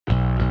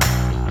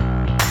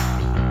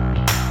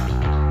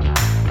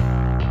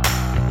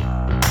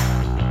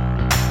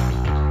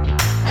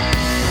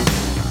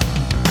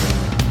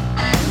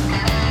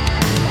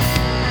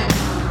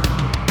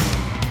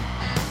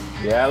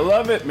I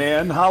love it,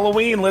 man.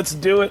 Halloween, let's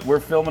do it.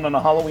 We're filming on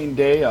a Halloween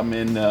day. I'm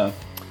in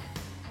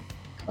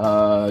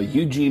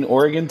Eugene,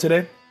 Oregon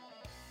today.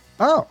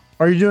 Oh,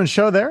 are you doing a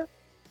show there?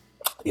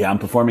 Yeah, I'm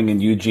performing in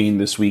Eugene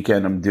this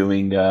weekend. I'm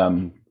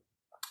doing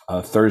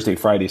Thursday,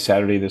 Friday,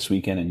 Saturday this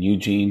weekend in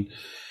Eugene.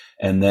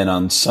 And then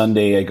on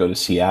Sunday, I go to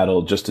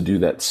Seattle just to do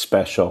that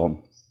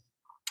special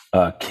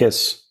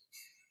Kiss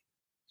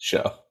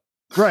show.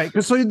 Right.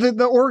 So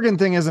the Oregon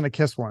thing isn't a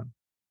Kiss one.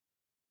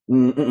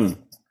 Mm-mm.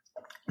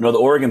 No, the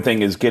Oregon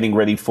thing is getting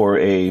ready for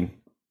a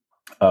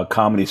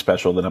comedy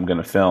special that I'm going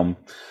to film.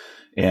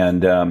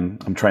 And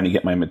I'm trying to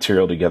get my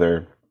material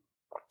together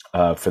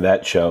for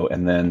that show.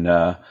 And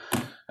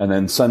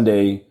then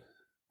Sunday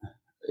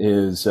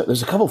is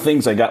there's a couple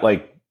things I got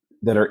like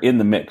that are in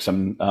the mix.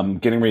 I'm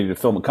getting ready to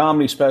film a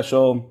comedy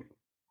special,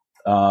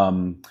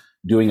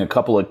 doing a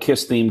couple of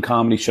Kiss themed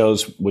comedy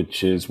shows,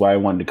 which is why I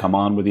wanted to come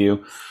on with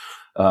you.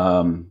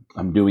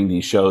 I'm doing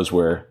these shows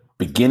where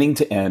beginning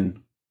to end,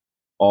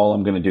 all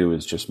I'm going to do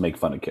is just make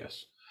fun of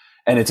Kiss.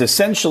 And it's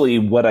essentially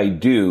what I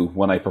do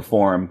when I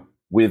perform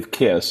with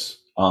Kiss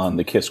on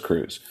the Kiss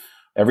cruise.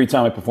 Every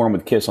time I perform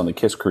with Kiss on the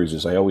Kiss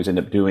cruises, I always end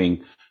up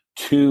doing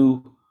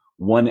 2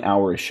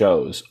 1-hour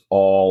shows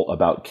all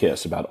about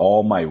Kiss, about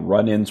all my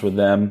run-ins with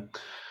them,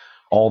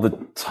 all the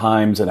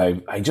times that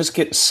I just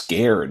get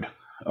scared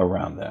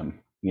around them,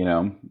 you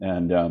know,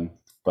 and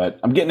but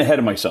I'm getting ahead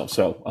of myself,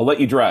 so I'll let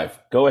you drive.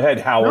 Go ahead,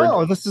 Howard.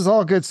 No, this is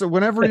all good. So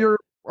whenever we're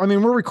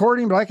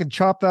recording, but I could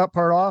chop that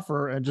part off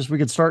we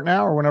could start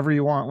now or whenever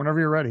you want, whenever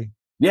you're ready.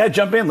 Yeah,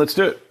 jump in. Let's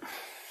do it.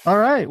 All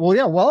right. Well,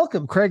 yeah,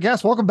 welcome, Craig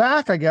Guest. Welcome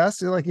back, I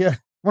guess. You're like, yeah,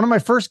 one of my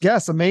first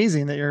guests.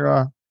 Amazing that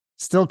you're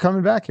still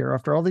coming back here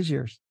after all these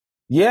years.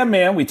 Yeah,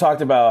 man. We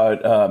talked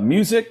about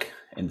music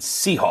and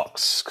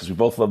Seahawks because we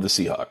both love the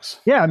Seahawks.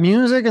 Yeah,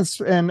 music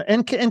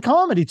and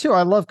comedy too.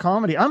 I love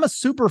comedy. I'm a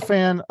super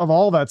fan of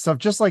all that stuff,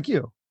 just like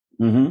you.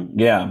 Mm-hmm.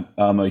 Yeah,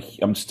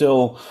 I'm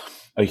still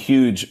a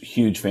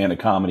huge fan of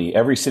comedy.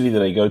 Every city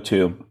that I go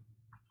to,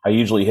 I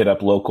usually hit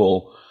up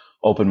local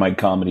open mic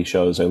comedy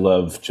shows. I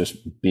love just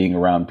being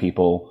around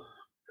people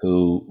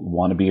who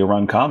want to be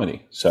around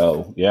comedy.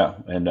 So yeah,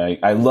 and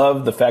I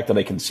love the fact that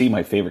I can see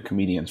my favorite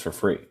comedians for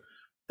free.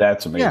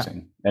 That's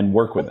amazing, and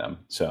work with them.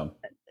 So,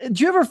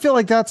 do you ever feel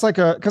like that's like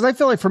because I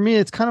feel like for me,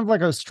 it's kind of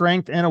like a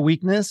strength and a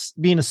weakness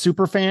being a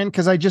super fan.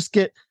 Because I just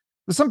get,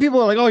 some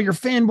people are like, oh, you're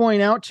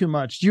fanboying out too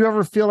much. Do you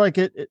ever feel like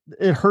it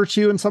hurts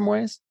you in some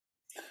ways?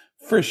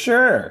 For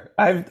sure.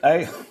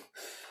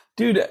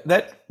 Dude,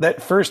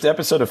 that first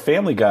episode of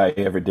Family Guy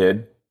I ever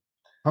did.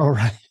 Oh,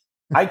 right.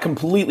 I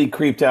completely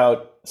creeped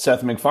out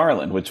Seth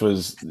MacFarlane, which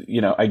was,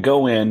 you know, I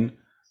go in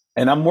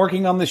and I'm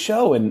working on the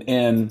show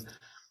and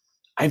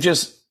I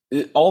just,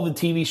 all the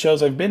TV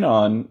shows I've been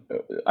on,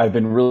 I've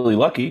been really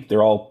lucky.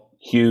 They're all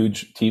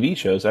huge TV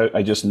shows.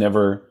 I just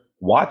never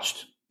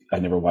watched. I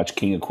never watched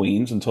King of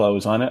Queens until I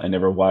was on it. I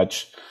never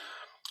watched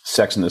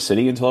Sex and the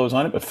City until I was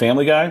on it. But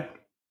Family Guy,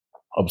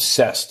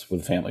 obsessed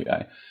with Family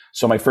Guy.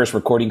 So my first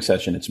recording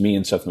session, it's me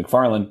and Seth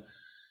MacFarlane.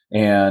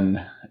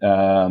 And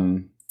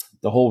the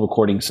whole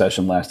recording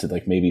session lasted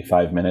like maybe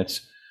 5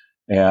 minutes.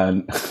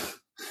 And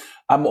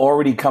I'm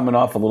already coming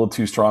off a little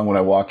too strong when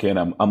I walk in.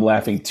 I'm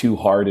laughing too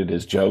hard at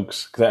his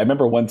jokes. Because I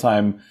remember one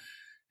time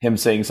him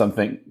saying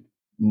something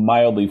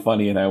mildly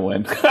funny, and I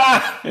went,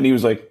 ha! And he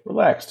was like,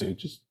 "Relax, dude.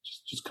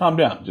 Just calm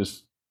down.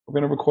 We're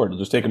gonna record. It'll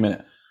just take a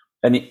minute."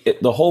 And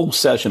the whole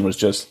session was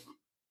just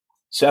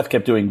Seth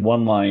kept doing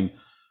one line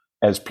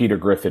as Peter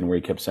Griffin, where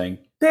he kept saying,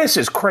 "This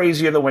is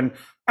crazier than when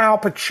Al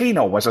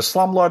Pacino was a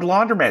slumlord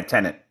laundromat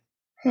tenant."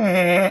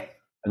 And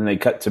then they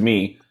cut to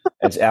me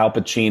as Al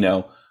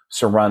Pacino,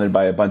 surrounded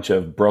by a bunch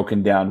of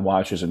broken down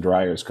washers and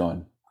dryers,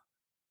 going,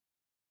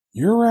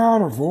 "You're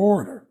out of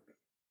order.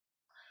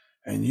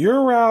 And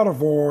you're out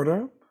of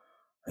order.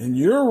 And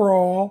you're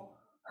all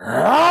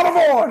out of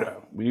order."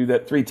 We do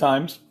that 3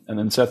 times. And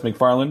then Seth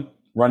MacFarlane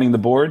running the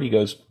board, he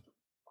goes,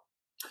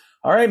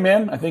 "All right,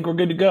 man, I think we're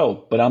good to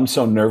go." But I'm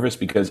so nervous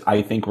because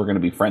I think we're going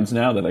to be friends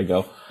now that I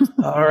go,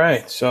 "All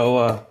right,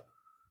 so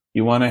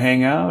you want to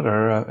hang out?"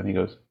 And he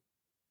goes,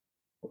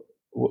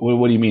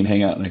 what do you mean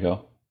hang out? And I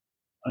go,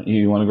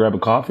 "You want to grab a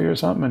coffee or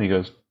something?" And he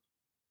goes,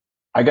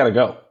 "I got to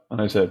go."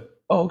 And I said,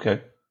 "Oh,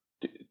 okay.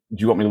 Do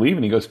you want me to leave?"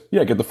 And he goes,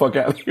 "Yeah, get the fuck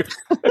out of here."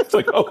 It's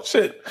like, oh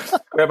shit.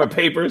 Grab my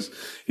papers.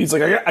 He's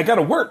like, I got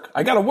to work.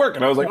 And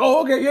I was like,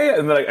 "Oh, okay. Yeah.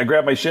 And then I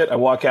grab my shit. I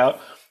walk out.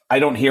 I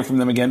don't hear from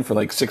them again for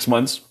like 6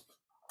 months.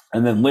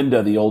 And then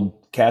Linda, the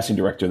old casting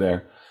director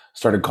there,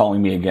 started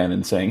calling me again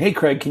and saying, "Hey,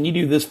 Craig, can you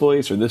do this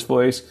voice or this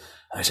voice?"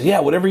 And I said, "Yeah,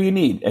 whatever you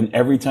need." And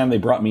every time they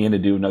brought me in to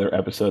do another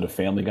episode of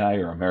Family Guy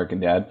or American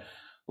Dad,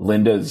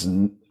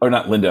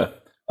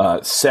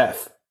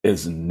 Seth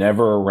is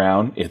never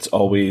around. It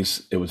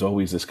was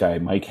always this guy,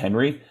 Mike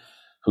Henry,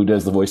 who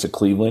does the voice of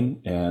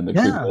Cleveland and the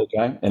Cleveland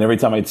guy. And every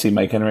time I'd see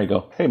Mike Henry, I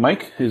go, "Hey,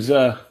 Mike, is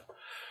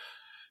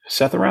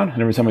Seth around?"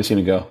 And every time I see him,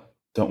 I go,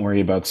 "Don't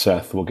worry about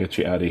Seth. We'll get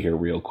you out of here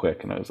real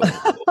quick." And I was like,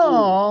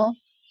 "Oh,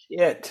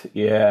 shit.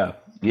 Yeah.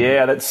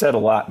 Yeah, that said a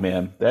lot,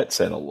 man. That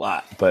said a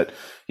lot." But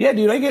yeah,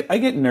 dude, I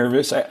get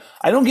nervous. I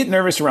don't get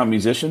nervous around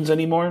musicians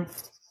anymore.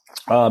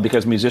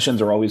 because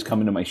musicians are always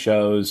coming to my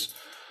shows.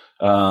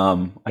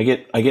 I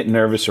get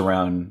nervous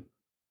around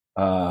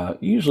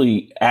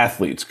usually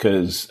athletes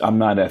because I'm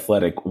not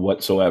athletic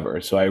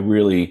whatsoever. So I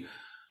really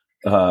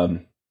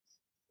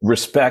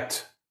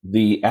respect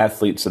the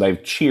athletes that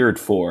I've cheered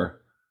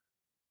for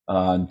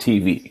on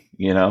TV,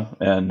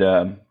 and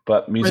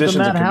but Wait, the musicians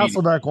Matt and comedians.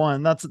 Hasselbeck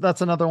one.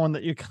 That's another one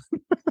that you.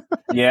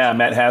 Yeah,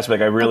 Matt Hasselbeck.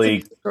 That's a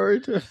good story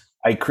too.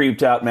 I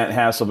creeped out Matt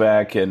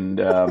Hasselbeck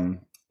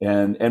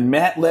and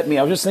Matt let me.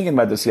 I was just thinking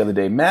about this the other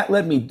day. Matt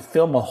let me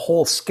film a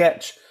whole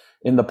sketch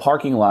in the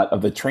parking lot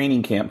of the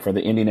training camp for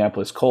the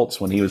Indianapolis Colts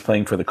when he was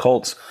playing for the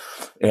Colts,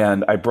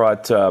 and I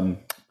brought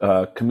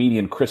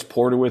comedian Chris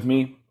Porter with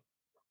me,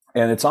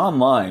 and it's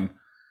online.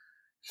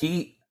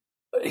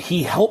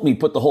 He helped me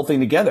put the whole thing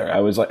together.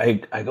 I was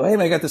like, I go, hey,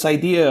 man, I got this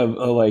idea of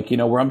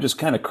where I'm just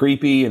kind of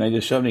creepy. And I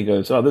just showed him, he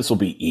goes, oh, this will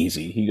be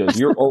easy. He goes,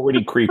 you're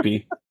already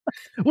creepy.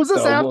 Was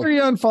this after he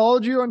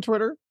unfollowed you on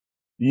Twitter?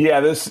 Yeah,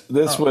 this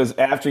was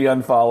after he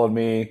unfollowed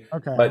me.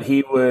 Okay.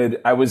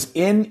 But I was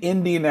in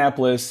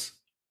Indianapolis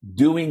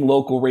doing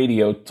local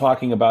radio,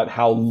 talking about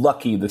how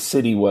lucky the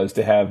city was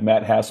to have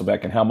Matt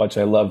Hasselbeck and how much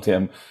I loved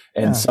him.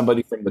 And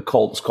somebody from the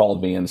Colts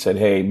called me and said,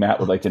 hey, Matt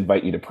would like to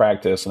invite you to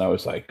practice. And I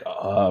was like,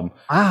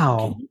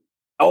 wow.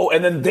 Oh,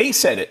 and then they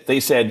said it. They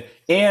said,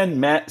 and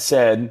Matt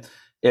said,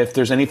 if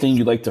there's anything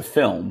you'd like to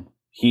film,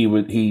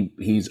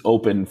 he's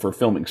open for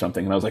filming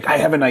something. And I was like, I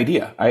have an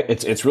idea.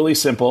 It's really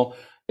simple.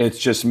 It's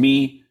just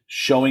me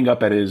showing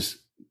up at his.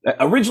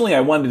 Originally,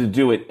 I wanted to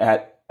do it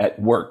at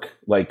work,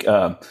 like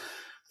the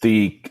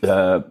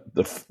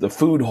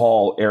food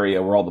hall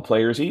area where all the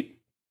players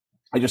eat.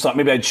 I just thought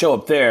maybe I'd show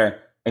up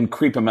there and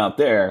creep him out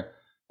there.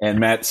 And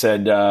Matt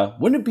said,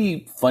 wouldn't it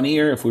be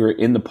funnier if we were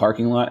in the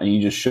parking lot and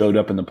you just showed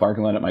up in the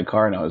parking lot at my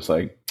car? And I was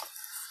like,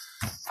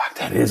 fuck,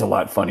 that is a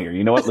lot funnier.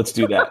 You know what? Let's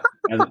do that.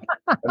 And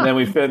then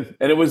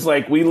and it was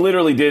like, we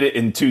literally did it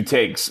in 2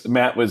 takes.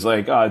 Matt was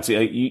like, oh,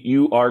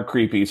 you are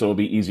creepy, so it'll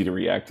be easy to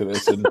react to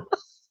this.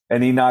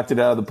 And he knocked it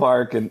out of the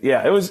park. And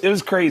yeah, it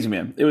was crazy,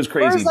 man. It was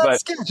crazy. Where is that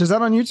sketch? Is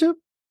that on YouTube?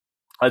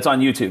 It's on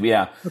YouTube.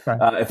 Yeah. Okay.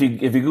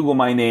 If you Google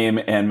my name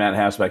and Matt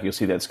Hasselbeck, you'll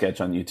see that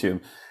sketch on YouTube.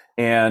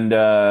 And,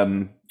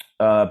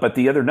 but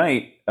the other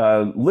night,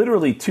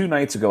 literally 2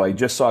 nights ago, I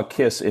just saw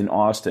Kiss in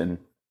Austin.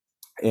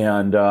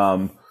 And,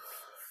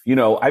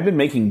 I've been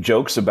making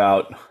jokes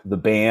about the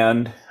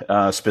band,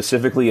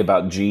 specifically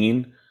about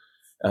Gene,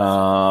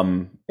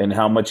 and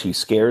how much he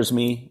scares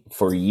me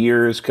for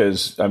years.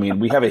 Cause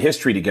we have a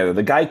history together.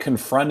 The guy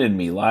confronted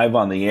me live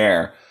on the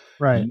air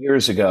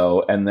years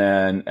ago. And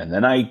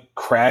then I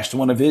crashed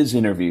one of his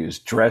interviews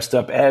dressed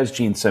up as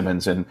Gene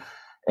Simmons. And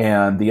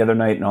the other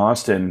night in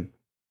Austin,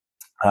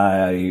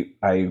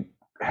 I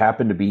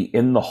happened to be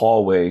in the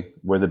hallway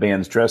where the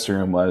band's dressing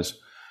room was.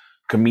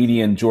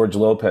 Comedian George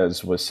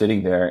Lopez was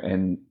sitting there,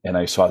 and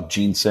I saw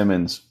Gene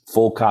Simmons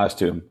full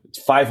costume. It's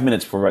 5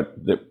 minutes before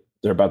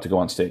they're about to go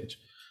on stage,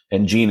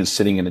 and Gene is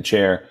sitting in a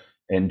chair.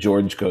 And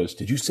George goes,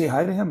 "Did you say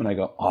hi to him?" And I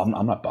go, "Oh,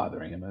 I'm not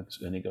bothering him."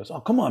 And he goes,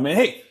 "Oh, come on, man.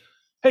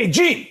 Hey,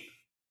 Gene,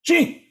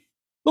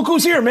 look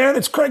who's here, man.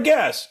 It's Craig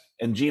Gass."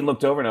 And Gene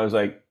looked over, and I was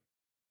like,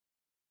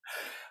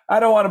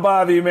 "I don't want to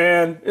bother you,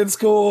 man. It's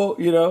cool,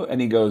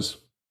 And he goes,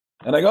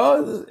 and I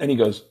go, and he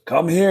goes,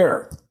 come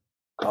here.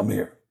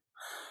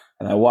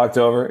 And I walked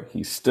over,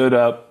 he stood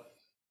up,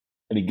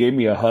 and he gave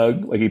me a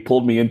hug, like he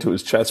pulled me into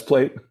his chest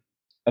plate,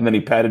 and then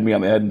he patted me on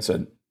the head and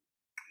said,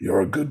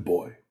 "You're a good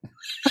boy."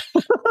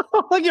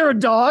 Like you're a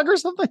dog or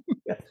something?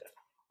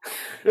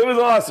 It was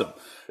awesome.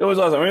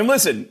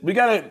 Listen,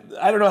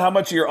 I don't know how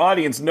much of your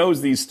audience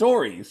knows these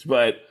stories,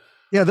 but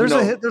yeah, there's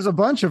a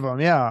bunch of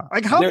them. Yeah.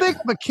 Like how big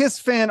of a Kiss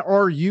fan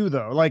are you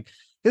though? Like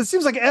it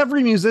seems like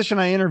every musician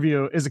I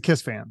interview is a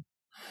Kiss fan.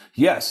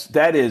 Yes,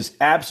 that is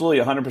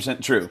absolutely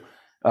 100% true.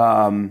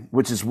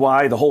 Which is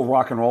why the whole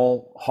Rock and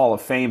Roll Hall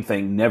of Fame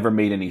thing never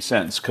made any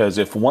sense. Because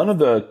if one of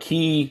the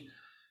key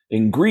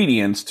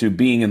ingredients to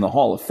being in the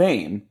Hall of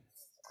Fame,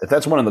 if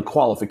that's one of the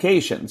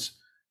qualifications,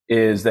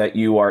 is that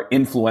you are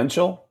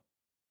influential.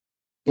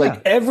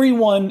 Like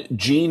everyone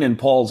Gene and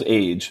Paul's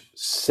age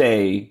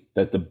say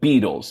that the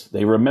Beatles,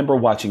 they remember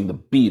watching the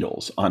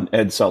Beatles on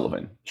Ed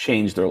Sullivan,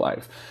 changed their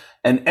life.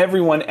 And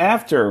everyone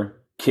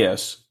after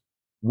Kiss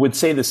would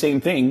say the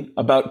same thing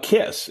about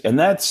Kiss. And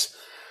that's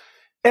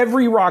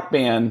every rock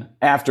band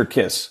after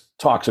Kiss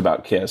talks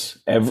about Kiss.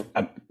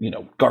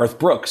 Garth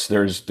Brooks.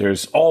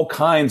 There's all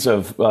kinds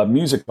of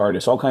music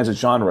artists, all kinds of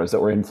genres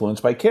that were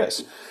influenced by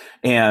Kiss,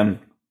 and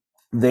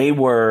they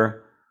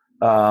were.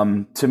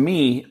 To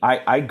me,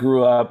 I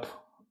grew up.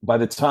 By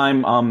the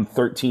time I'm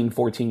 13,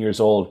 14 years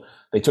old,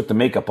 they took the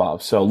makeup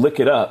off. So "Lick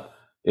It Up"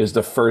 is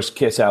the first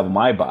Kiss album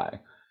I buy,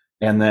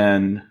 and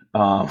then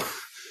all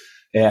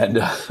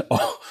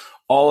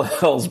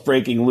hell's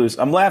breaking loose.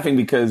 I'm laughing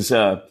because.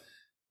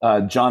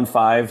 John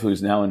Five,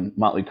 who's now in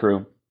Motley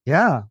Crue.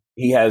 Yeah.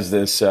 He has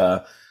this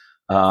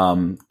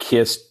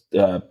Kiss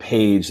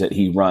page that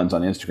he runs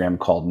on Instagram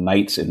called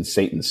Knights in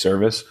Satan's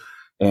Service.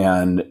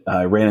 And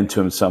I ran into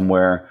him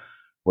somewhere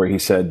where he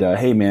said,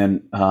 hey,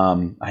 man,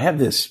 I have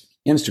this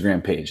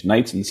Instagram page,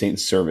 Knights in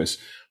Satan's Service.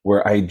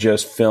 where I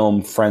just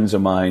film friends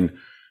of mine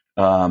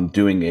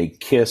doing a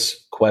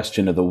Kiss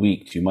question of the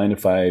week. Do you mind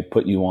if I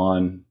put you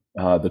on?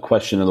 The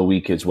question of the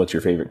week is, what's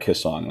your favorite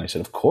Kiss song? And I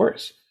said, of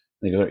course.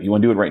 And they go, you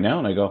want to do it right now?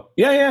 And I go,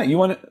 yeah. You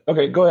want it?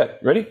 Okay, go ahead.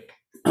 Ready?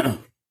 All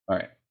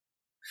right.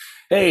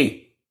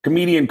 Hey,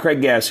 comedian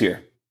Craig Gass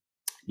here.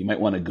 You might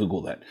want to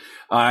Google that.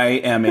 I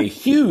am a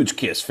huge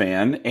Kiss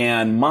fan,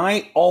 and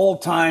my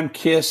all-time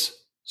Kiss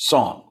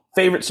song,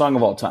 favorite song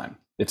of all time,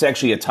 it's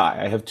actually a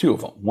tie. I have two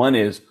of them. One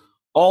is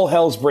All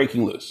Hell's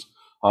Breaking Loose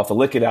off the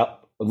Lick It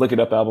Up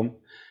album,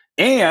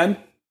 and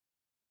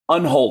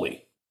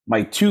Unholy,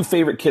 my two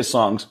favorite Kiss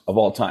songs of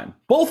all time.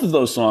 Both of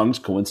those songs,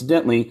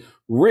 coincidentally,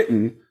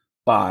 written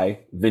by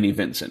Vinnie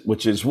Vincent,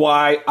 which is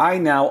why I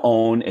now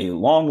own a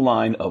long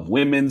line of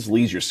women's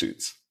leisure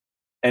suits.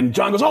 And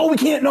John goes, oh, we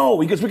can't know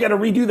because we got to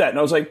redo that. And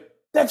I was like,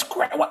 that's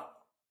crap. What?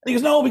 And he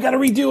goes, no, we got to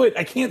redo it.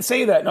 I can't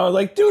say that. And I was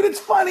like, dude, it's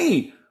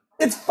funny.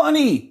 It's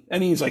funny.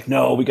 And he's like,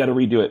 no, we got to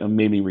redo it. And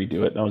made me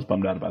redo it. And I was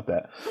bummed out about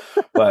that.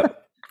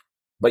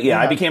 But yeah,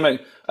 I became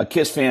a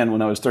Kiss fan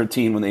when I was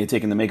 13 when they had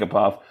taken the makeup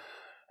off.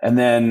 And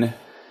then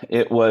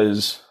it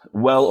was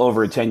well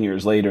over 10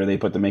 years later, they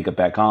put the makeup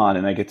back on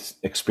and I get to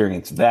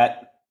experience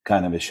that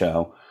kind of a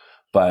show.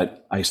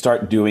 But I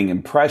start doing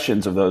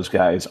impressions of those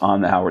guys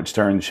on the Howard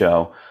Stern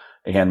show.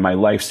 And my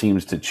life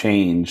seems to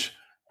change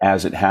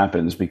as it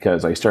happens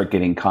because I start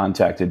getting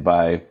contacted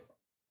by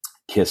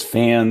Kiss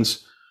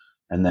fans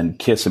and then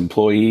Kiss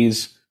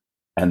employees.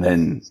 And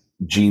then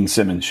Gene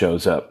Simmons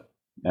shows up.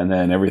 And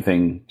then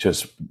everything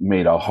just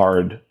made a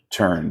hard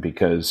turn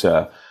because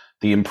the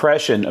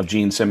impression of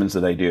Gene Simmons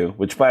that I do,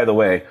 which, by the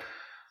way,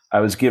 I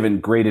was given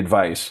great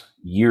advice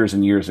years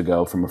and years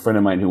ago from a friend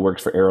of mine who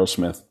works for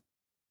Aerosmith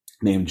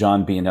named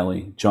John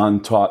Bianelli.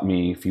 John taught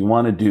me, if you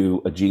want to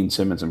do a Gene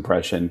Simmons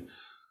impression,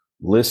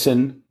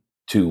 listen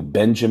to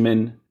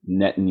Benjamin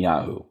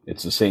Netanyahu.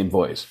 It's the same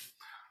voice.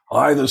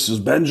 Hi, this is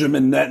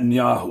Benjamin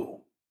Netanyahu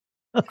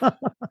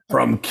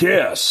from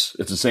Kiss.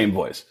 It's the same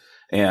voice.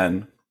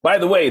 And by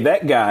the way,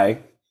 that guy,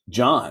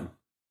 John,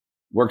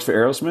 works for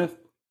Aerosmith.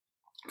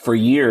 For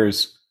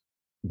years,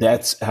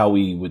 that's how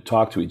we would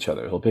talk to each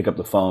other. He'll pick up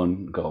the phone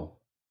and go,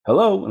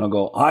 hello. And I'll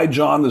go, hi,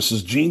 John, this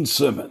is Gene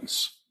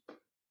Simmons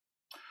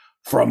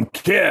from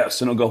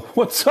Kiss. And he'll go,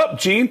 what's up,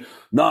 Gene?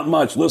 Not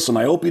much. Listen,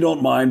 I hope you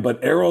don't mind,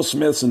 but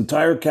Aerosmith's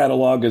entire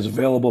catalog is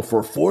available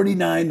for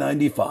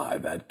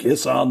 $49.95 at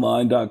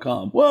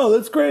kissonline.com. Whoa,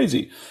 that's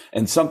crazy.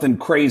 And something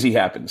crazy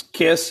happens.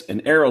 Kiss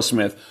and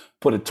Aerosmith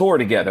put a tour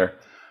together.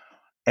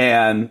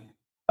 And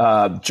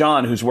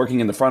John, who's working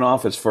in the front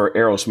office for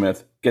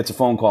Aerosmith, gets a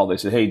phone call. They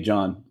said, hey,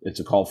 John, it's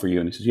a call for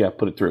you. And he says, yeah,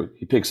 put it through.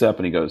 He picks up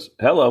and he goes,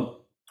 hello.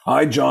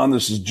 Hi, John.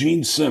 This is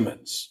Gene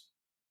Simmons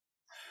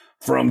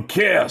from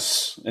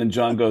Kiss. And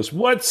John goes,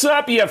 what's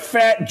up, you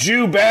fat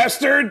Jew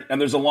bastard?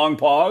 And there's a long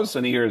pause.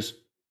 And he hears,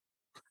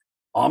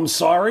 I'm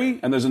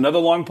sorry. And there's another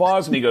long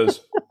pause. And he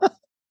goes,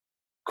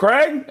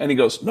 Craig? And he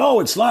goes,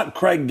 no, it's not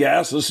Craig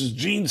Gass. This is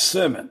Gene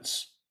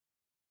Simmons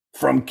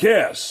from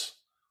Kiss.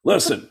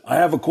 Listen, I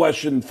have a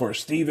question for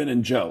Steven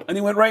and Joe. And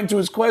he went right into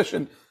his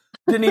question.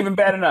 Didn't even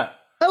bat an eye.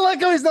 I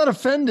like how he's not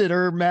offended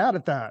or mad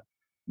at that.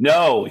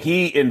 No,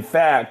 he, in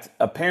fact,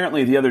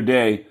 apparently the other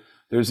day,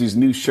 there's these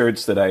new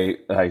shirts that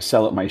I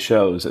sell at my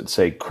shows that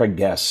say Craig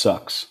Gass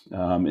sucks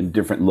in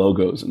different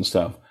logos and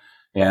stuff.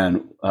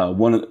 And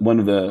one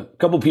of the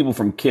couple people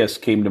from Kiss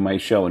came to my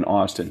show in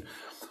Austin.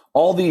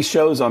 All these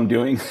shows I'm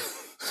doing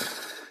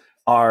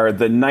are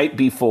the night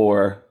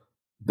before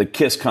the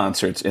Kiss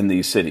concerts in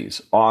these cities,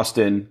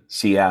 Austin,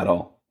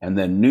 Seattle, and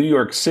then New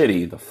York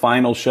City, the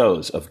final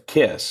shows of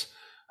Kiss.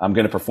 I'm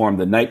going to perform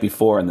the night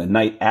before and the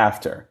night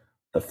after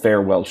the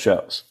farewell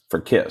shows for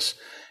Kiss.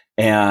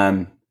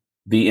 And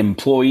the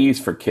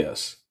employees for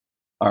Kiss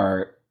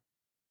are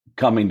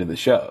coming to the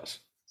shows.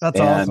 That's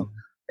awesome.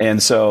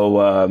 And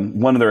so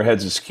one of their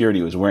heads of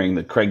security was wearing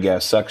the Craig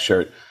Gass Sucks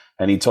shirt.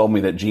 And he told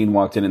me that Gene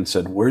walked in and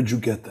said, where'd you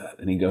get that?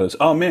 And he goes,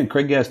 oh, man,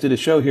 Craig Gass did a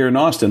show here in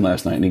Austin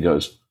last night. And he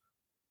goes,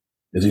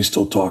 is he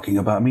still talking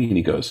about me? And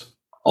he goes,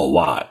 a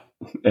lot.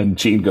 And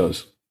Gene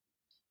goes,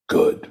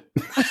 good.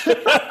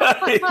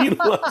 He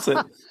loves it.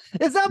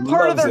 Is that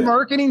part of their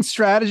marketing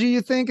strategy,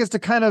 you think, is to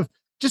kind of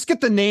just get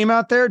the name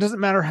out there? It doesn't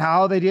matter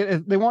how they do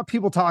it. They want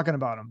people talking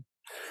about him.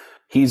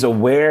 He's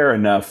aware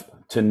enough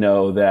to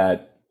know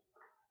that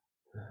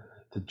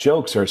the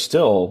jokes are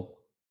still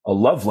a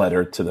love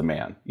letter to the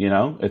man. You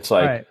know, it's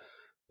like, right.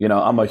 You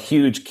know, I'm a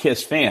huge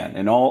Kiss fan,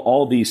 and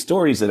all these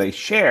stories that I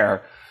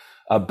share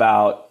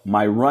about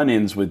my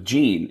run-ins with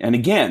Gene. And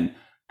again,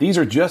 these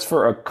are just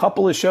for a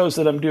couple of shows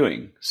that I'm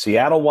doing.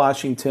 Seattle,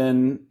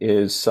 Washington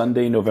is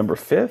Sunday, November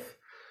 5th.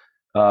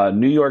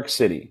 New York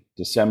City,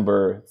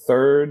 December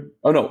 3rd.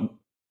 Oh, no,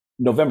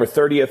 November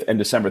 30th and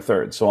December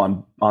 3rd. So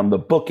on the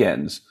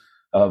bookends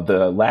of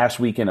the last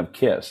weekend of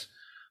Kiss,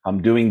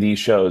 I'm doing these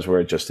shows where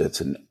it's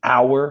an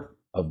hour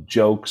of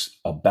jokes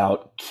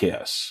about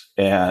Kiss.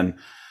 And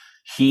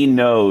he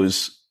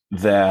knows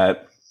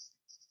that,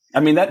 I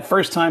mean, that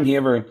first time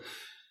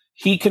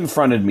he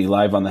confronted me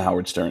live on the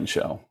Howard Stern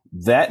show.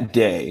 That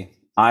day,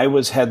 I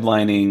was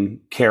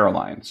headlining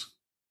Caroline's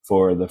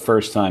for the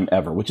first time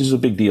ever, which is a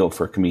big deal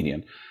for a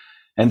comedian.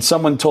 And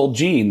someone told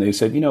Gene, they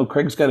said,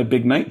 Craig's got a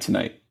big night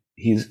tonight.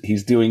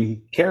 He's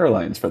doing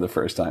Caroline's for the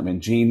first time.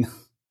 And Gene,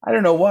 I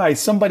don't know why,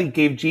 somebody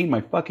gave Gene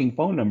my fucking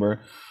phone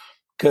number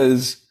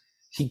because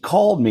he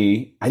called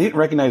me. I didn't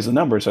recognize the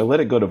number, so I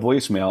let it go to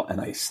voicemail,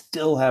 and I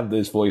still have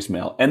this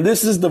voicemail. And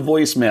this is the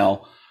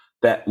voicemail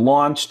that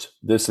launched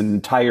this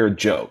entire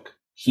joke.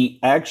 He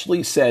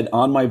actually said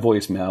on my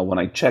voicemail, when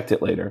I checked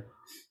it later,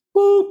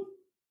 boop,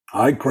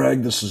 "Hi,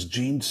 Craig, this is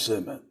Gene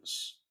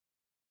Simmons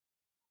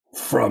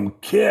from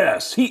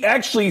Kiss." He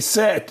actually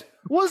said,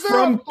 was there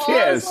from a pause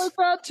Kiss like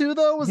that too,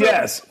 though?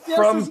 Yes,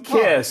 from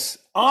Kiss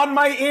on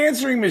my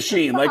answering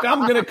machine. Like, I'm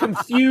going to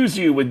confuse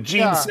you with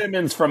Gene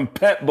Simmons from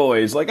Pet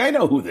Boys. Like, I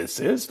know who this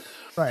is.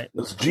 Right.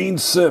 It's Gene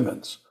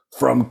Simmons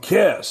from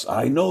Kiss.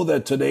 I know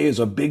that today is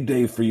a big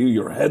day for you.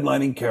 You're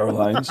headlining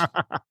Caroline's.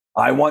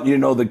 I want you to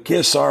know the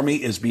Kiss Army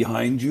is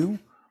behind you,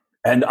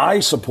 and I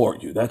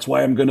support you. That's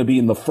why I'm going to be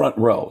in the front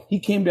row. He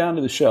came down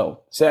to the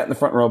show, sat in the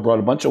front row, brought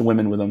a bunch of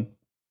women with him.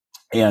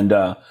 And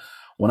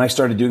when I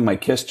started doing my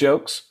Kiss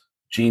jokes,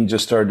 Gene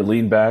just started to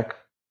lean back.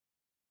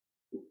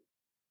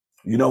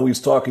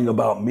 He's talking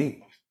about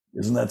me.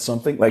 Isn't that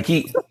something? Like,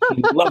 he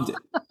loved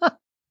it.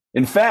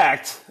 In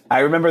fact, I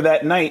remember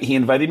that night he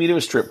invited me to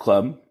a strip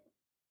club,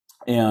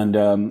 and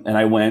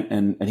I went,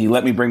 and he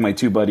let me bring my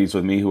two buddies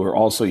with me who are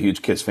also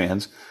huge Kiss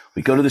fans.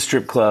 We go to the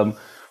strip club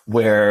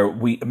where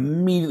we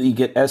immediately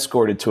get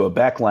escorted to a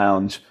back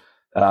lounge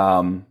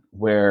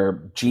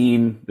where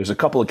Gene, there's a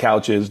couple of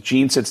couches.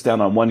 Gene sits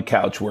down on one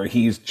couch where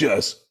he's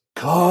just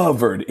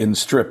covered in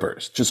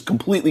strippers, just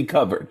completely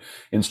covered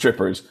in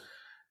strippers.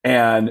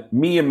 And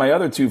me and my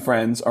other two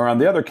friends are on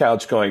the other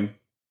couch going,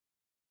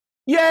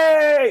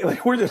 "Yay!"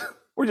 Like,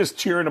 we're just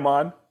cheering him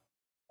on.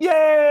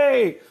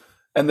 "Yay!"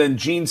 And then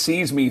Gene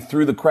sees me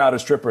through the crowd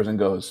of strippers and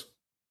goes,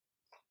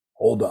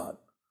 "Hold on.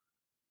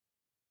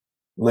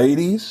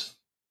 Ladies,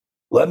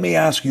 let me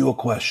ask you a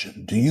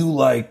question. Do you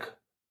like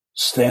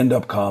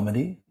stand-up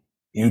comedy?"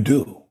 "You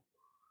do.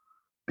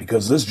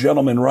 Because this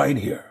gentleman right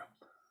here,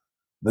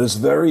 this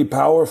very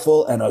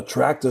powerful and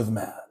attractive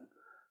man,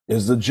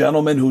 is the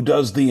gentleman who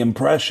does the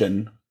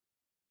impression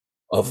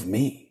of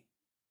me.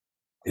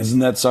 Isn't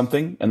that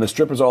something?" And the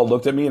strippers all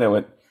looked at me and I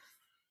went,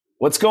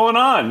 "What's going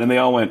on?" And they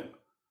all went,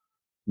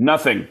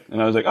 "Nothing."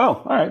 And I was like,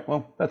 "Oh, all right.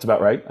 Well, that's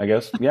about right, I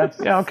guess." Yeah,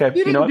 okay.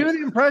 You didn't know do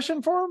the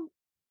impression for him?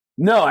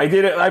 No, I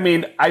didn't. I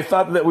mean, I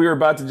thought that we were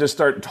about to just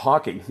start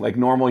talking like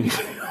normal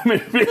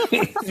human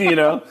beings,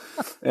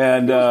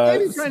 And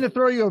maybe trying to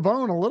throw you a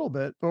bone a little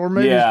bit, or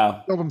maybe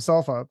build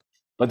himself up.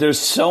 But there's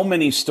so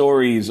many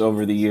stories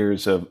over the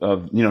years of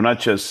not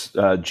just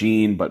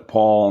Gene, but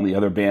Paul and the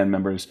other band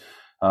members.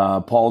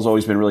 Paul's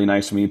always been really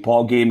nice to me.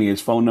 Paul gave me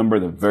his phone number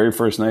the very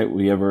first night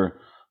we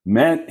ever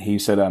met. He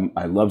said,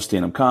 "I love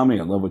stand-up comedy.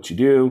 I love what you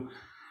do."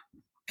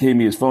 Gave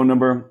me his phone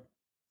number.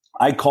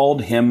 I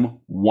called him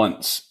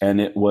once,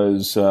 and it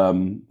was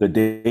the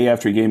day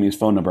after he gave me his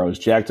phone number. I was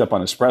jacked up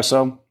on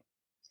espresso,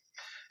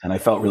 and I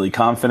felt really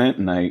confident,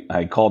 and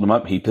I called him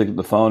up. He picked up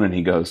the phone, and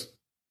he goes,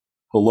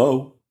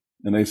 "Hello?"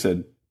 And I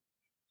said,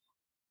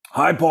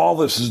 "Hi, Paul,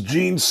 this is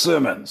Gene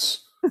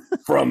Simmons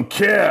from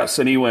Kiss."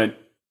 And he went,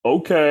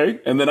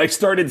 "Okay." And then I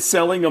started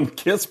selling him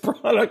Kiss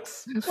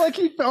products. Like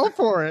he fell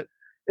for it.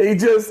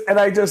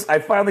 I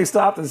finally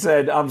stopped and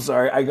said, "I'm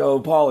sorry." I go,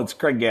 "Paul, it's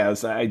Craig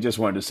Gass. I just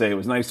wanted to say it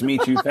was nice to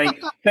meet you.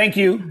 Thank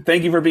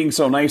you for being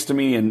so nice to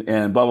me,"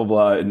 and blah, blah,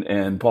 blah.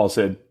 And Paul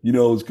said, "I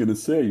was going to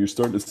say, you're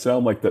starting to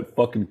sound like that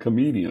fucking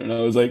comedian." And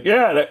I was like,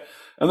 "Yeah."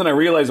 And then I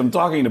realized I'm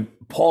talking to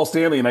Paul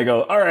Stanley, and I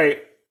go, "All right,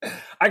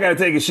 I got to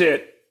take a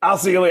shit. I'll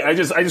see you later." I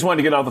just wanted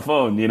to get off the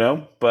phone,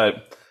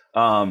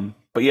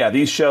 But yeah,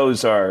 these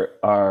shows are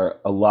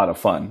a lot of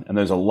fun, and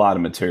there's a lot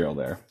of material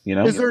there.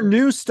 Is there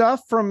new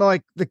stuff from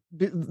like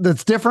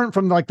that's different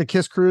from like the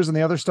Kiss cruise and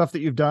the other stuff that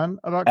you've done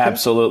about Kiss?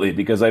 Absolutely,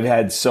 because I've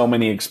had so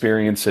many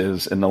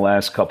experiences in the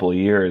last couple of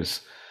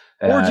years.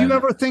 Or do you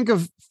ever think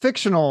of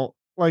fictional?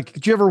 Like,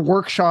 do you ever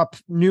workshop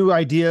new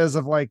ideas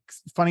of like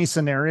funny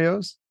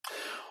scenarios?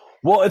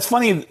 Well, it's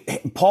funny.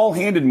 Paul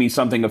handed me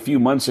something a few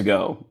months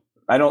ago.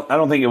 I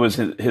don't think it was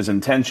his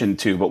intention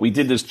to, but we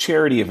did this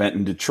charity event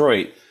in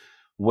Detroit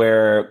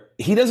where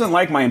he doesn't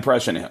like my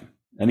impression of him.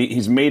 And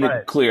he's made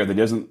it clear that he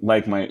doesn't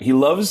like he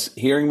loves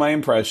hearing my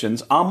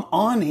impressions. I'm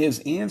on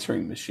his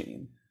answering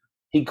machine.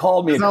 He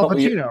called me as Al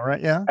Pacino,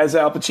 right? Yeah. As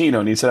Al Pacino.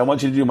 And he said, "I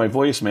want you to do my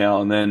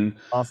voicemail." And then,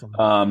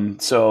 awesome.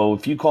 So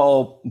if you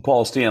call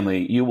Paul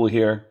Stanley, you will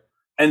hear,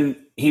 and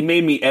he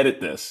made me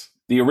edit this.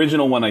 The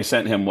original one I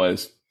sent him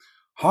was,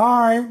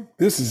 "Hi,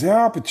 this is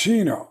Al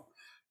Pacino,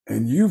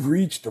 and you've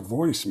reached a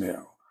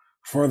voicemail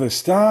for the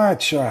Star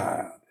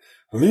Child.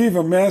 Leave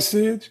a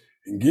message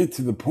and get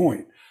to the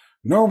point.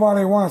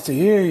 Nobody wants to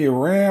hear you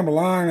ramble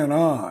on and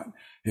on.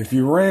 If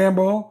you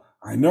ramble,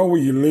 I know where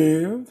you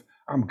live.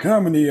 I'm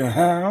coming to your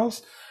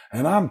house,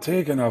 and I'm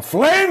taking a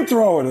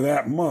flamethrower to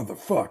that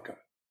motherfucker."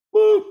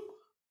 Boop.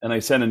 And I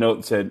sent a note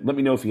and said, "Let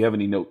me know if you have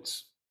any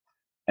notes."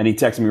 And he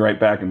texted me right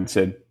back and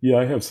said, "Yeah,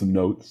 I have some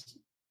notes.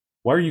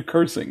 Why are you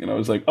cursing?" And I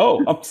was like,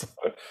 "Oh, I'm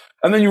sorry.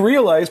 And then you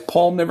realize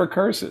Paul never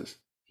curses.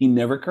 He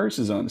never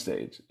curses on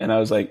stage. And I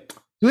was like,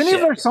 do any of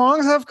shit. their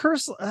songs have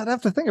curse? I'd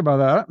have to think about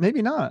that.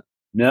 Maybe not.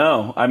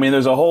 No, I mean,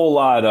 there's a whole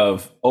lot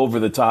of over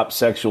the top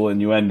sexual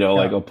innuendo,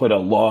 like I'll put a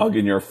log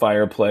in your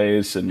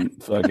fireplace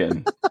and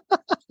fucking,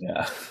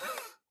 yeah.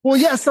 Well,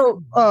 yeah.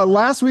 So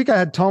last week I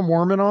had Tom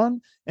Warman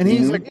on, and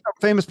he's like,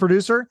 famous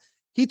producer.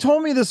 He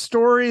told me the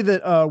story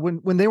that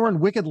when they were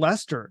in Wicked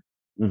Lester,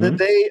 that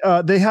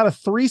they had a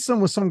threesome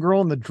with some girl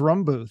in the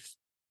drum booth,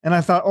 and I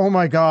thought, oh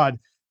my God,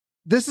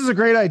 this is a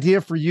great idea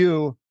for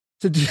you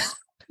to do.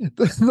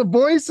 The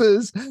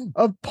voices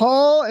of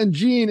Paul and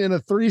Gene in a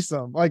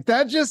threesome. Like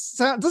that just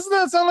doesn't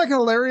that sound like a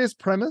hilarious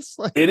premise?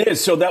 Like, it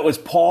is. So that was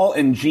Paul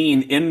and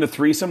Gene in the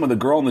threesome with a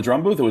girl in the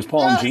drum booth. It was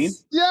Paul and Gene.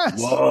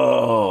 Yes.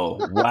 Whoa.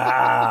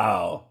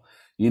 Wow.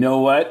 You know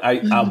what?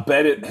 I'll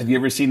bet it. Have you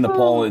ever seen the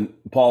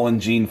Paul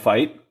and Gene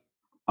fight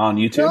on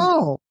YouTube?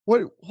 No.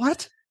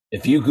 What?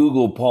 If you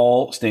Google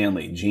Paul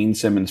Stanley, Gene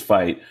Simmons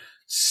fight,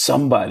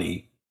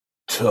 somebody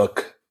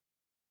took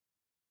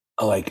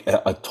like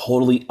a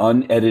totally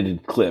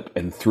unedited clip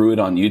and threw it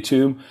on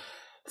YouTube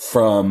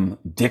from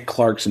Dick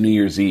Clark's New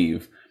Year's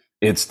Eve.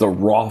 It's the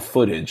raw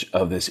footage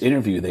of this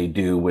interview they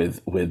do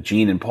with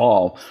Gene and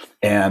Paul.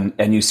 And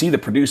you see the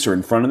producer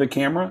in front of the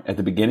camera at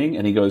the beginning,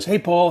 and he goes, "Hey,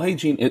 Paul, hey,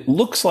 Gene." It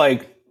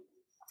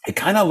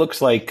kind of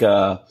looks like,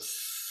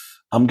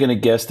 I'm going to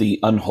guess the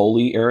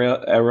Unholy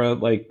era,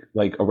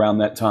 like around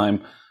that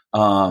time,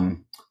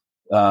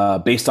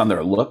 based on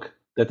their look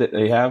that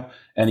they have.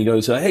 And he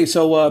goes, "Hey,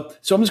 so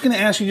I'm just going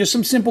to ask you just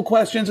some simple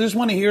questions. I just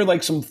want to hear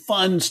like some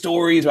fun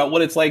stories about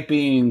what it's like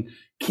being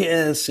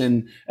Kiss."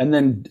 And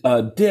then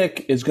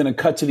Dick is going to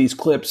cut to these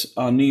clips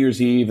on New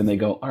Year's Eve, and they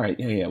go, "All right,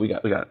 yeah, we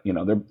got,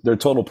 they're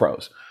total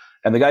pros."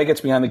 And the guy gets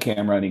behind the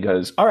camera and he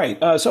goes, "All right,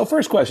 so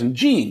first question,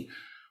 Gene,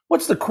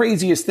 what's the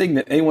craziest thing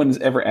that anyone's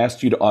ever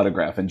asked you to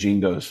autograph?" And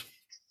Gene goes,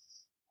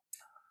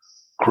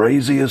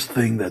 "Craziest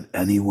thing that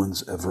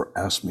anyone's ever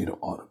asked me to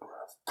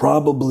autograph?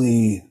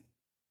 Probably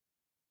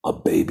a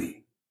baby.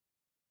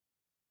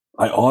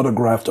 I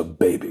autographed a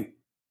baby,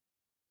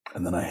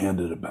 and then I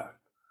handed it back."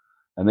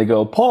 And they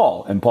go,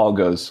 "Paul," and Paul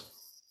goes,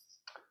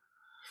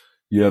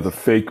 "Yeah, the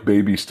fake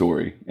baby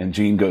story." And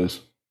Gene goes,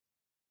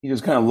 he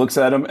just kind of looks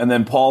at him, and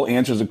then Paul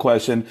answers a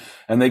question,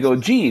 and they go,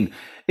 "Gene,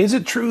 is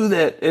it true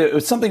that it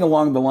was something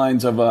along the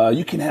lines of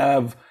you can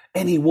have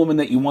any woman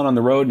that you want on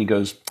the road?" And he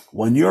goes,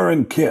 "When you're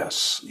in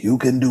Kiss, you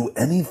can do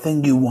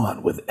anything you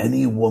want with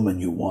any woman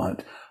you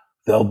want.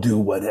 They'll do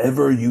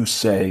whatever you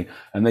say."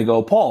 And they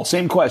go, "Paul,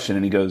 same question."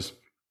 And he goes,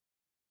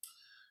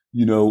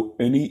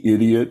 "Any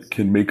idiot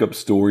can make up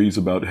stories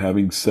about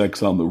having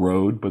sex on the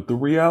road, but the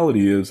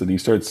reality is," and he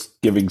starts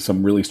giving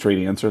some really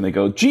straight answer, and they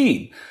go,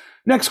 "Gene,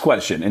 next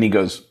question." And he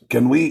goes,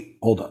 Can we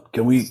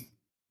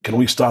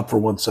stop for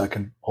 1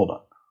 second? Hold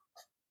on.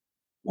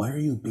 Why are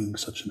you being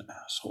such an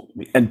asshole to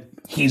me?" And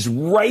he's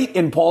right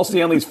in Paul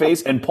Stanley's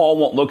face, and Paul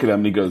won't look at him.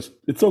 And he goes,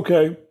 "It's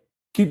okay.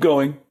 Keep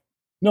going.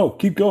 No,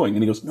 keep going."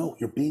 And he goes, "No,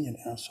 you're being an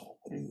asshole."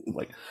 What are you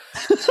like?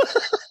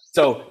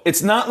 So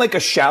it's not like a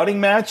shouting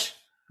match,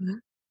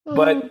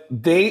 but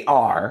they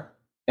are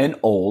an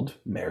old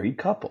married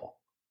couple.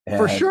 And,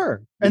 for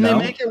sure. And they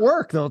make it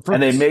work, though.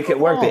 And they make it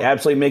work. They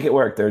absolutely make it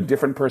work. They're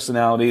different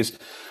personalities.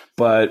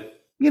 But,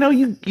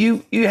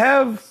 you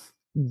have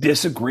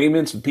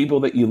disagreements with people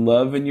that you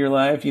love in your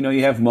life.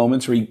 You have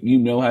moments where you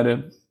know how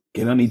to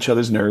get on each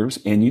other's nerves,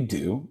 and you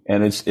do.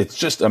 And it's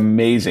just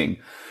amazing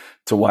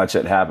to watch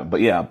it happen.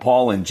 But yeah,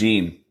 Paul and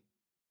Gene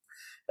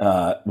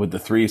with the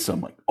threesome,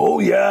 like, "Oh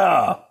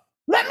yeah,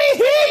 let me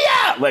hear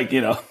ya!" Like,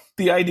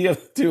 the idea of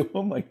the two of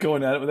them like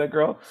going at it with that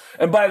girl.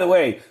 And by the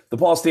way, the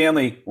Paul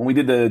Stanley, when we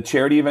did the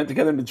charity event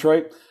together in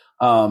Detroit,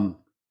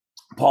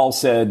 Paul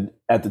said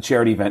at the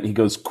charity event, he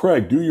goes,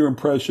 "Craig, do your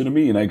impression of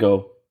me." And I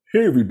go,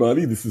 "Hey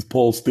everybody, this is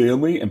Paul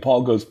Stanley." And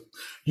Paul goes,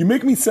 "You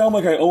make me sound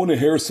like I own a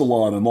hair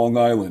salon in Long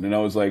Island." And I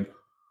was like,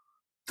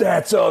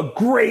 that's a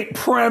great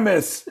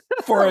premise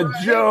for a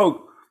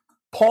joke.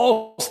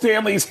 Paul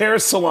Stanley's hair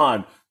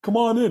salon. Come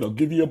on in. I'll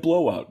give you a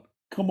blowout.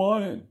 Come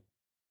on in.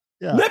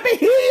 Yeah. Let me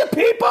hear you,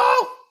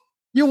 people.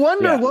 You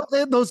wonder what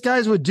those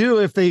guys would do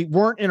if they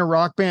weren't in a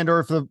rock band, or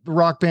if the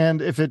rock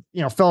band, if it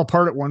fell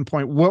apart at one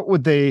point. What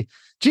would they?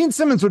 Gene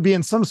Simmons would be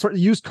in some sort of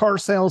used car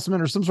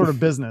salesman or some sort of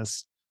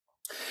business.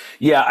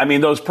 Yeah, I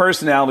mean, those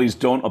personalities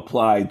don't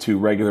apply to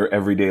regular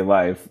everyday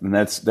life, and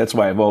that's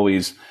why I've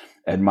always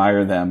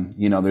admired them.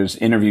 There's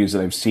interviews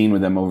that I've seen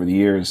with them over the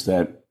years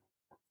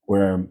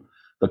where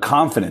the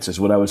confidence is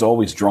what I was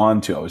always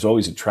drawn to. I was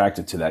always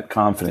attracted to that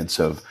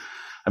confidence of.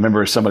 I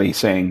remember somebody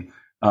saying,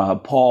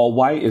 "Paul,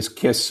 why is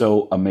Kiss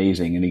so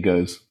amazing?" And he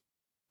goes,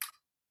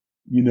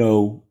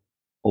 "A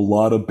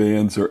lot of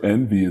bands are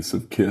envious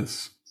of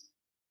Kiss.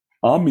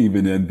 I'm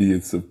even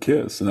envious of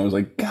Kiss." And I was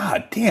like,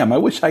 God damn, I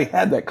wish I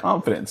had that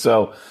confidence.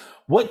 So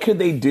what could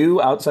they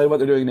do outside of what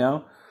they're doing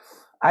now?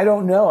 I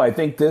don't know. I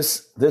think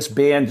this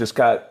band just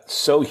got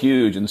so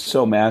huge and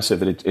so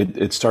massive that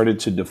it started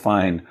to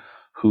define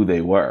who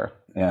they were.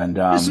 And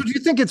so do you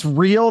think it's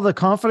real, the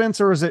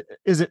confidence, or is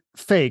it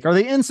fake? Are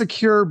they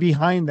insecure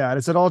behind that?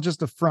 Is it all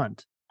just a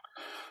front?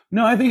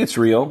 No, I think it's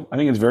real. I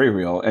think it's very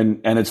real. And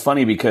it's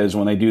funny because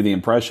when I do the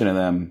impression of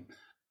them,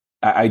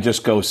 I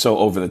just go so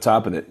over the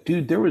top of it.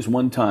 Dude, there was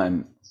one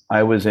time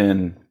I was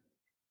in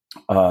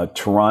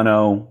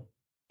Toronto,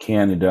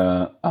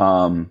 Canada.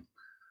 God,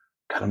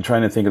 I'm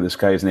trying to think of this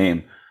guy's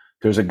name.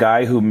 There's a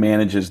guy who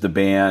manages the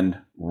band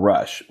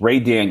Rush. Ray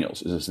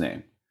Daniels is his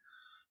name.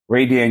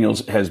 Ray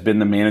Daniels has been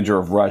the manager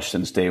of Rush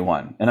since day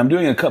one. And I'm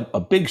doing a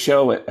big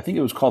show at, I think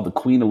it was called the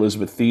Queen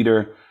Elizabeth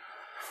Theater.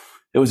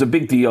 It was a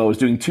big deal. I was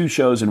doing 2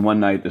 shows in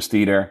one night at this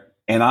theater.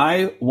 And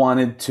I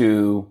wanted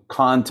to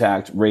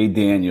contact Ray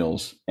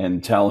Daniels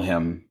and tell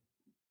him,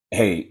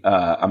 hey,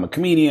 I'm a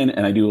comedian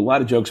and I do a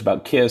lot of jokes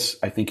about Kiss.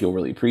 I think you'll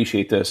really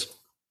appreciate this.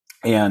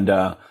 And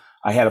I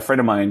had a friend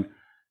of mine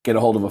get a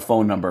hold of a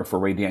phone number for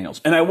Ray Daniels.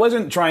 And I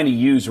wasn't trying to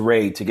use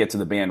Ray to get to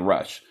the band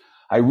Rush.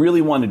 I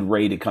really wanted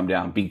Ray to come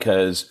down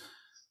because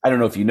I don't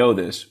know if you know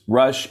this,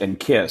 Rush and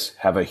Kiss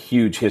have a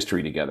huge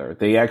history together.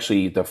 They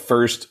actually, the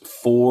first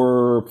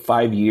 4 or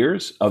 5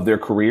 years of their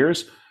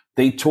careers,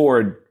 they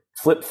toured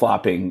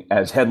flip-flopping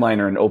as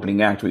headliner and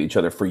opening act with each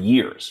other for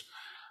years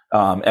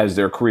as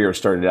their career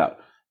started out.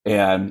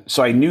 And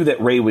so I knew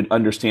that Ray would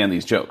understand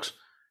these jokes.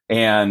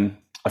 And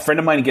a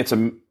friend of mine gets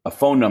a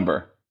phone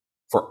number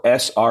for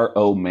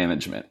SRO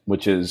Management,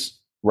 which is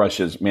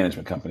Rush's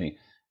management company.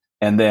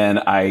 And then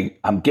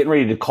I'm getting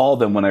ready to call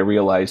them when I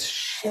realize,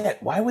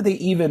 shit, why would he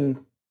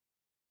even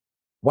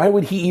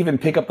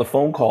pick up the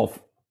phone call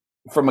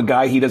from a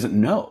guy he doesn't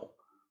know?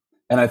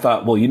 And I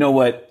thought, well, you know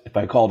what? If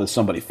I call to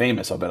somebody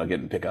famous, I'll bet I'll get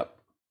him to pick up.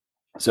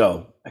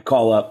 So I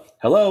call up,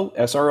 hello,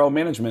 SRO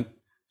Management.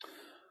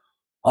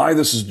 Hi,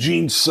 this is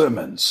Gene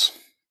Simmons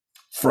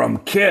from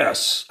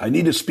Kiss. I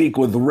need to speak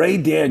with Ray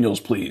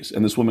Daniels, please.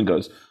 And this woman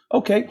goes,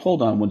 okay,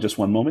 hold on just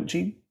one moment,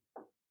 Gene.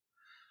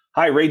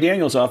 Hi, Ray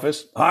Daniels'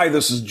 office. Hi,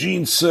 this is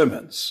Gene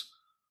Simmons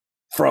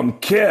from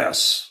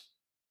Kiss.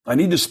 I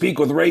need to speak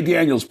with Ray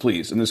Daniels,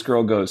 please. And this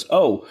girl goes,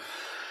 oh,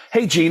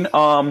 hey, Gene,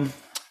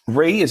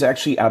 Ray is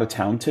actually out of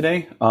town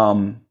today.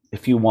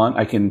 If you want,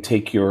 I can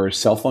take your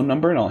cell phone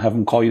number and I'll have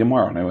him call you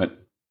tomorrow. And I went,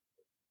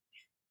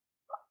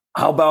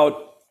 how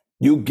about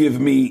you give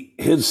me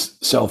his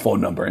cell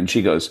phone number? And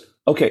she goes,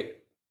 okay.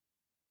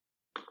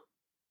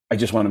 I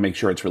just want to make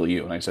sure it's really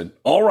you. And I said,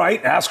 all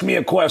right, ask me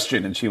a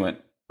question. And she went,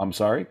 I'm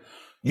sorry?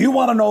 You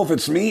want to know if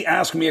it's me?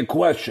 Ask me a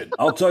question.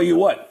 I'll tell you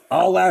what,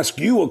 I'll ask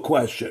you a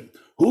question.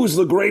 Who's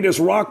the greatest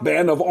rock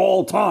band of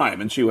all time?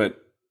 And she went,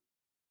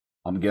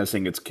 I'm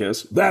guessing it's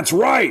Kiss. That's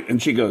right.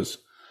 And she goes,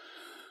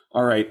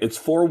 all right, it's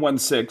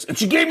 416. And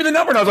she gave me the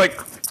number and I was like,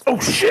 oh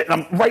shit.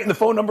 And I'm writing the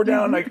phone number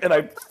down and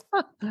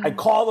I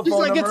call the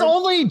phone number. It's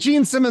only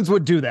Gene Simmons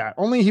would do that.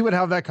 Only he would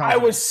have that kind. I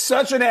was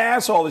such an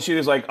asshole that she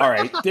was like, all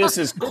right, this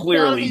is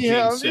clearly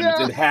Gene Simmons.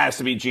 Yeah. It has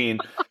to be Gene.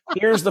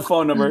 Here's the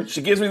phone number.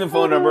 She gives me the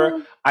phone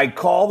number. I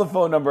call the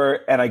phone number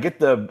and I get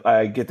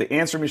the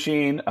answer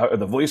machine or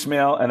the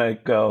voicemail and I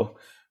go,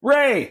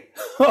 Ray,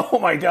 oh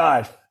my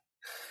God.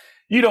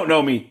 You don't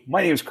know me.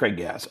 My name is Craig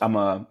Gass. I'm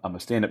a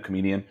stand-up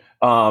comedian.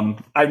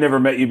 I've never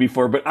met you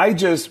before, but I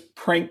just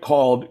prank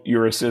called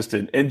your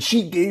assistant and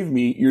she gave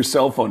me your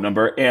cell phone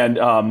number. And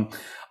I'm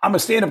a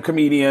stand-up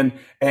comedian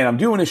and I'm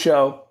doing a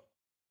show.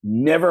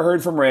 Never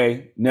heard from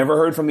Ray. Never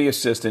heard from the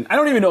assistant. I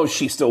don't even know if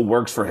she still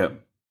works for him.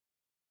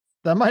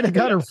 That might have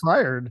got her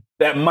fired.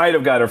 That might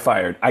have got her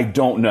fired. I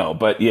don't know,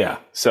 but yeah.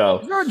 So,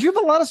 do you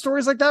have a lot of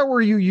stories like that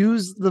where you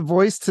use the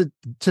voice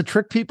to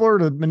trick people or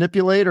to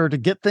manipulate or to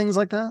get things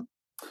like that?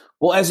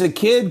 Well, as a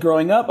kid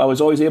growing up, I was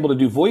always able to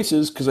do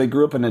voices because I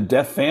grew up in a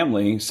deaf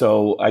family.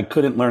 So I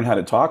couldn't learn how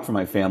to talk for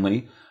my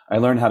family. I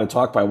learned how to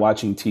talk by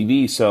watching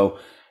TV. So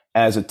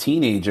as a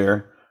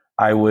teenager,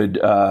 I would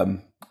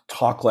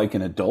talk like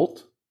an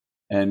adult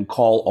and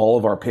call all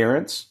of our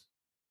parents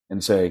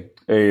and say,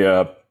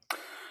 hey,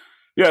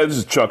 yeah, this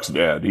is Chuck's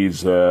dad.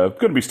 He's going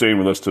to be staying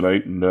with us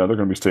tonight, and they're going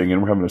to be staying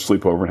in. We're having a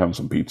sleepover and having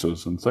some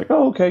pizzas. And it's like,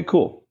 oh, okay,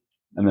 cool.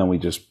 And then we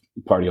just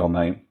party all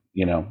night,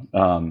 you know.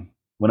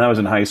 When I was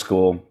in high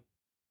school,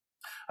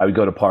 I would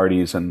go to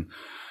parties, and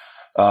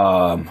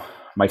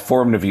my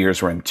formative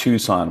years were in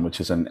Tucson, which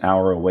is an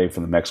hour away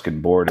from the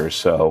Mexican border.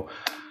 So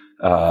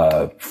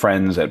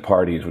friends at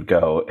parties would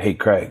go, hey,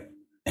 Craig,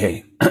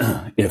 hey,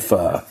 if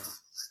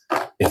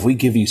we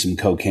give you some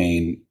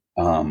cocaine,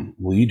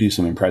 will you do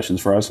some impressions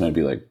for us? And I'd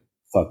be like,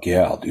 fuck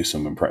yeah, I'll do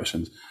some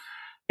impressions.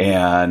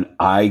 And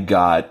I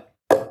got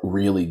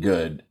really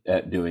good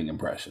at doing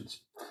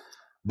impressions.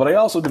 But I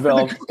also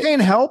developed... Did the cocaine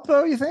help,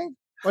 though, you think?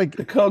 Like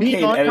the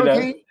cocaine ended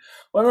up...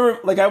 Well, I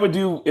remember, like, I would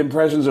do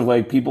impressions of,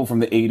 like, people from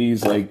the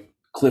 80s, like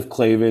Cliff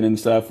Clavin and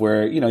stuff,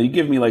 where, you know, you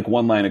give me, like,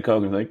 one line of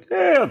coke and like,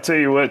 hey, I'll tell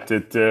you what,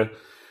 that,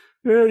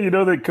 you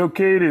know, that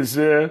cocaine is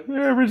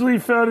originally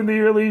found in the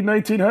early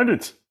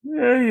 1900s.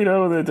 Yeah, you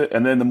know,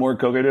 and then the more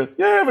coke I do,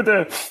 yeah, but,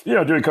 you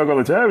know, doing coke all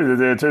the time,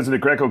 it turns into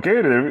crack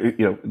cocaine, and,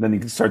 you know, and then you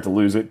can start to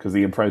lose it because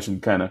the impression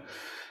kind of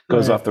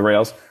goes off the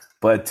rails.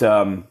 But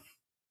yeah,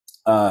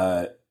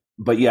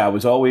 I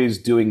was always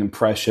doing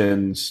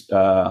impressions.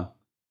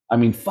 I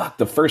mean, fuck,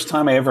 the first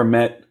time I ever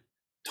met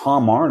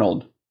Tom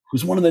Arnold,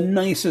 who's one of the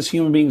nicest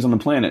human beings on the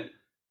planet,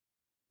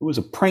 it was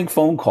a prank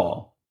phone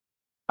call.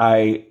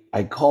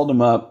 I called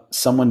him up.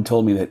 Someone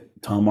told me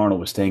that Tom Arnold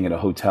was staying at a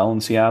hotel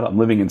in Seattle. I'm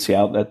living in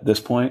Seattle at this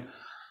point,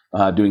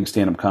 doing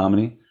stand-up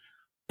comedy.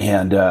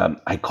 And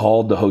I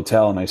called the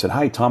hotel and I said,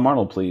 "Hi, Tom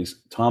Arnold,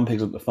 please." Tom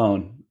picks up the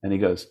phone and he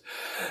goes,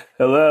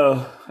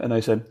 "Hello." And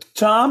I said,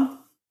 "Tom,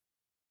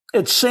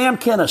 it's Sam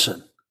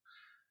Kinison."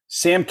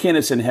 Sam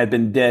Kinison had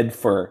been dead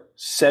for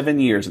 7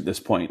 years at this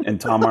point.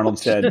 And Tom Arnold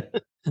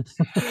said,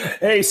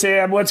 "Hey,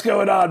 Sam, what's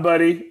going on,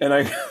 buddy?" And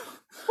I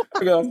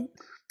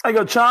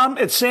go, "Tom,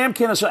 it's Sam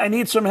Kinison. I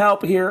need some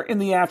help here in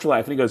the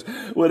afterlife." And he goes,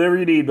 "Whatever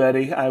you need,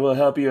 buddy. I will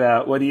help you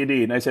out. What do you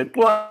need?" And I said,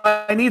 "Well,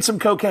 I need some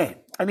cocaine.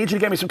 I need you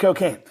to get me some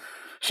cocaine.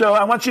 So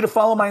I want you to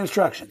follow my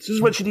instructions. This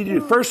is what you need to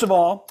do. First of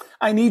all,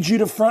 I need you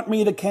to front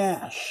me the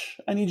cash.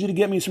 I need you to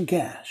get me some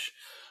cash.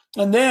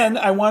 And then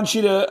I want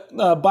you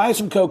to buy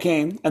some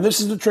cocaine. And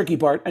this is the tricky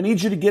part. I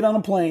need you to get on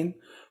a plane,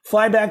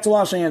 fly back to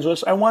Los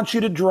Angeles. I want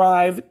you to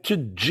drive to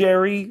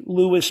Jerry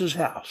Lewis's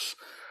house.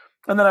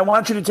 And then I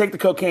want you to take the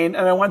cocaine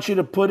and I want you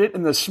to put it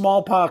in the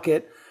small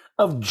pocket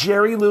of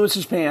Jerry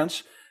Lewis's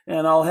pants.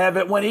 And I'll have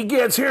it when he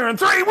gets here in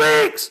 3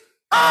 weeks.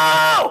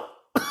 Oh!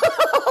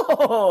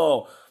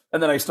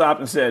 And then I stopped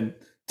and said,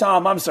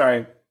 "Tom, I'm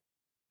sorry.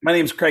 My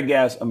name's Craig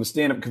Gass. I'm a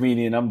stand-up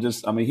comedian.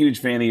 I'm a huge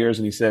fan of yours."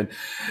 And he said,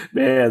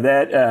 "Man,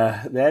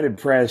 that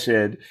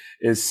impression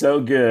is so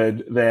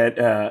good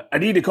that I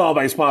need to call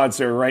my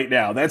sponsor right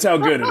now. That's how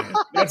good it is.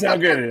 That's how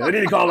good it is. I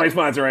need to call my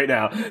sponsor right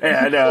now."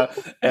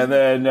 And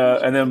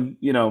then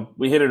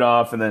we hit it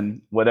off and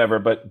then whatever.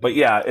 But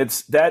yeah,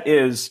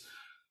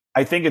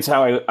 I think it's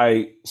how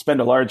I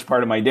spend a large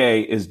part of my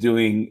day is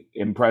doing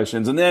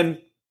impressions. And then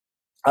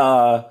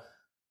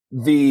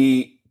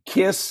the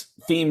Kiss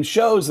themed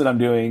shows that I'm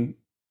doing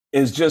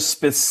is just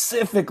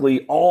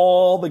specifically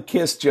all the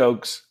Kiss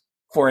jokes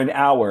for an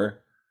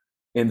hour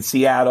in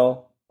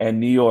Seattle and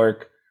New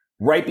York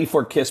right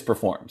before Kiss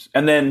performs.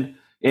 And then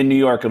in New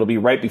York, it'll be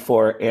right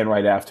before and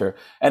right after.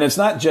 And it's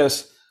not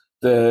just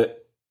the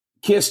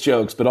Kiss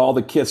jokes, but all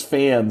the Kiss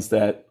fans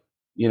that,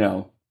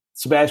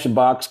 Sebastian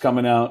Bach's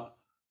coming out.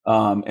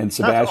 And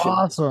Sebastian.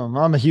 That's awesome.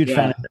 I'm a huge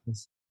fan of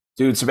his.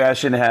 Dude,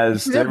 Sebastian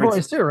has good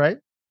voice too, right?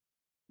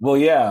 Well,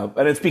 yeah,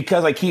 and it's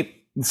because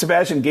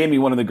Sebastian gave me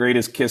one of the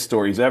greatest Kiss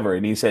stories ever.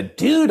 And he said,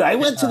 "Dude, I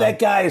went to that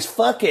guy's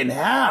fucking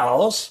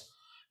house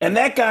and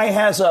that guy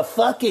has a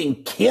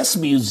fucking Kiss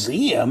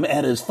museum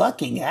at his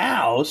fucking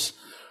house,"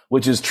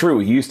 which is true.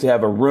 He used to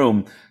have a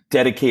room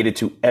dedicated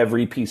to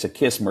every piece of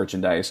Kiss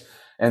merchandise.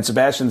 And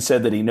Sebastian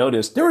said that he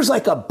noticed there was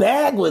like a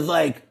bag with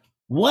like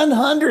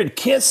 100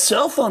 Kiss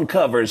cell phone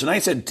covers. And I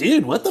said,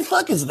 "Dude, what the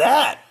fuck is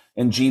that?"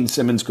 And Gene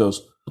Simmons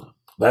goes,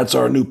 "That's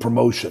our new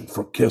promotion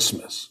for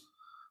Kissmas.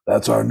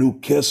 That's our new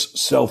Kiss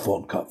cell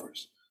phone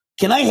covers.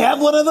 Can I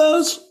have one of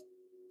those?"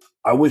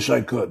 "I wish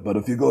I could, but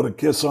if you go to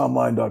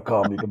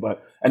kissonline.com, you can buy."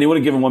 And he would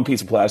have given one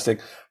piece of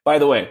plastic. By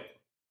the way,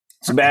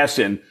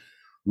 Sebastian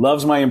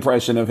loves my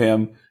impression of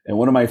him. And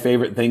one of my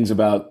favorite things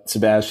about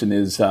Sebastian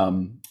is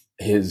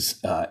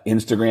his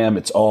Instagram.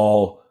 It's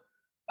all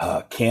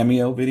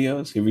cameo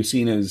videos. Have you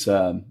seen his?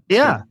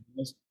 Yeah.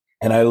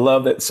 And I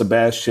love that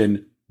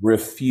Sebastian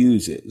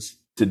refuses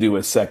to do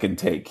a second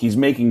take. He's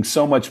making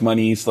so much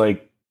money. He's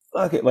like,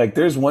 fuck it. Like,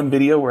 there's one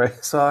video where I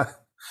saw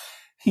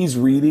he's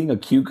reading a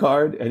cue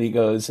card and he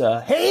goes,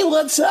 "Hey,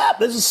 what's up?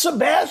 This is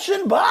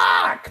Sebastian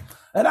Bach.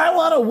 And I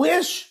want to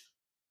wish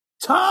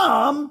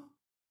Tom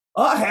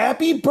a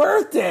happy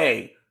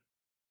birthday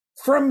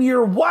from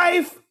your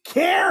wife,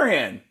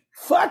 Karen.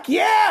 Fuck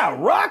yeah,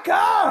 rock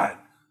on.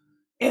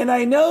 And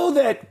I know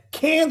that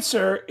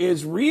cancer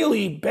is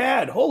really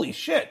bad." Holy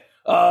shit.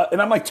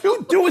 And I'm like,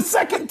 "Dude, do a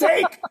second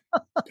take.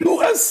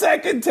 Do a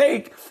second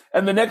take."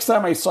 And the next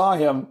time I saw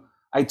him,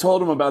 I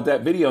told him about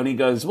that video and he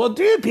goes, "Well,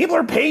 dude, people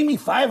are paying me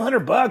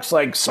 $500.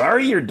 Like,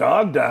 sorry, your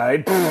dog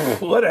died."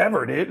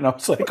 Whatever, dude. And I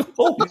was like,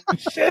 holy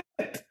shit.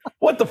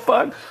 What the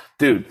fuck?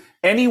 Dude,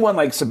 anyone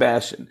like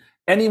Sebastian,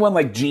 anyone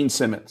like Gene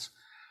Simmons,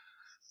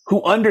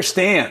 who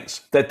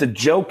understands that the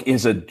joke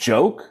is a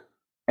joke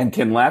and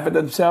can laugh at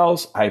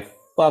themselves, I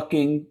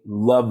fucking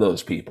love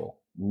those people.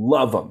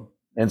 Love them.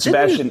 And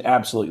Sebastian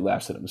absolutely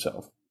laughs at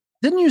himself.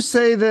 Didn't you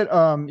say that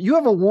you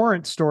have a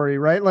warrant story,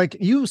 right? Like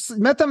you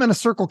met them in a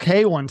Circle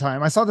K one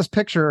time. I saw this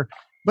picture,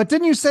 but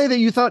didn't you say that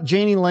you thought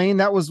Janie Lane,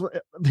 that was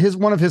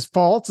one of his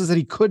faults is that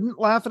he couldn't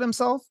laugh at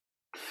himself?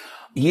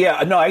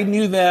 Yeah, no, I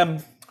knew them.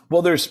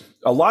 Well, there's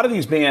a lot of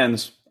these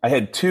bands. I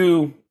had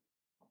 2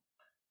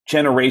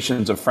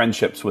 generations of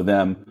friendships with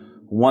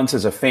them, once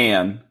as a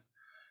fan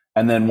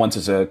and then once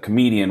as a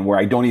comedian, where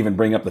I don't even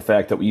bring up the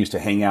fact that we used to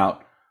hang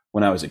out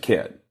when I was a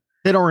kid.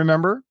 They don't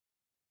remember?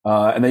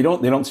 And they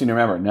don't seem to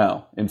remember.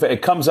 No. In fact,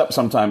 it comes up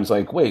sometimes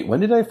like, "Wait, when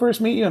did I first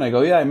meet you?" And I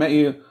go, "Yeah, I met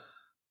you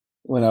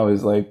when I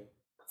was like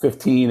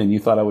 15 and you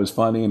thought I was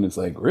funny." And it's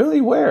like, "Really?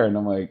 Where?" And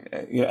I'm like,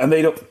 "Yeah." And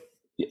they don't.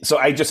 So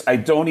I just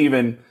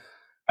eliminate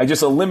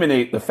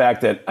the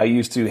fact that I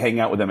used to hang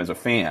out with them as a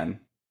fan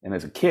and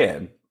as a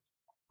kid.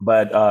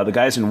 But the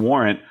guys in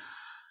Warrant,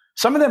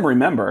 some of them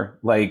remember.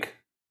 Like,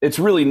 it's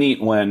really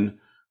neat when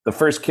the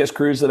first Kiss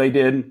cruise that I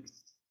did,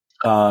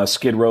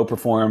 Skid Row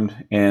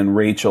performed, and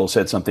Rachel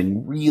said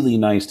something really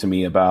nice to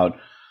me about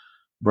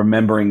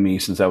remembering me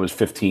since I was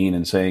 15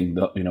 and saying,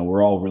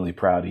 we're all really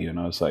proud of you. And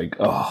I was like,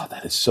 oh,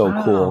 that is so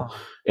cool.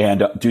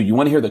 And dude, you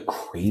want to hear the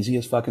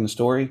craziest fucking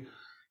story?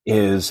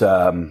 Is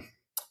when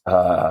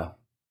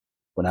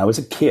I was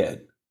a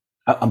kid,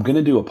 I'm going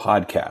to do a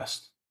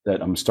podcast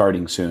that I'm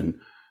starting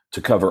soon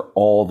to cover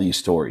all these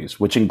stories,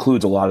 which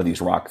includes a lot of these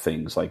rock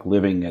things, like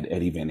living at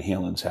Eddie Van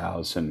Halen's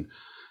house. And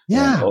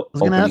I was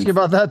going to ask you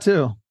about that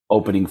too.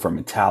 Opening for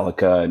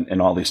Metallica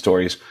and all these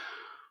stories.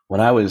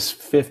 When I was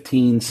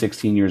 15,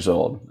 16 years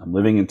old, I'm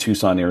living in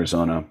Tucson,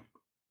 Arizona,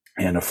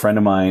 and a friend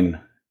of mine,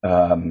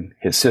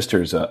 his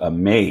sister's a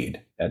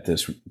maid at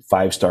this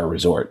 5-star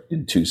resort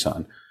in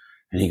Tucson.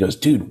 And he goes,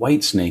 dude,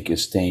 Whitesnake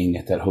is staying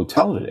at that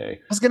hotel today.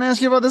 I was going to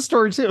ask you about this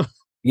story too.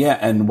 Yeah,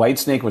 and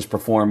Whitesnake was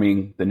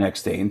performing the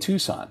next day in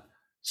Tucson.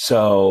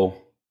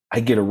 So I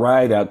get a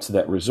ride out to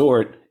that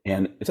resort,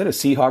 and is that a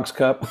Seahawks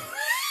cup?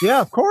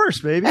 Yeah, of course,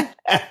 baby.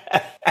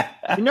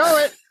 You know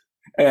it.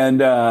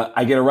 And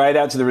I get a ride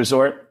out to the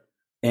resort,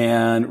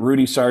 and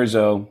Rudy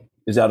Sarzo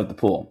is out at the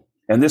pool.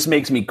 And this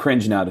makes me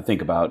cringe now to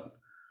think about.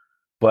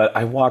 But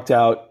I walked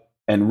out,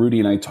 and Rudy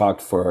and I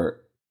talked for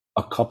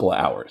a couple of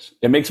hours.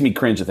 It makes me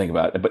cringe to think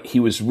about it. But he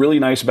was really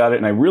nice about it,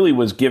 and I really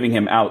was giving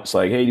him outs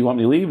like, hey, do you want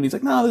me to leave? And he's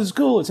like, no, this is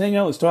cool. Let's hang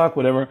out. Let's talk,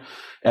 whatever.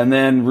 And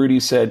then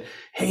Rudy said,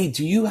 hey,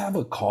 do you have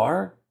a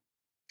car?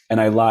 And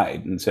I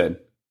lied and said,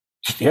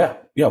 yeah.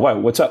 Why?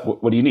 What's up?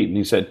 What do you need? And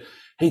he said,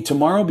 hey,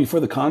 tomorrow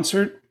before the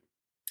concert,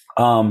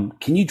 can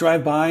you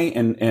drive by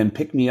and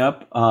pick me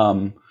up?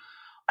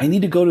 I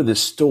need to go to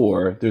this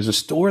store. There's a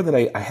store that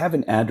I have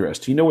an address.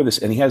 Do you know where this?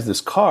 And he has this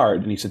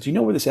card, and he said, do you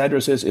know where this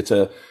address is? It's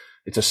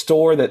a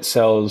store that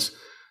sells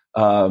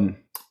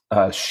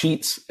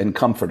sheets and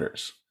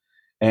comforters.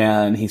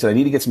 And he said, I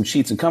need to get some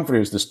sheets and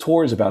comforters. This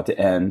tour is about to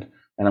end,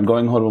 and I'm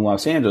going home to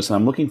Los Angeles, and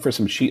I'm looking for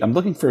some I'm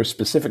looking for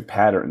specific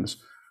patterns.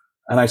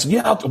 And I said,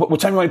 yeah, what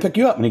time do I pick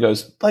you up? And he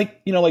goes,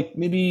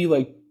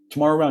 maybe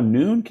tomorrow around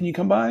noon, can you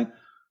come by?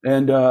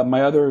 And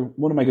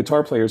one of my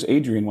guitar players,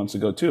 Adrian, wants to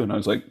go too. And I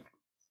was like,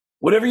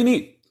 whatever you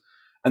need.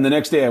 And the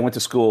next day I went to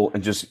school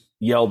and just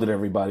yelled at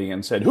everybody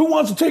and said, who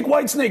wants to take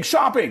Whitesnake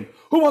shopping?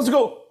 Who wants to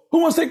go?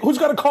 Who's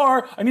got a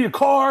car? I need a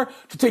car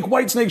to take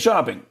Whitesnake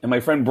shopping. And my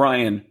friend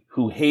Brian,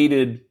 who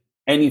hated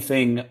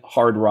anything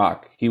hard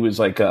rock, he was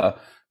like a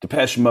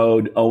Depeche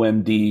Mode,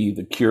 OMD,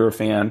 The Cure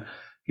fan.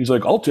 He's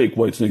like, I'll take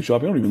Whitesnake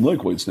shopping. I don't even like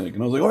Whitesnake.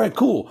 And I was like, all right,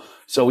 cool.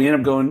 So we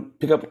ended up going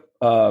pick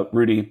up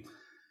Rudy.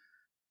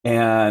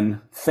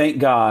 And thank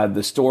God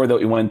the store that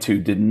we went to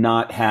did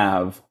not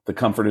have the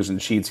comforters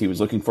and sheets he was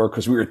looking for,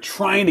 because we were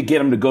trying to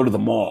get him to go to the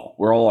mall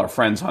where all our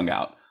friends hung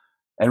out.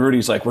 And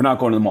Rudy's like, we're not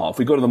going to the mall. If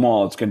we go to the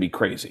mall, it's going to be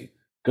crazy.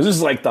 Because this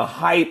is like the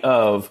height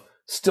of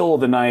Still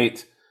of the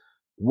Night,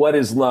 What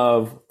is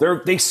Love.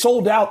 They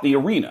sold out the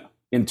arena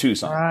in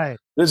Tucson. Right.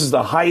 This is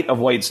the height of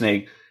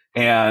Whitesnake.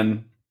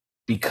 And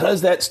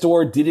because that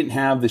store didn't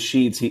have the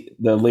sheets,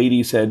 the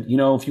lady said,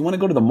 if you want to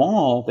go to the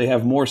mall, they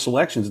have more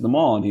selections at the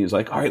mall. And he was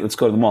like, all right, let's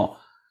go to the mall.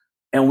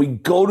 And we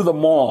go to the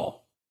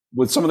mall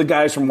with some of the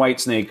guys from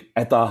Whitesnake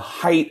at the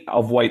height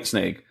of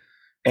Whitesnake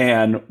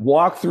and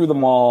walk through the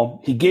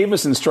mall. He gave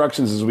us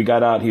instructions as we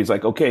got out. He was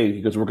like, okay,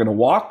 he goes, we're going to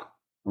walk,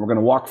 and we're going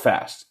to walk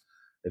fast.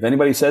 If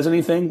anybody says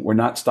anything, we're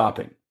not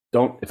stopping.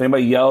 If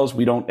anybody yells,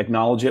 we don't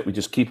acknowledge it. We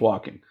just keep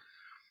walking.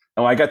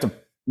 And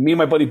me and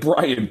my buddy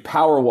Brian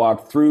power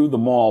walked through the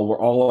mall where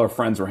all our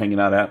friends were hanging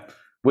out at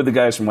with the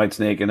guys from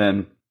Whitesnake. And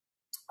then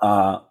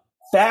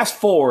fast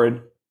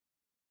forward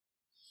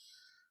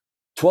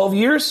 12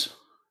 years,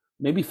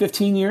 maybe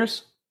 15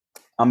 years,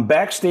 I'm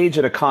backstage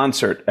at a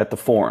concert at the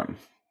Forum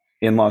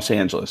in Los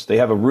Angeles. They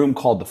have a room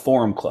called the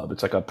Forum Club.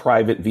 It's like a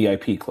private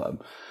VIP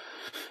club.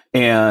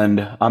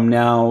 And I'm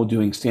now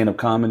doing stand-up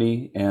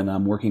comedy, and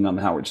I'm working on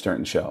the Howard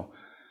Stern show.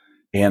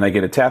 And I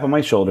get a tap on my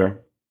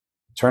shoulder,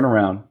 turn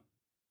around.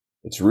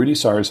 It's Rudy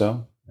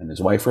Sarzo and his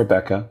wife,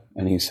 Rebecca.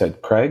 And he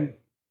said, Craig,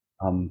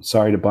 I'm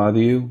sorry to bother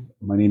you.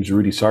 My name's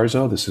Rudy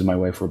Sarzo. This is my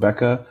wife,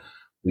 Rebecca.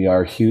 We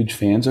are huge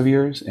fans of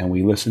yours, and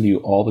we listen to you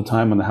all the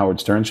time on the Howard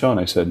Stern show. And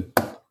I said,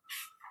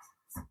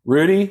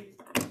 Rudy,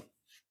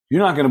 you're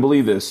not going to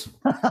believe this.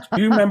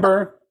 Do you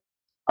remember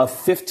a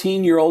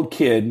 15-year-old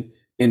kid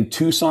in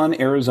Tucson,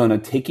 Arizona,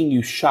 taking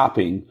you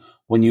shopping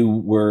when you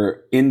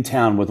were in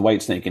town with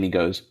Whitesnake? And he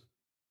goes,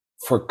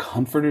 for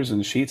comforters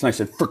and sheets? And I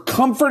said, for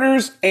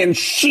comforters and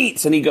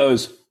sheets. And he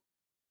goes,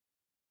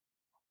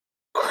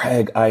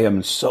 Craig, I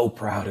am so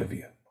proud of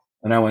you.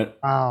 And I went,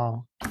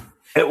 wow.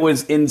 It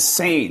was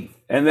insane.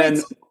 And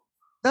then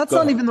that's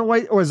not even the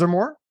white. Or is there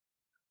more?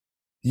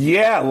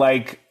 Yeah,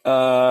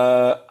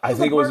 I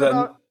think it was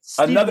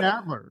another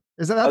Adler.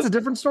 That's a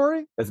different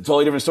story? That's a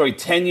totally different story.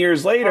 10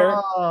 years later,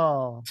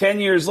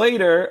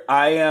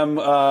 I am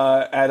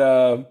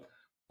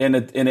in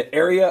an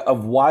area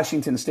of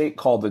Washington State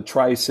called the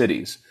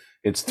Tri-Cities.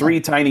 It's 3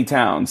 tiny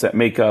towns that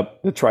make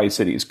up the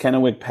Tri-Cities,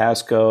 Kennewick,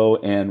 Pasco,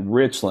 and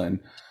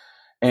Richland.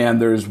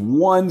 And there's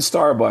one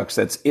Starbucks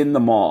that's in the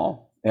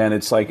mall, and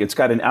it's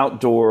got an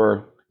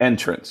outdoor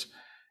entrance.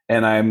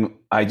 and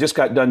I just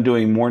got done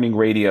doing morning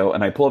radio,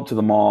 and I pull up to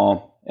the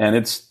mall, and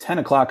it's 10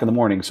 o'clock in the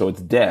morning, so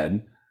it's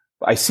dead.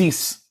 I see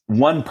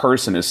one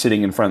person is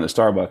sitting in front of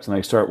the Starbucks, and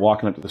I start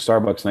walking up to the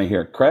Starbucks, and I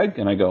hear Craig,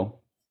 and I go,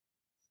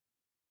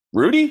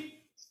 Rudy?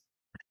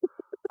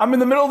 I'm in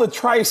the middle of the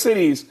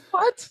Tri-Cities.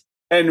 What?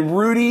 And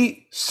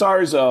Rudy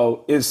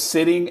Sarzo is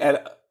sitting and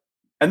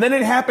then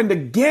it happened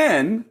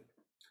again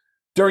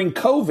during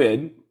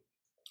COVID.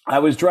 I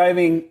was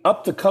driving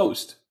up the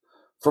coast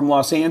from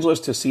Los Angeles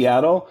to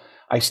Seattle.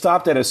 I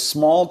stopped at a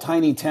small,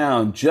 tiny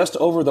town just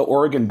over the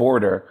Oregon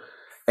border,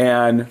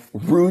 and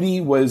Rudy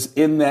was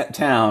in that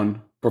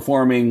town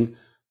performing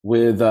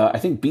with, I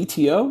think,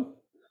 BTO.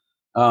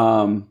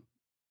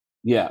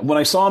 Yeah, when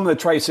I saw him in the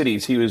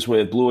Tri-Cities, he was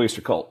with Blue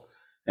Oyster Cult.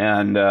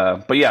 And,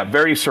 but yeah,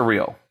 very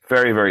surreal.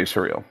 Very, very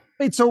surreal.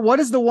 Wait, so what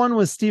is the one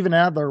with Steven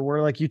Adler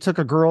where like you took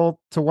a girl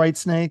to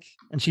Whitesnake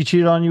and she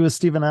cheated on you with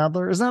Steven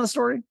Adler? Isn't that a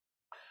story?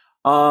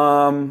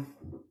 Yeah,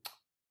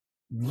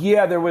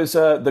 there was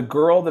the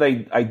girl that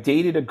I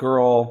dated, a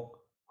girl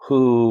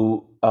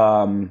who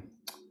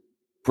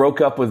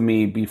broke up with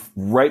me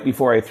right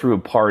before I threw a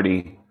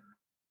party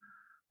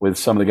with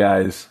some of the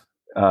guys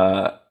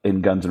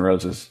in Guns N'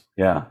 Roses.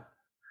 Yeah.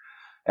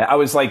 I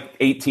was like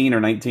 18 or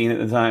 19 at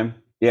the time.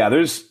 Yeah,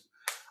 You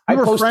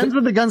were friends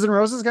with the Guns N'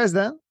 Roses guys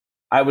then?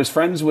 I was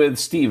friends with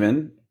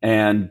Steven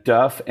and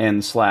Duff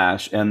and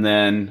Slash, and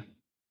then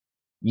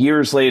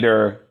years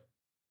later,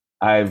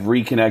 I've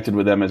reconnected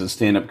with them as a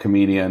stand-up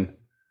comedian.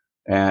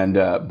 And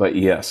but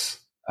yes,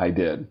 I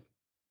did.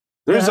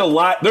 There's a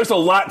lot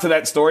to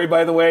that story,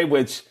 by the way,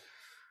 which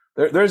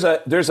there's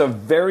a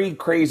very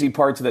crazy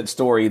part to that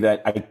story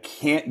that I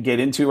can't get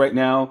into right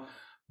now,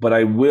 but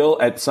I will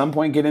at some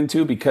point get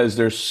into, because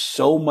there's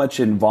so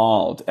much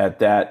involved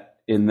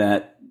in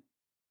that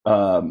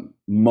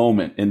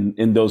moment,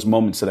 in those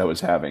moments that I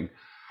was having,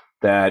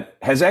 that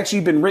has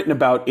actually been written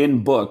about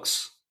in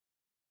books.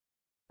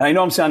 I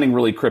know I'm sounding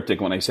really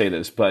cryptic when I say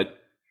this, but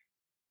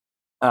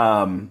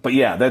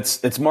yeah,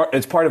 it's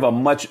part of a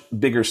much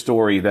bigger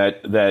story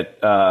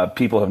that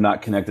people have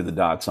not connected the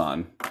dots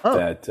on.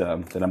 That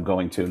I'm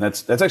going to, and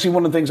that's actually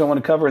one of the things I want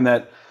to cover in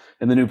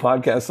the new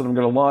podcast that I'm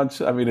going to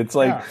launch. I mean, it's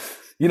like. Yeah.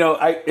 You know,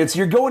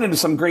 you're going into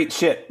some great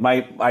shit.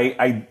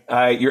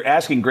 You're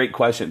asking great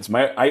questions.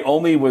 I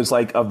only was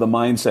like of the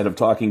mindset of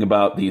talking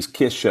about these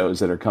Kiss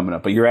shows that are coming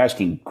up, but you're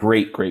asking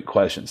great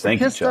questions.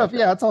 Thank you, Chuck. Stuff,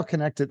 yeah, it's all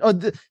connected. Oh,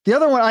 the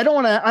other one, I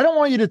don't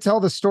want you to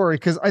tell the story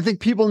because I think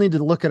people need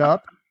to look it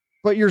up.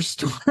 But your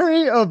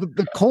story of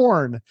the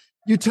corn,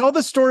 you tell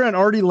the story on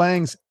Artie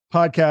Lang's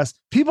podcast.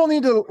 People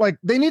need to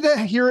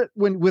hear it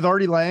with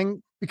Artie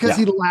Lang because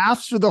he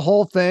laughs through the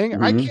whole thing.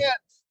 Mm-hmm. I can't.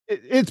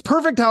 It's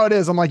perfect how it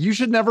is. I'm like, you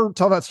should never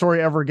tell that story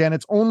ever again.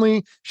 It's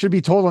only should be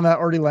told on that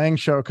Artie Lang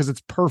show because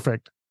it's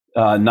perfect.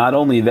 Not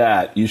only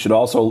that, you should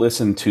also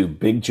listen to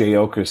Big J.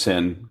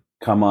 Okerson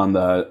come on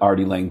the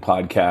Artie Lang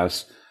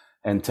podcast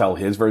and tell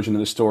his version of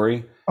the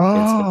story.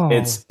 Oh.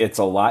 It's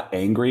a lot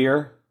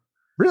angrier.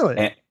 Really?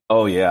 And,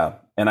 oh yeah.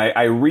 And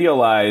I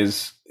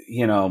realize,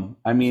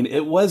 I mean,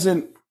 it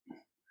wasn't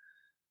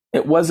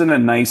a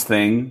nice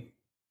thing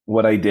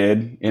what I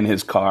did in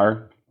his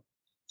car.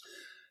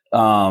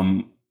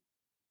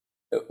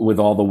 With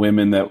all the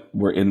women that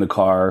were in the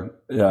car.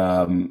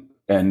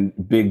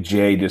 And Big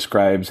J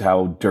describes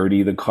how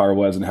dirty the car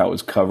was and how it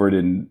was covered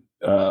in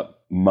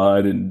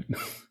mud and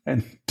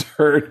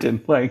dirt,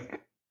 and like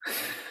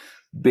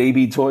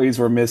baby toys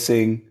were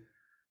missing.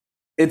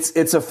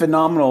 It's a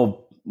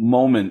phenomenal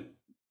moment.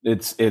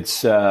 It's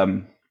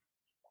and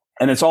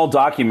it's all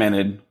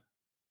documented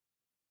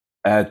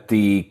at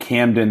the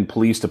Camden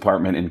Police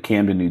Department in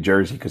Camden, New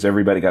Jersey, because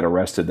everybody got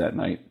arrested that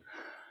night.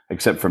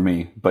 Except for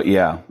me. But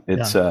yeah,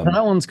 it's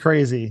that one's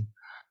crazy.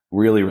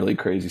 Really, really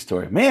crazy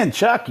story. Man,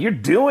 Chuck, you're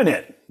doing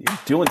it. You're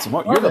doing some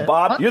more. You're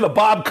the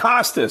Bob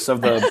Costas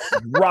of the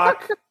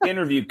rock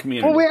interview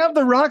community. Well, we have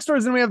the rock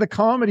stories and we have the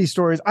comedy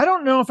stories. I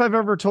don't know if I've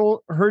ever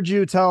heard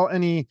you tell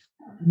any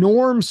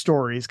Norm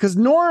stories, because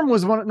Norm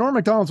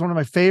Macdonald's one of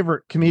my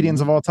favorite comedians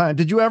of all time.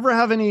 Did you ever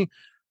have any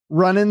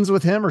run-ins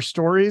with him or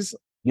stories?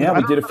 Yeah,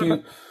 we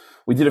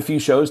did a few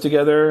shows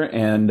together,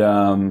 and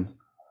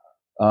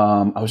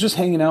I was just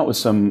hanging out with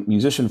some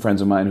musician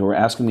friends of mine who were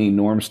asking me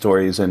Norm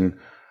stories, and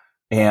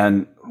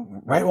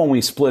right when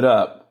we split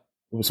up,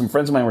 some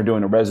friends of mine were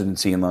doing a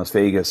residency in Las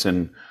Vegas,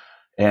 and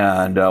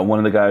one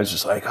of the guys was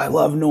just like, "I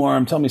love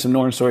Norm. Tell me some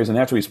Norm stories." And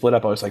after we split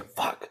up, I was like,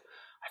 "Fuck,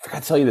 I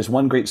forgot to tell you this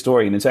one great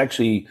story." And it's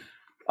actually,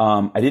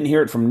 I didn't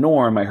hear it from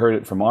Norm. I heard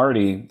it from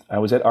Artie. I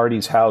was at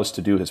Artie's house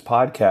to do his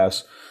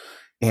podcast,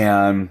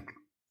 and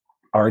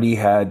Artie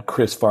had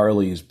Chris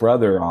Farley's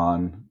brother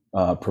on.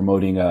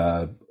 Promoting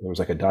there was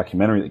like a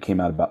documentary that came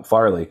out about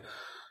Farley,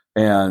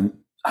 and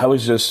I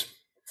was just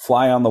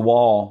fly on the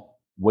wall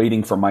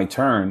waiting for my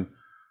turn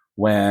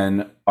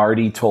when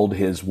Artie told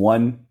his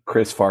one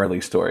Chris Farley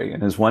story.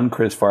 And his one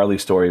Chris Farley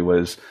story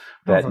was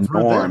that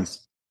Norm,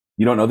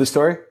 you don't know this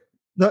story?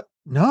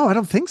 No, I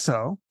don't think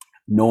so.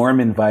 Norm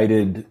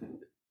invited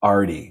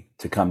Artie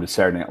to come to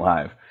Saturday Night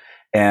Live,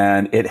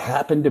 and it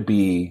happened to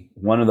be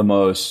one of the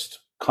most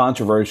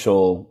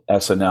controversial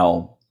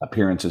SNL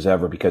appearances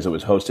ever because it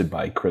was hosted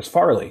by Chris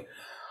Farley.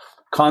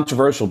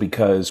 Controversial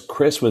because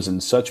Chris was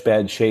in such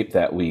bad shape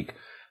that week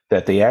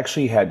that they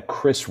actually had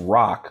Chris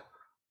Rock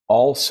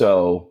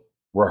also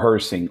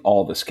rehearsing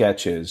all the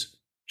sketches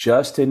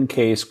just in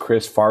case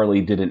Chris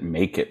Farley didn't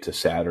make it to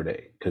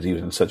Saturday because he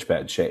was in such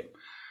bad shape.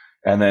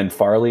 And then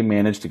Farley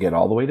managed to get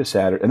all the way to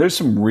Saturday. And there's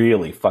some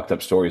really fucked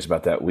up stories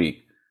about that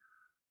week,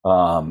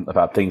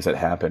 about things that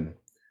happened.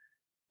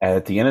 And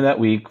at the end of that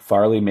week,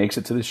 Farley makes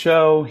it to the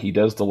show. He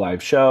does the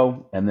live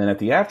show. And then at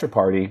the after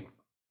party,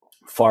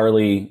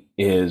 Farley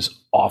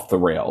is off the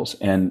rails.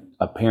 And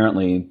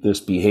apparently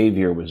this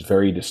behavior was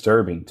very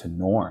disturbing to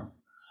Norm.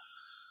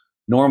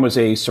 Norm was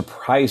a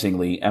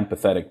surprisingly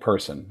empathetic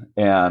person.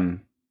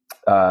 And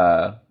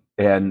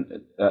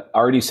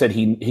Artie said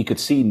he could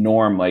see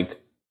Norm like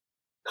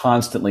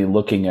constantly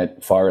looking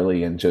at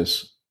Farley and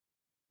just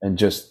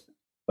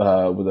with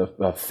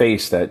a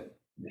face that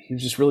he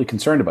was just really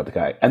concerned about the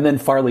guy. And then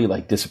Farley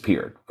like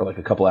disappeared for like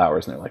a couple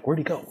hours, and they're like, where'd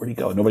he go? Where'd he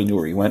go? And nobody knew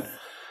where he went.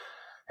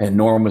 And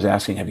Norm was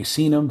asking, have you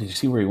seen him? Did you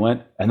see where he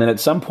went? And then at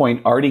some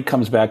point, Artie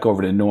comes back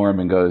over to Norm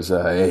and goes,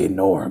 hey,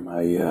 Norm,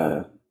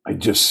 I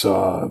just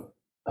saw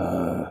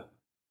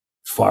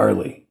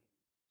Farley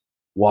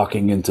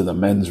walking into the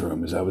men's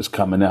room as I was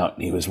coming out.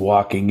 And he was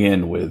walking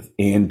in with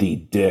Andy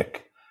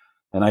Dick.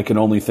 And I can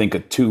only think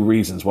of two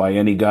reasons why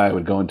any guy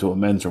would go into a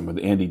men's room with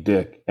Andy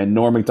Dick. And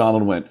Norm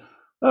Macdonald went,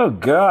 oh,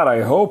 God,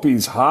 I hope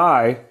he's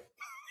high.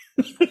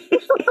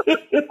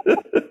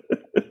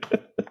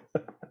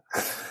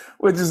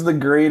 Which is the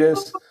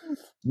greatest.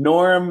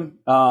 Norm.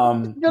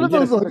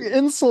 Those like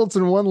insults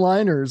and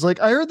one-liners.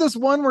 Like I heard this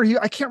one where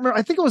I can't remember.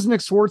 I think it was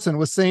Nick Swartzen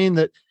was saying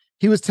that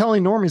he was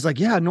telling Norm, he's like,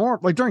 yeah, Norm,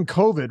 like during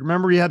COVID,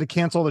 remember he had to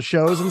cancel the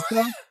shows and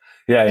stuff?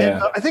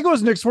 Yeah. I think it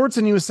was Nick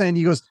Swartzen. He was saying,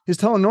 he's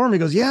telling Norm, he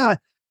goes, yeah,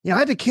 I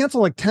had to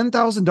cancel like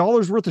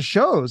 $10,000 worth of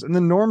shows. And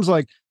then Norm's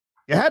like,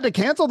 you had to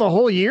cancel the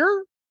whole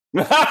year?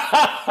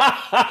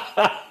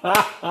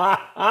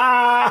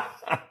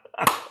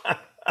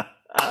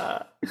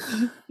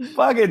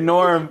 Fucking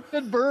Norm.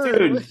 Good bird.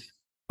 Dude.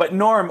 But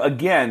Norm,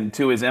 again,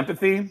 to his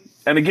empathy,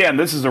 and again,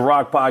 this is a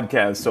rock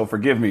podcast, so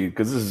forgive me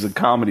because this is a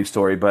comedy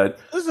story, but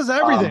this is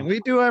everything. We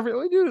do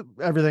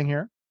everything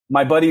here.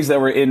 My buddies that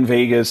were in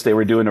Vegas, they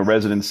were doing a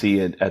residency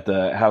at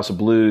the House of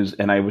Blues,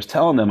 and I was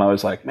telling them, I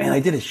was like, man,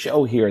 I did a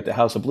show here at the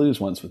House of Blues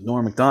once with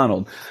Norm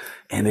Macdonald,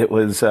 and it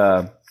was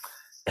one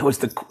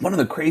of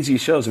the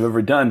craziest shows I've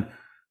ever done.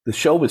 The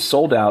show was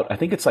sold out. I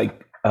think it's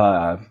like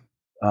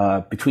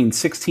between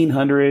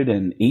 1,600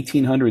 and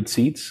 1,800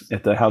 seats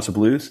at the House of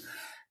Blues,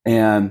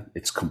 and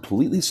it's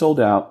completely sold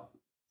out.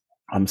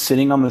 I'm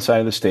sitting on the side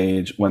of the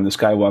stage when this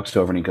guy walks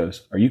over and he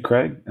goes, are you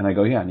Craig? And I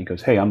go, yeah. And he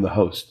goes, hey, I'm the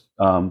host.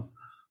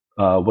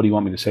 What do you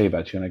want me to say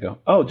about you? And I go,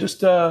 oh, just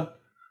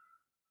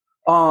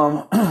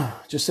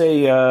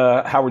say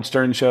Howard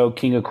Stern show,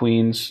 King of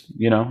Queens,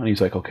 And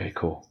he's like, okay,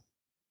 cool.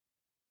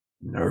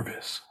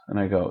 Nervous. And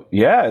I go,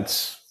 yeah,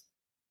 it's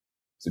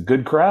a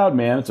good crowd,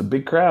 man. It's a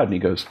big crowd. And he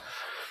goes,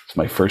 it's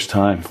my first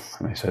time.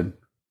 And I said,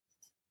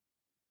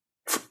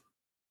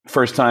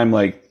 first time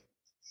like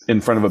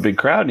in front of a big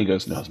crowd? And he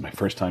goes, no, it's my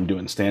first time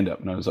doing stand-up.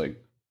 And I was like,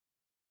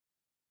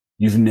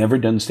 you've never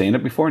done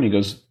stand-up before? And he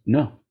goes,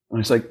 no. And I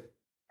was like,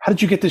 how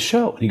did you get this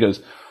show? And he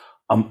goes,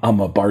 I'm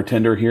a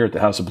bartender here at the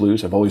House of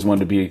Blues. I've always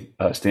wanted to be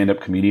a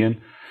stand-up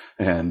comedian.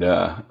 And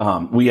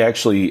we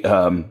actually,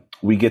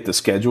 we get the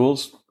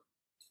schedules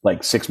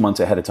like 6 months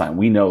ahead of time.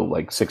 We know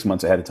like 6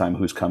 months ahead of time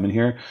who's coming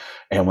here.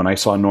 And when I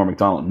saw Norm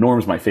Macdonald,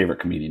 Norm's my favorite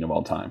comedian of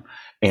all time.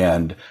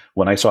 And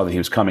when I saw that he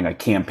was coming, I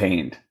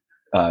campaigned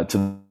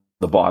to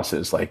the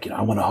bosses, like,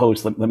 I want to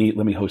host, let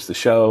me host the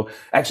show.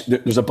 Actually,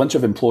 there's a bunch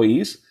of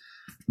employees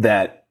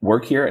that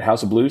work here at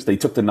House of Blues. They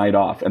took the night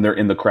off and they're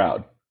in the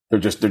crowd. They're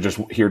just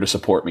here to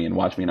support me and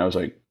watch me. And I was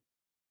like,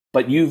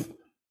 but you've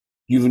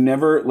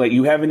never, like,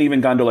 you haven't even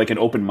gone to like an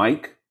open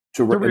mic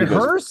to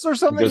rehearse or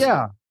something?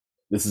 Yeah.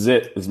 This is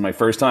it. This is my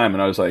first time.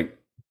 And I was like,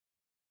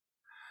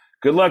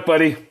 good luck,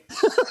 buddy.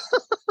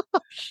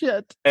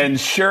 Shit. And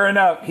sure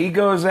enough, he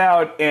goes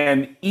out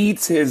and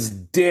eats his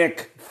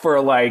dick for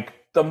like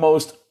the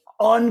most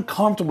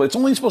uncomfortable. It's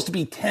only supposed to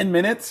be 10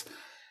 minutes.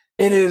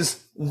 It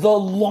is the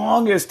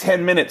longest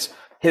 10 minutes.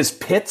 His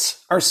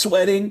pits are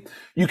sweating.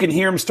 You can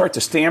hear him start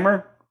to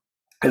stammer.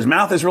 His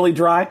mouth is really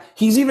dry.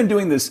 He's even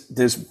doing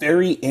this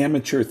very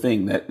amateur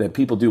thing that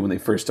people do when they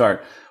first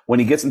start. When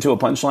he gets into a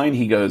punchline,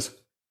 he goes,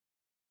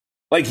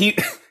 like he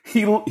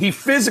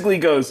physically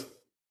goes,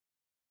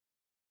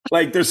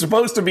 like there's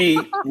supposed to be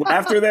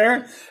laughter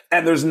there,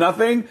 and there's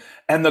nothing,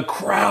 and the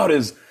crowd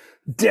is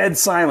dead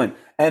silent.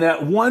 And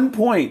at one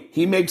point,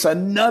 he makes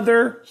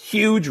another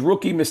huge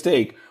rookie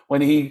mistake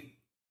when he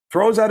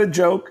throws out a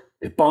joke,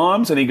 it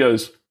bombs, and he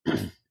goes,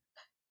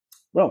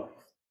 well,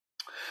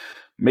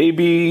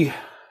 maybe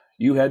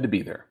you had to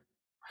be there.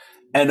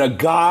 And a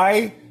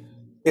guy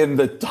in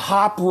the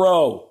top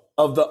row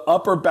of the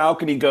upper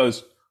balcony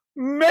goes,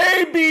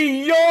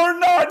 maybe you're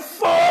not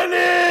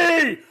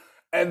funny.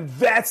 And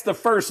that's the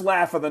first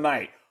laugh of the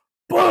night.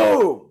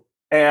 Boom.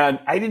 And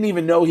I didn't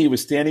even know he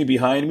was standing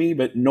behind me,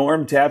 but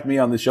Norm tapped me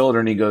on the shoulder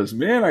and he goes,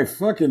 man, I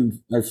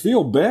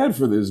feel bad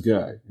for this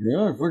guy.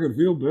 Yeah, I fucking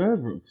feel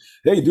bad for him.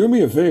 Hey, do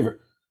me a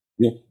favor.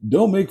 Yeah,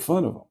 don't make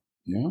fun of him.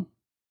 Yeah.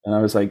 And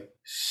I was like,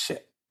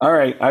 shit. All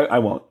right, I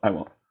won't.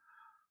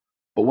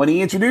 But when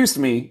he introduced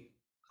me,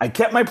 I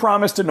kept my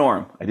promise to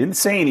Norm. I didn't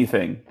say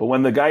anything. But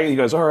when he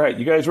goes, all right,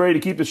 you guys ready to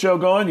keep the show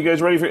going? You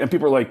guys ready for it? And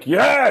people are like,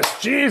 yes,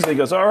 jeez. And he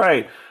goes, all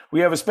right,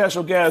 we have a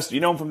special guest. You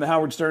know him from the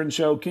Howard Stern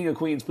Show, King of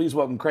Queens. Please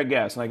welcome Craig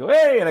Gass. And I go,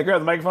 hey. And I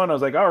grab the microphone. I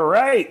was like, all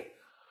right.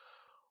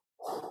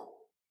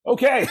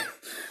 Okay.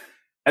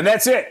 And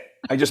that's it.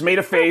 I just made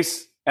a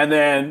face. And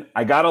then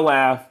I got a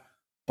laugh.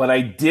 But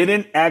I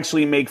didn't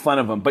actually make fun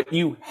of him. But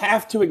you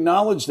have to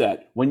acknowledge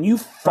that when you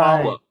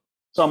follow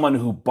someone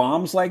who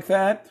bombs like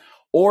that,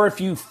 or if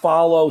you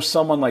follow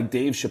someone like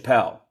Dave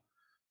Chappelle,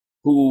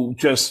 who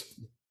just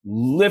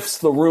lifts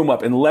the room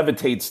up and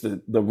levitates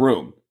the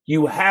room,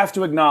 you have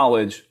to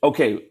acknowledge,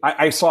 okay,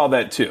 I saw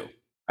that too.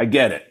 I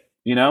get it,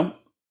 you know?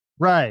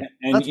 Right.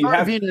 And that's you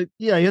have you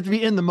have to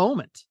be in the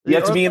moment. You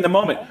have to be in the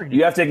moment.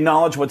 You have to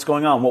acknowledge what's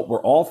going on, what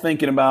we're all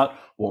thinking about,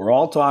 what we're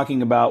all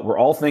talking about. We're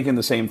all thinking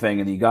the same thing,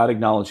 and you got to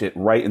acknowledge it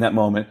right in that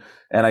moment.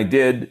 And I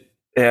did.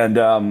 And,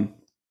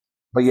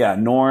 but yeah,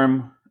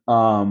 Norm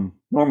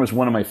was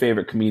one of my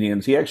favorite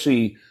comedians. He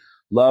actually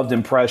loved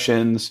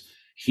impressions.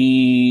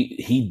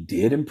 He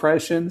did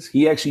impressions.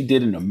 He actually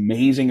did an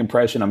amazing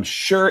impression. I'm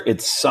sure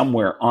it's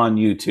somewhere on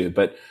YouTube,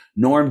 but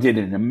Norm did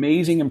an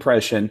amazing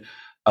impression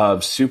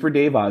of Super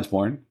Dave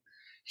Osborne.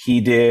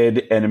 He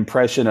did an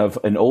impression of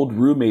an old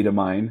roommate of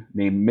mine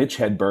named Mitch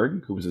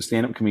Hedberg, who was a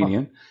stand-up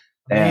comedian.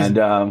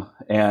 Oh,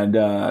 and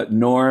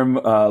Norm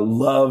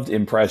loved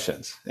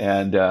impressions.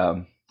 And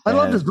I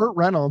loved his Burt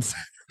Reynolds.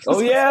 Oh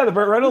yeah, the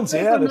Burt Reynolds.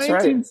 Yeah, that's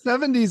right.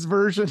 1970s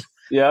version.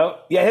 Yeah.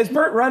 His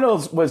Burt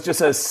Reynolds was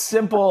just a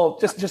simple,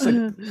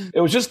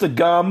 it was just the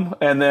gum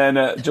and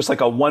then just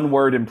like a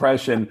one-word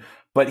impression.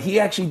 But he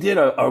actually did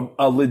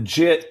a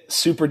legit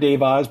Super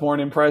Dave Osborne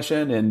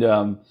impression,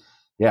 and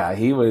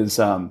he was.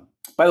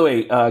 By the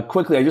way,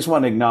 quickly, I just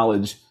want to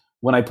acknowledge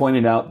when I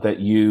pointed out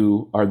that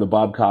you are the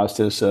Bob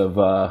Costas of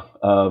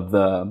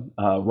the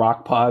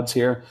rock pods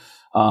here.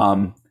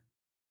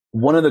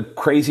 One of the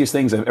craziest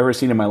things I've ever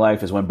seen in my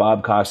life is when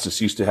Bob Costas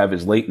used to have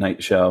his late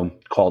night show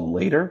called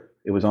Later.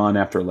 It was on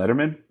after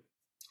Letterman,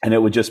 and it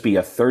would just be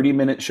a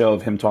 30-minute show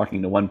of him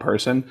talking to one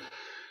person.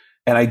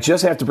 And I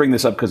just have to bring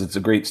this up because it's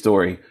a great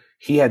story.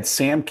 He had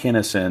Sam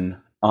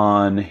Kinison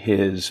on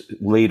his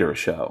Later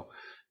show,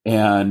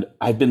 and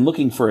I've been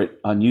looking for it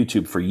on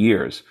YouTube for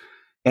years.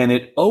 And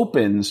it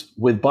opens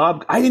with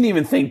Bob. I didn't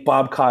even think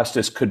Bob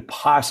Costas could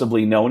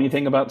possibly know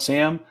anything about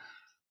Sam,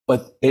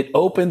 but it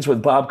opens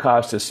with Bob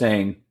Costas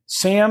saying,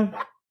 Sam,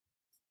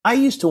 I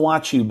used to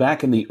watch you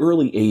back in the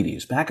early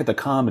 80s, back at the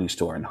Comedy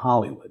Store in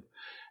Hollywood.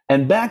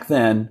 And back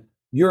then,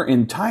 your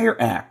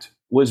entire act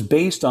was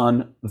based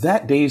on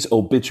that day's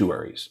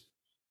obituaries.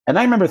 And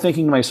I remember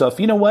thinking to myself,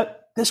 you know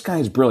what? This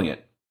guy's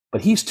brilliant,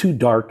 but he's too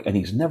dark and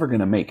he's never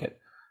going to make it.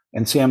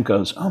 And Sam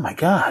goes, oh my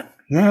God,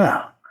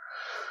 yeah.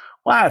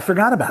 Wow, I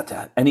forgot about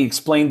that. And he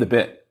explained the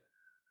bit.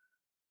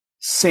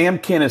 Sam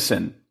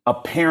Kinison,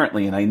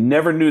 apparently, and I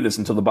never knew this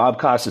until the Bob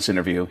Costas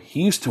interview,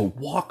 he used to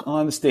walk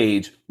on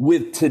stage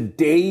with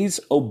today's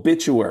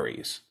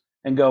obituaries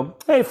and go,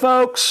 hey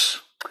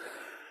folks,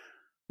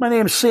 my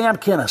name is Sam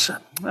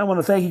Kinison. I want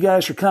to thank you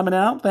guys for coming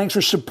out. Thanks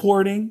for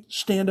supporting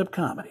stand-up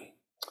comedy.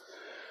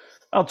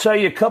 I'll tell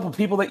you a couple of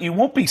people that you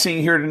won't be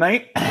seeing here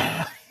tonight.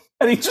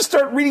 And he just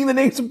started reading the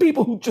names of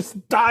people who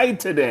just died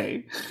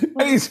today.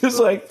 And he's just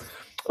like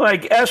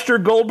Esther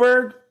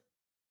Goldberg.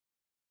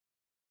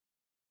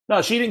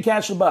 No, she didn't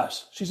catch the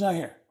bus. She's not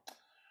here.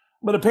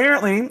 But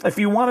apparently, if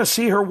you want to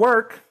see her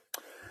work,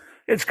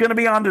 it's going to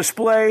be on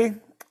display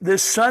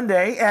this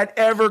Sunday at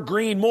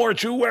Evergreen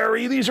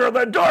Mortuary. These are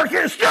the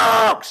darkest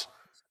jokes.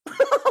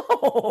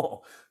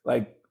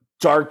 Like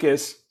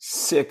darkest,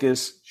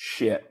 sickest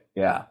shit.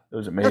 Yeah, it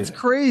was amazing. That's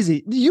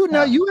crazy.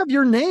 Now you have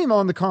your name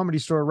on the Comedy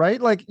Store, right?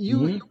 Like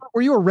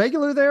were you a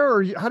regular there,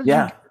 or how did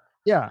you?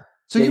 Yeah.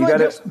 So you might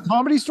have some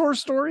Comedy Store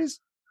stories.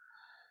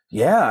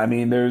 Yeah, I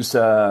mean, there's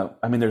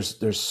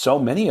so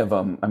many of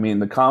them. I mean,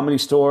 the Comedy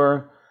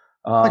Store.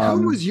 Like,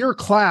 who was your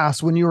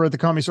class when you were at the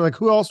Comedy Store? Like,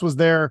 who else was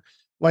there?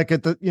 Like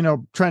at the,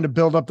 trying to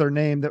build up their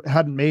name that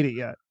hadn't made it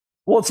yet.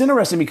 Well, it's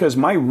interesting because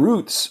my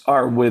roots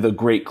are with a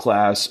great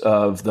class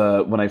of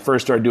when I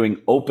first started doing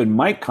open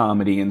mic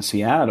comedy in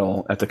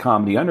Seattle at the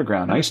Comedy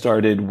Underground. I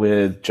started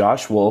with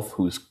Josh Wolf,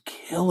 who's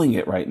killing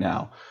it right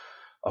now.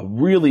 A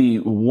really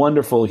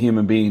wonderful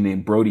human being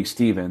named Brody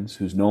Stevens,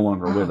 who's no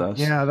longer with us.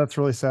 Yeah, that's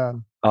really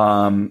sad.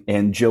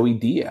 And Joey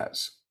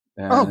Diaz.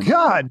 Oh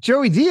God,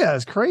 Joey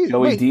Diaz, crazy.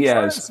 Joey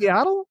Diaz, in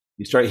Seattle.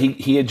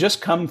 He had just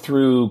come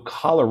through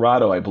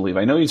Colorado, I believe.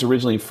 I know he's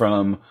originally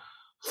from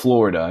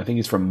Florida. I think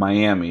he's from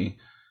Miami.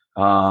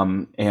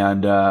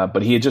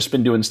 But he had just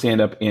been doing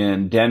stand up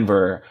in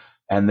Denver,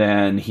 and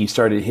then he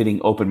started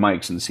hitting open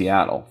mics in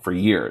Seattle for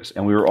years,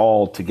 and we were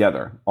all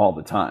together all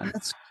the time.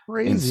 That's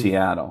in crazy.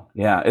 Seattle.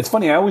 Yeah, it's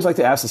funny. I always like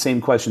to ask the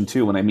same question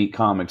too when I meet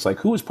comics, like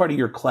who was part of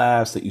your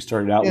class that you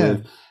started out Yeah.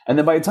 with, and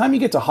then by the time you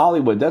get to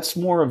Hollywood, that's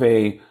more of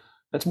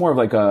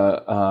like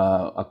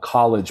a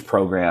college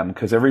program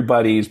because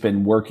everybody's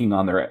been working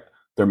on their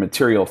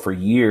material for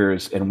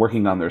years and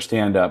working on their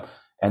stand up,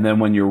 and then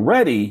when you're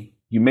ready,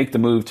 you make the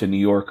move to New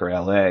York or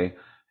LA.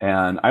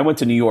 And I went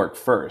to New York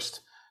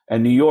first,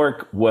 and New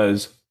York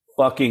was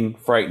fucking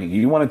frightening.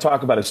 You want to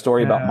talk about a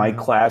story about my Yeah.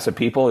 class of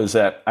people? Is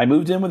that I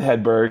moved in with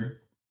Hedberg,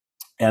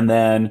 and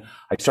then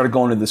I started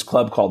going to this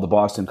club called the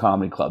Boston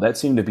Comedy Club. That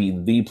seemed to be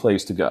the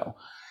place to go.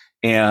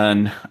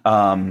 And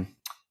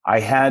I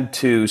had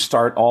to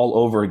start all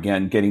over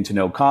again, getting to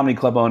know comedy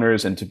club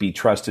owners and to be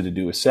trusted to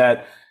do a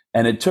set.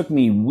 And it took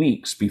me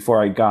weeks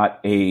before I got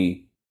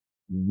a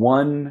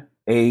 1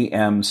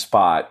 a.m.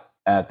 spot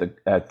at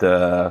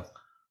the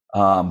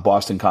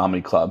Boston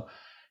Comedy Club.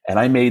 And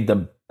I made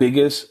the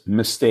biggest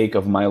mistake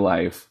of my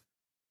life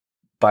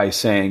by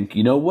saying,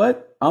 you know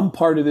what? I'm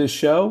part of this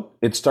show.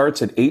 It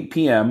starts at 8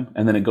 p.m.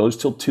 and then it goes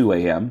till 2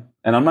 a.m.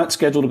 And I'm not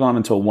scheduled to go on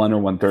until 1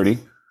 or 1:30.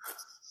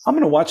 I'm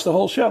going to watch the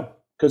whole show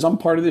because I'm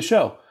part of the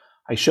show.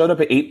 I showed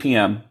up at 8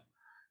 p.m.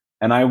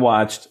 and I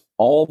watched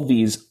all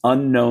these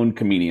unknown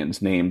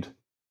comedians named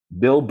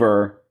Bill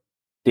Burr,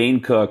 Dane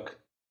Cook,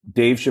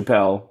 Dave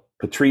Chappelle,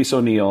 Patrice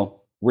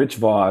O'Neill, Rich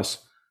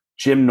Voss,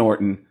 Jim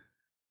Norton.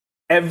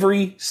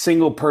 Every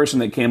single person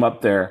that came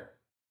up there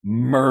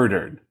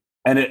murdered.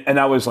 And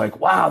I was like,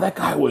 wow, that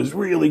guy was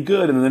really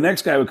good. And then the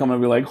next guy would come and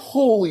be like,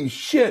 holy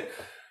shit.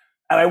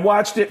 And I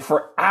watched it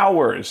for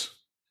hours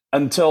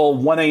until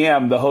 1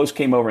 a.m. The host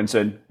came over and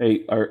said,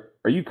 hey, are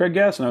you Craig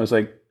Gass? And I was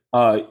like,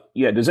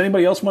 yeah, does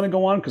anybody else want to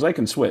go on? Because I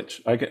can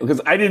switch.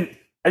 Because I didn't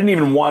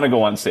even want to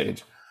go on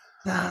stage.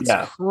 That's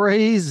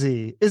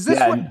crazy. Is this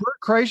when Bert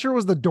Kreischer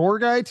was the door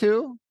guy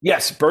too?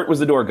 Yes, Bert was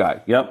the door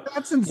guy. Yep.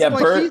 That's insane.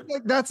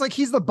 Yeah,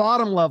 he's the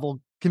bottom level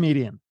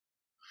comedian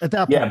at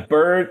that point. Yeah,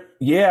 Bert.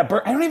 Yeah,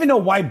 Bert. I don't even know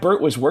why Bert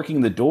was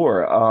working the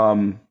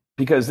door.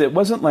 Because it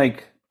wasn't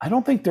like I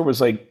don't think there was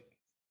like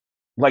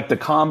the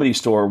Comedy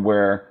Store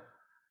where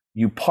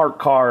you park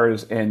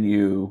cars and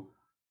you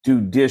do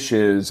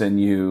dishes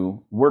and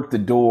you work the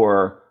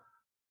door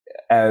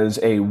as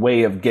a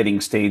way of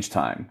getting stage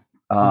time.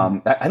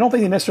 I don't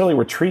think they necessarily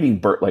were treating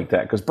Bert like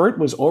that because Bert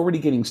was already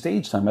getting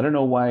stage time. I don't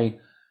know why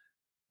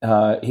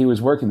he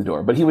was working the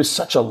door, but he was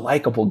such a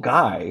likable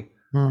guy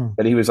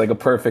that he was like a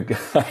perfect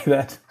guy.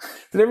 Did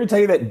I ever tell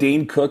you that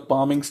Dane Cook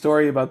bombing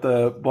story about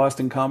the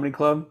Boston Comedy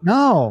Club?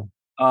 No.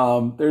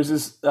 There's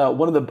this I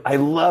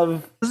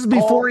love. This is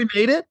before he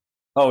made it?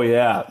 Oh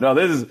yeah. No,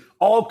 this is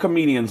all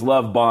comedians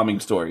love bombing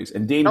stories.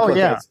 And Dane Cook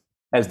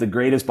has the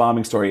greatest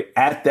bombing story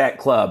at that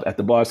club, at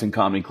the Boston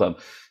Comedy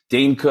Club.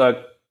 Dane Cook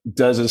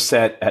does a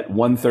set at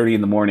 1:30 in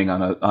the morning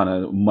on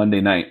a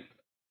Monday night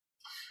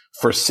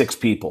for 6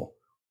 people.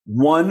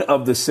 One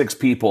of the 6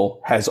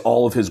 people has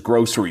all of his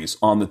groceries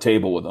on the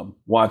table with him,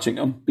 watching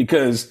him,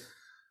 because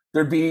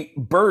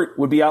Bert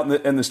would be out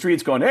in the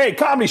streets going, hey,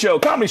 comedy show,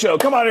 come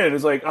on in.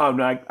 It's like, oh,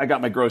 no, I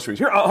got my groceries.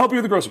 Here, I'll help you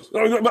with the groceries.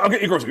 I'll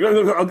get you groceries.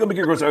 I'll get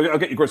you groceries. I'll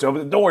get you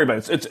groceries. Don't worry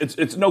about it.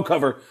 It's no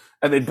cover.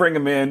 And they'd bring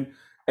him in.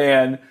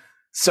 And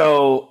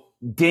so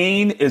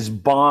Dane is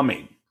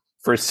bombing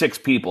for 6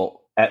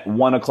 people at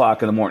 1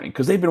 o'clock in the morning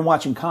because they've been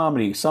watching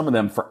comedy, some of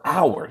them for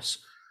hours.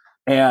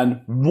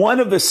 And one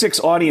of the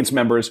 6 audience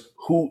members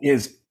who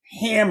is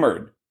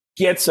hammered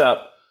gets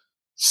up,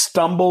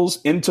 stumbles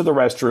into the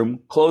restroom,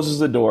 closes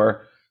the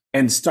door,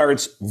 and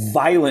starts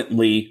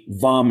violently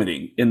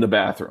vomiting in the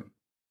bathroom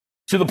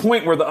to the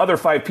point where the other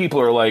 5 people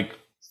are like,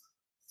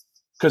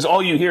 because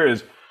all you hear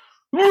is,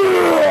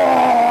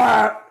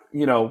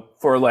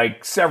 for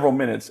like several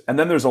minutes. And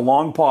then there's a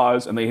long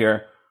pause and they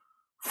hear,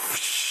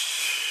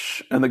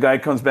 and the guy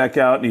comes back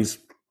out and he's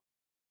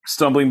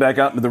stumbling back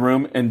out into the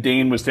room. And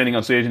Dane was standing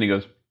on stage and he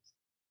goes,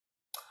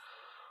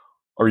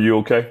 are you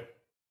okay?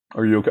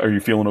 Are you okay? Are you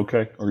feeling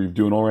okay? Are you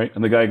doing all right?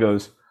 And the guy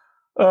goes,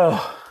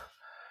 oh,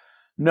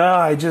 no,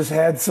 I just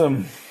had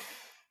some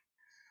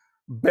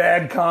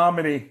bad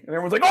comedy. And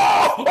everyone's like,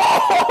 oh.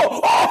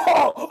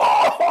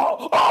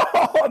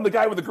 And the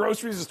guy with the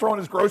groceries is throwing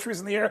his groceries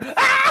in the air.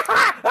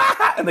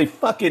 And they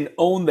fucking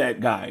owned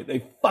that guy.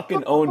 They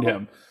fucking owned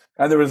him.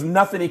 And there was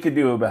nothing he could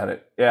do about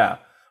it. Yeah.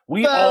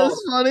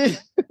 That's funny.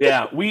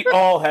 Yeah, we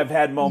all have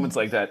had moments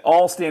like that.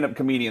 All stand-up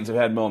comedians have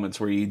had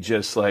moments where you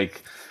just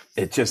like,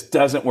 it just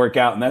doesn't work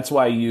out. And that's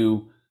why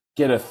you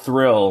get a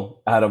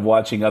thrill out of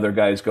watching other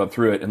guys go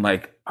through it. And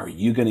like, are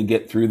you going to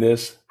get through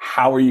this?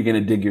 How are you going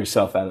to dig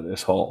yourself out of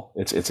this hole?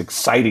 It's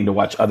exciting to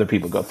watch other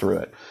people go through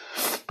it.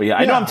 But yeah,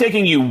 I know I'm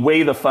taking you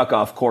way the fuck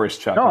off course,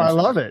 Chuck. No, I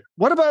love it.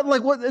 What about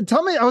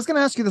tell me, I was going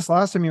to ask you this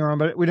last time you were on,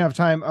 but we didn't have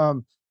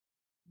time.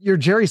 Your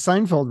Jerry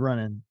Seinfeld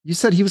run-in. You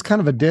said he was kind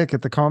of a dick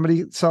at the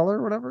Comedy Cellar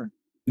or whatever.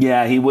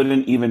 Yeah, he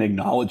wouldn't even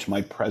acknowledge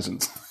my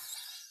presence.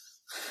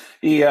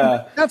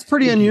 That's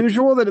pretty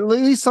unusual that at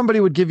least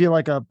somebody would give you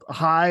like a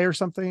hi or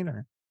something.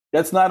 Or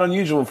that's not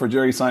unusual for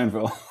Jerry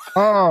Seinfeld.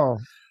 Oh,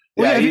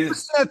 well, yeah. Have you ever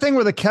seen that thing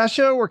where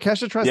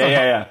Kesha tries to?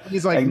 Yeah.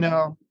 He's like,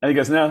 no, and he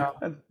goes, no,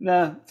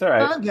 it's all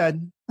right. I'm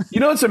good. You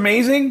know what's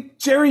amazing?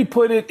 Jerry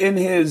put it in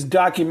his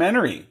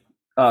documentary,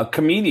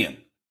 Comedian,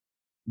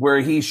 where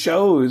he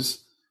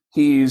shows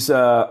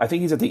I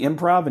think he's at the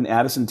Improv in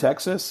Addison,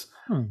 Texas.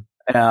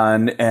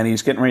 And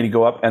he's getting ready to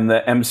go up, and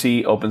the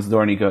MC opens the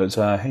door and he goes,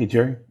 "Hey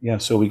Jerry, yeah,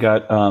 so we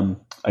got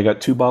I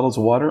got 2 bottles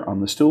of water on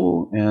the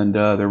stool, and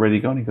they're ready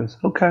to go." And he goes,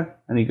 "Okay,"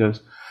 and he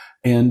goes,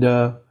 "And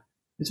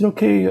is it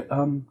okay?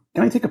 Can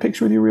I take a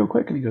picture with you real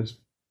quick?" And he goes,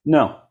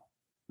 "No."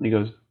 And he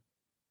goes,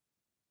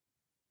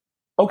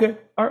 "Okay,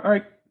 all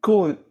right,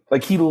 cool."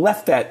 Like he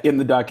left that in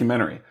the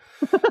documentary,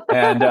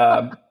 and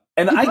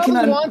I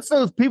can wants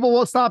those people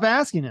will stop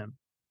asking him.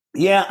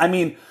 Yeah, I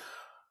mean,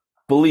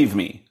 believe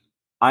me,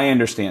 I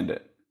understand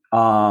it.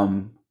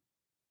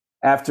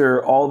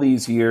 After all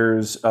these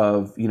years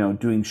of,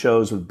 doing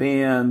shows with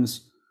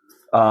bands,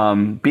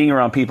 being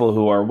around people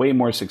who are way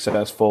more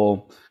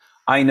successful,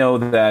 I know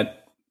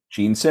that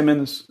Gene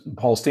Simmons,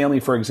 Paul Stanley,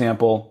 for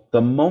example,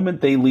 the moment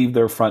they leave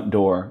their front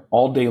door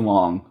all day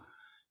long,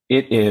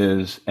 it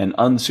is an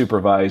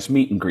unsupervised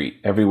meet and greet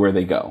everywhere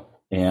they go.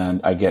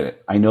 And I get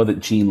it. I know that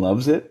Gene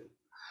loves it.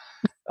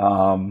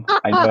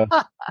 I know,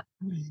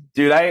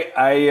 dude,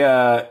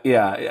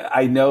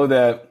 I know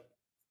that,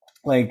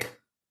 like,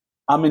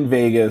 I'm in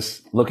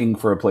Vegas looking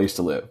for a place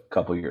to live a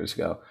couple of years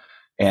ago,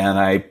 and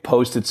I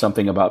posted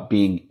something about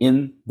being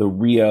in the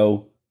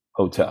Rio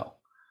Hotel.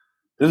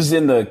 This is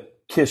in the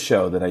Kiss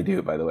show that I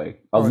do, by the way.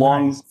 A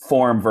long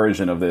form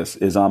version of this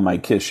is on my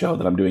Kiss show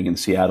that I'm doing in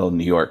Seattle,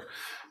 New York,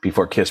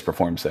 before Kiss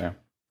performs there.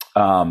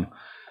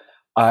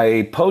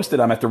 I posted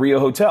I'm at the Rio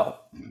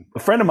Hotel. A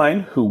friend of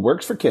mine who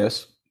works for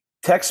Kiss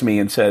texts me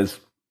and says,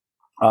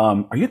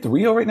 "Are you at the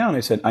Rio right now?" And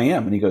I said, "I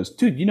am." And he goes,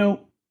 "Dude,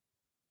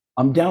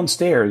 I'm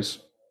downstairs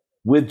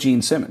with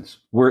Gene Simmons.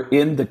 We're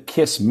in the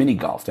Kiss mini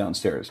golf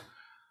downstairs.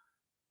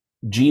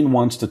 Gene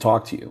wants to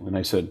talk to you." And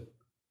I said,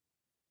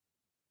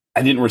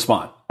 I didn't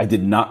respond. I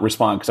did not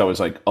respond because I was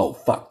like, oh,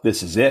 fuck,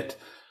 this is it.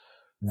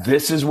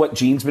 This is what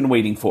Gene's been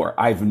waiting for.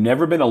 I've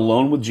never been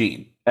alone with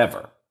Gene,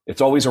 ever.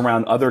 It's always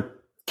around other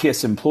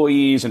Kiss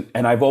employees.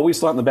 And I've always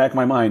thought in the back of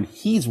my mind,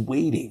 he's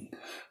waiting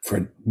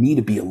for me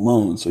to be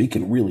alone so he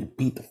can really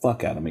beat the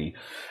fuck out of me.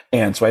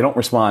 And so I don't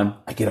respond.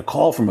 I get a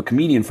call from a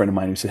comedian friend of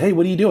mine who said, "Hey,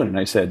 what are you doing?" And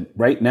I said,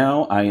 "Right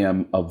now I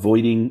am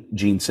avoiding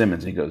Gene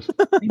Simmons." And he goes,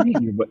 "What do you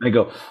mean?" And I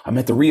go, "I'm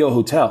at the Rio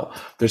Hotel.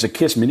 There's a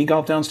Kiss mini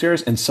golf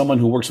downstairs, and someone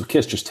who works with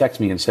Kiss just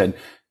texted me and said,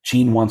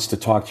 Gene wants to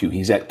talk to you.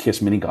 He's at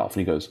Kiss mini golf."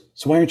 And he goes,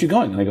 "So why aren't you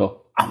going?" And I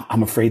go,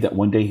 I'm afraid that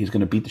one day he's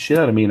going to beat the shit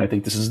out of me. And I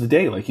think this is the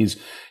day. Like he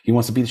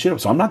wants to beat the shit out of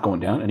me. So I'm not going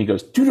down." And he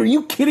goes, "Dude, are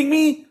you kidding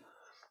me?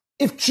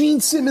 If Gene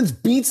Simmons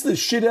beats the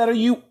shit out of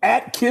you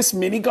at Kiss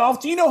mini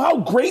golf, do you know how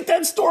great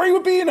that story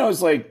would be?" And I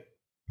was like,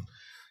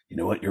 you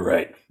know what? You're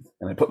right.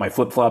 And I put my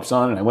flip-flops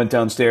on and I went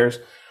downstairs,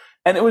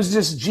 and it was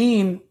just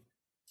Gene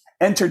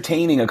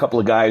entertaining a couple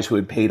of guys who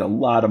had paid a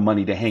lot of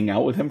money to hang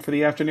out with him for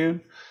the afternoon.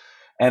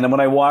 And then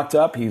when I walked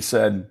up, he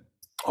said,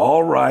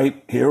 "All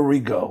right, here we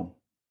go.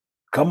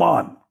 Come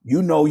on.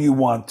 You know you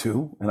want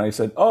to." And I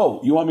said, "Oh,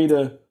 you want me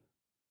to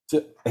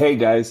hey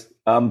guys,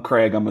 I'm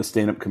Craig. I'm a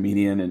stand-up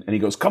comedian." And he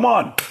goes, "Come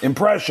on,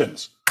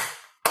 impressions.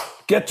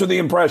 Get to the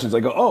impressions." I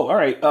go, "Oh, all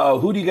right.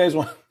 Who do you guys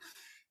want?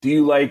 Do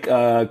you like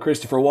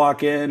Christopher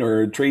Walken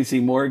or Tracy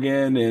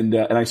Morgan?" And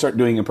I start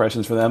doing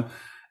impressions for them.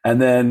 And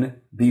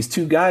then these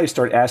 2 guys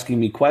start asking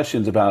me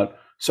questions about,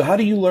 "So how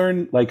do you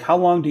learn, like, how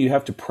long do you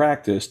have to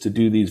practice to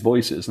do these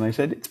voices?" And I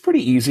said, "It's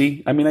pretty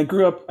easy. I mean, I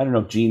grew up, I don't know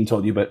if Gene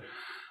told you, but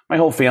my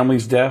whole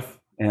family's deaf.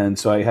 And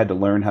so I had to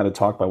learn how to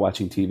talk by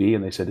watching TV."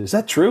 And they said, "Is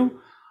that true?"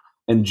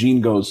 And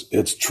Gene goes,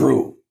 "It's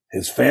true.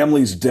 His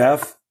family's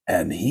deaf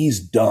and he's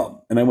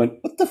dumb." And I went,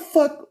 "What the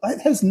fuck?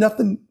 It has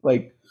nothing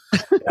like."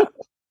 Yeah.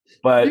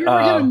 But do you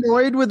ever get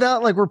annoyed with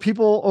that? Like, were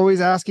people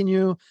always asking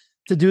you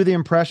to do the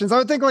impressions? I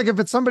would think, like, if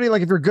it's somebody,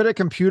 like, if you're good at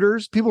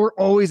computers, people are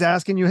always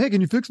asking you, "Hey,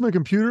 can you fix my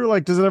computer?"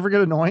 Like, does it ever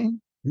get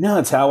annoying? No,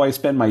 it's how I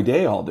spend my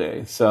day all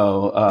day.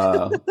 So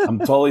I'm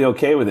totally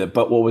okay with it.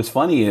 But what was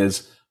funny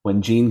is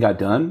when Gene got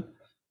done,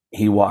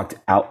 he walked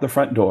out the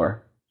front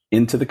door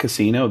into the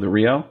casino, the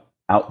Rio,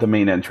 out the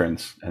main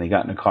entrance, and he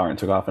got in a car and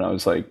took off. And I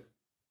was like,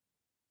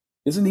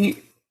 is he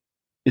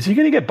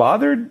going to get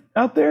bothered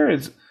out there?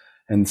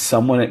 And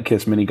someone at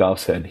Kiss Mini Golf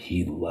said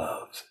he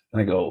loves.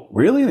 And I go,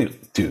 "Really?"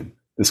 Dude,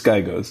 this guy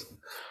goes,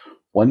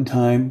 "One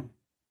time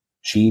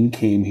Gene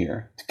came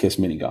here to Kiss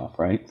Mini Golf,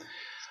 right?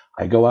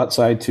 I go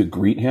outside to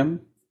greet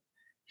him.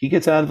 He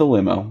gets out of the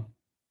limo,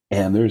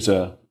 and there's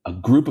a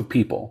group of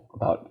people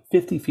about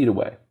 50 feet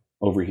away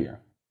over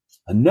here.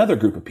 Another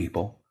group of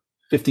people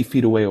 50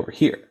 feet away over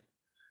here.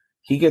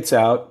 He gets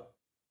out,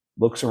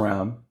 looks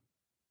around.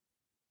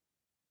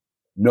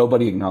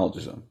 Nobody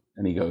acknowledges him.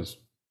 And he goes,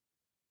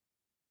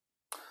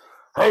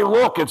 "Hey,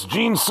 look, it's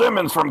Gene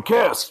Simmons from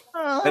Kiss."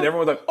 And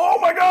everyone's like, "Oh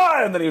my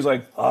God." And then he was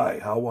like, "Hi,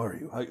 how are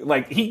you?"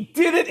 Like, he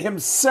did it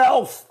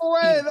himself.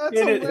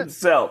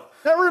 Himself.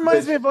 That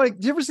reminds me of, like,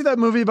 do you ever see that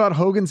movie about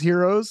Hogan's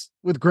Heroes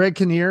with Greg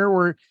Kinnear,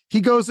 where he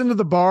goes into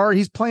the bar,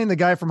 he's playing the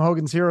guy from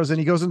Hogan's Heroes, and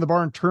he goes into the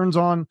bar and turns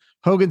on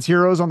Hogan's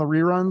Heroes on the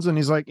reruns. And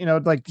he's like,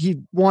 like,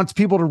 he wants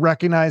people to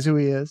recognize who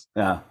he is.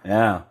 Yeah.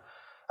 Yeah.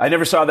 I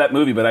never saw that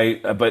movie, but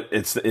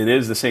it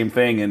is the same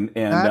thing. And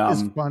That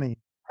is funny.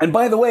 And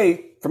by the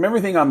way, from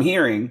everything I'm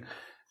hearing,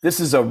 this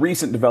is a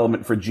recent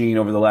development for Gene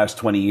over the last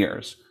 20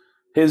 years.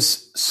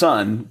 His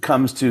son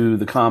comes to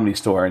the Comedy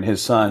Store, and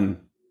his son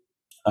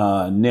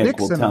Nick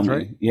will tell me.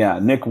 Right? Yeah,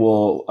 Nick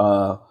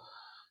will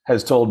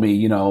has told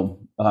me,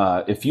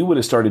 if you would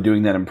have started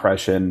doing that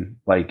impression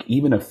like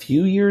even a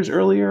few years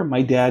earlier,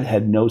 my dad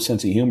had no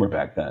sense of humor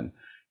back then.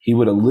 He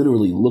would have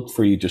literally looked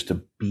for you just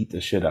to beat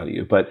the shit out of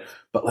you. But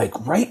like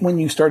right when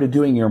you started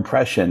doing your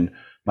impression,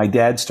 my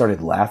dad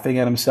started laughing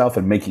at himself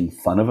and making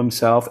fun of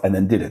himself, and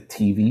then did a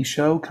TV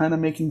show kind of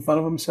making fun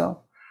of himself.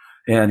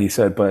 And he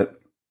said,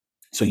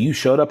 so you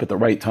showed up at the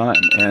right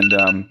time.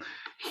 And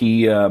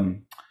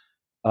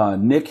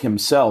Nick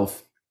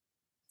himself,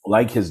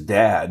 like his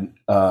dad,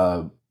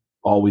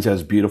 always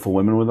has beautiful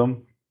women with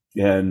him.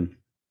 And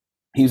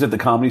he was at the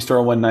Comedy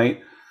Store one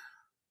night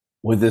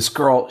with this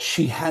girl.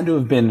 She had to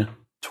have been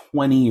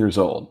 20 years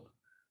old.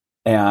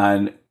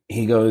 And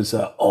he goes,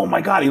 oh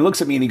my God. He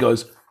looks at me and he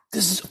goes,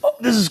 this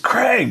is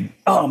Craig.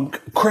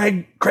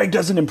 Craig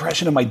does an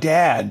impression of my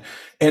dad.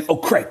 And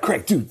Craig,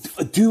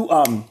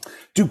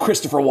 do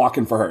Christopher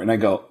Walken for her. And I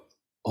go,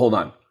 hold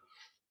on.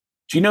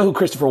 Do you know who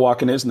Christopher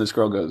Walken is? And this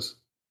girl goes,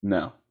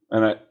 no.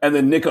 And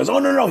then Nick goes, oh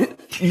no,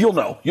 you'll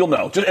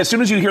know. Just, as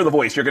soon as you hear the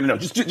voice, you're gonna know.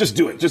 Just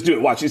do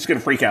it. Watch, he's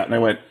gonna freak out. And I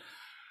went,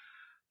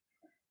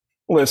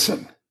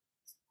 listen,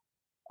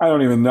 I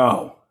don't even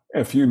know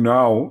if you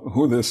know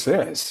who this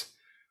is.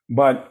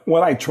 But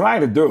what I try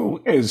to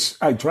do is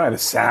I try to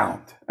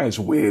sound as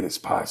weird as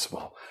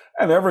possible.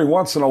 And every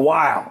once in a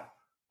while,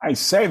 I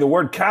say the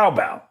word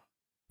cowbell.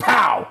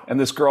 Pow! And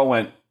this girl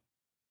went,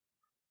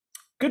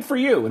 good for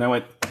you. And I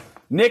went,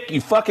 Nick,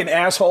 you fucking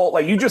asshole.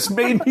 Like, you just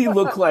made me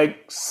look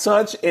like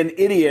such an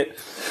idiot.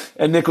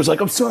 And Nick was like,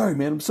 I'm sorry,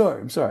 man.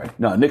 I'm sorry.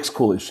 No, Nick's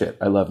cool as shit.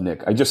 I love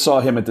Nick. I just saw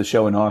him at the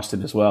show in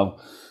Austin as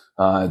well.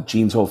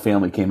 Gene's whole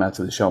family came out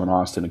to the show in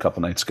Austin a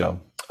couple nights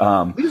ago.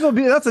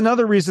 That's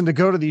another reason to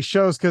go to these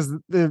shows, because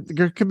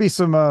there could be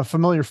some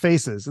familiar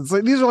faces. It's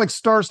like these are like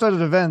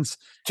star-studded events,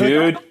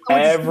 dude. Like,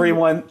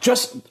 everyone,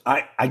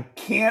 I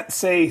can't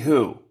say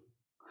who,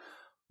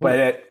 but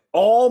at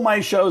all my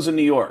shows in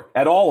New York,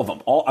 at all of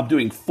them, I'm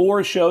doing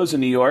 4 shows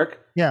in New York.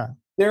 Yeah,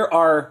 there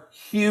are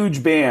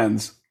huge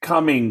bands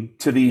coming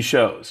to these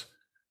shows.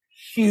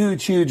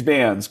 Huge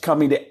bands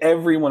coming to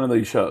every one of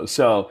these shows.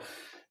 So.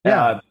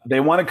 Yeah,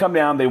 they want to come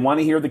down. They want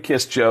to hear the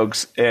Kiss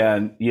jokes,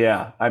 and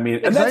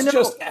and that's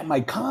just at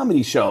my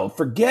comedy show.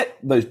 Forget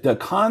the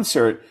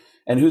concert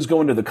and who's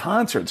going to the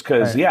concerts,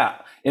 because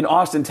in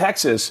Austin,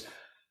 Texas,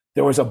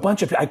 there was a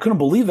bunch of. I couldn't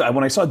believe that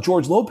when I saw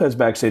George Lopez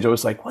backstage. I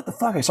was like, "What the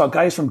fuck?" I saw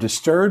guys from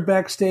Disturbed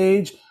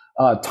backstage.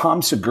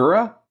 Tom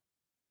Segura,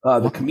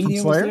 the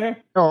comedian, was there.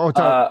 No,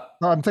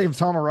 I'm thinking of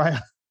Tom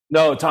Araya.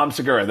 No, Tom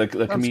Segura, the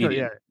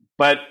comedian.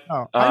 But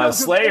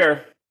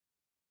Slayer.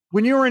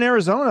 When you were in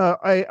Arizona,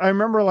 I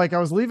remember like I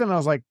was leaving and I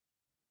was like,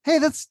 hey,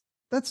 that's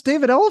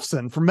David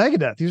Ellefson from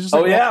Megadeth. He was just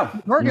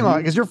like, parking lot,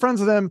 because you're friends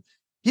with him.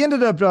 He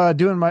ended up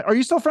are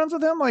you still friends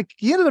with him? Like,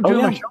 he ended up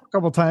doing my show a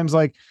couple of times.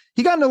 Like,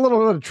 he got in a little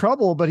bit of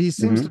trouble, but he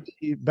seems to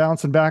be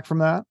bouncing back from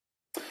that.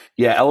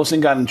 Yeah,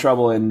 Ellefson got in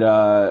trouble and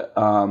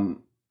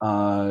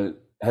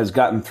has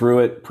gotten through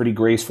it pretty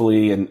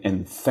gracefully.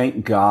 And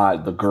thank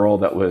God the girl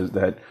that was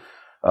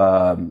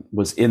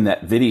in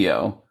that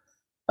video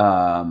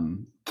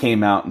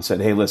came out and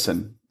said, hey,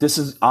 listen,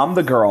 I'm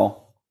the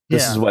girl.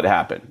 This is what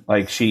happened.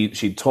 Like,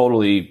 she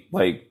totally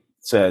like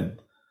said,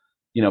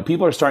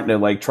 people are starting to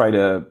like try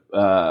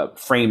to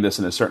frame this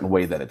in a certain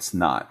way that it's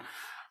not.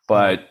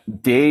 But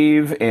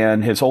Dave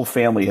and his whole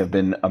family have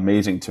been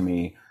amazing to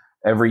me.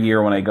 Every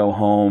year when I go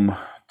home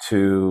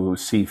to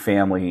see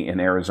family in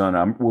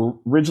Arizona, I'm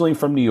originally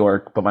from New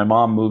York, but my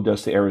mom moved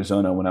us to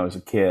Arizona when I was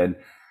a kid.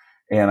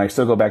 And I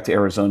still go back to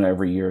Arizona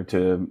every year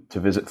to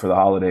visit for the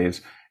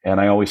holidays. And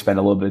I always spend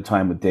a little bit of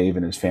time with Dave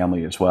and his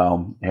family as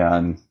well.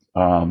 And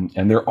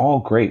they're all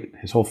great.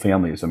 His whole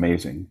family is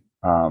amazing.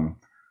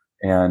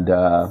 And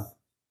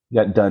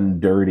got done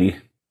dirty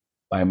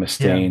by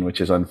Mustaine, which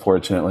is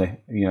unfortunately,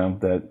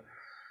 that.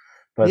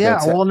 But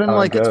well, then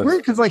like it's weird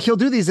because like he'll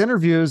do these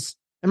interviews,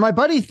 and my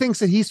buddy thinks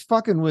that he's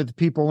fucking with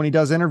people when he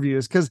does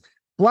interviews, because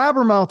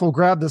Blabbermouth will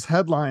grab this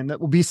headline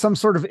that will be some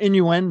sort of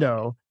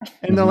innuendo,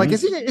 and they're like,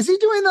 "Is he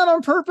doing that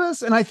on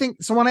purpose?" And I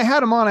think so. When I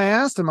had him on, I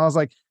asked him, I was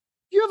like,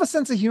 you have a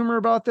sense of humor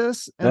about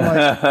this? And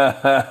like,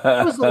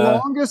 it was the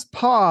longest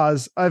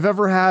pause I've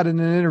ever had in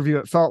an interview,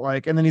 it felt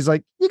like. And then he's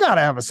like, you got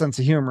to have a sense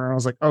of humor. And I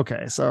was like,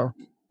 okay, so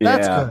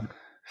that's good.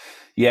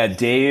 Yeah,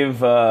 Dave,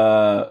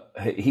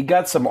 he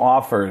got some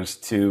offers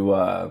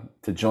to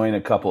join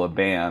a couple of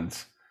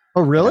bands.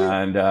 Oh, really?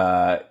 And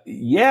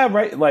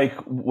right. Like,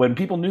 when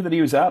people knew that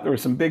he was out, there were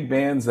some big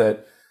bands and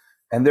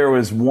there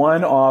was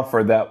one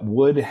offer that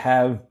would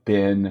have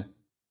been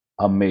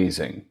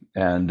amazing.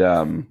 And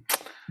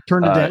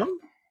turned it down?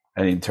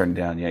 And he turned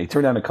down. Yeah, he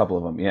turned down a couple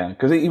of them. Yeah,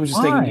 because he was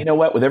just thinking, you know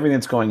what? With everything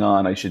that's going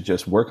on, I should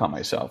just work on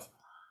myself.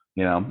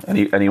 And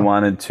he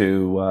wanted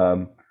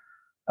to,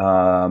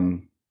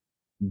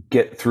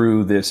 get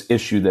through this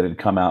issue that had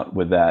come out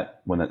with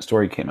that when that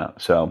story came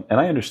out. So, and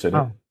I understood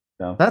it.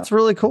 So, that's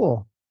really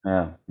cool.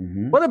 Yeah.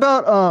 What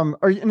about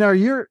are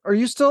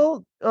you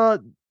still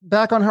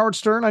back on Howard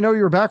Stern? I know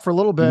you were back for a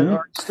little bit. Are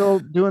you still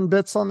doing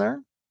bits on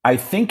there? I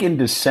think in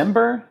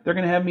December they're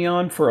going to have me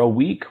on for a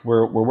week.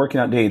 We're working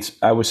out dates.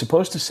 I was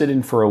supposed to sit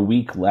in for a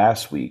week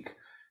last week,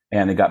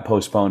 and it got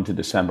postponed to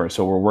December.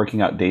 So we're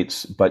working out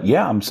dates. But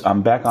yeah,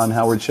 I'm back on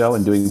Howard's show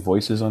and doing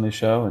voices on his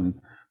show, and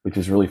which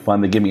is really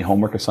fun. They give me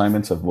homework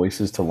assignments of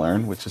voices to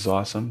learn, which is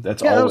awesome.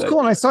 That was cool.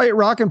 And I saw you at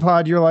Rockin'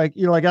 Pod. You're like,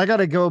 I got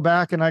to go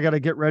back and I got to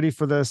get ready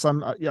for this.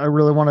 I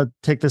really want to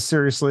take this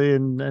seriously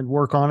and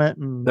work on it.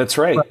 And that's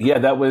right. Yeah,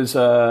 that was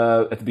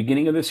at the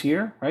beginning of this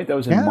year, right? That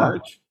was in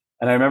March.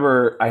 And I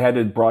remember I had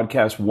to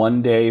broadcast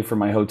one day from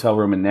my hotel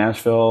room in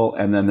Nashville,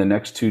 and then the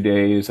next 2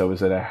 days I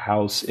was at a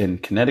house in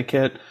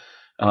Connecticut.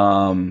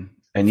 And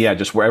yeah,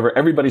 just wherever.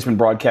 Everybody's been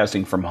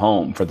broadcasting from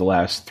home for the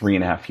last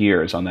 3.5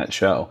 years on that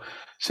show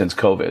since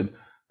COVID.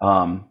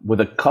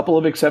 With a couple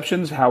of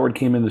exceptions, Howard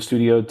came in the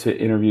studio to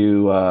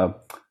interview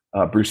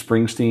Bruce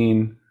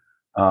Springsteen,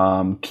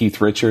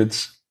 Keith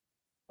Richards.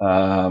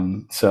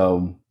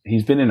 So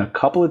he's been in a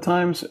couple of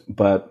times,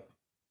 but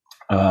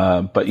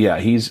yeah,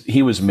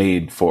 he was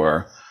made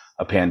for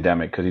a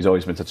pandemic because he's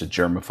always been such a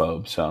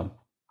germaphobe. So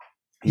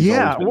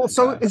yeah, well,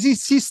 so is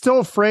he still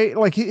afraid?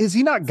 Like, is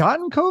he not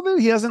gotten COVID?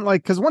 He hasn't,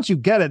 like, because once you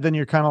get it, then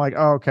you're kind of like,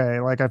 oh,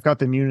 okay, like I've got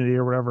the immunity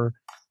or whatever.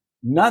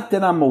 Not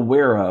that I'm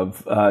aware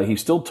of. He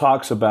still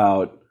talks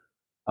about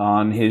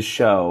on his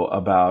show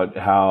about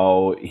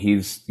how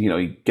he's,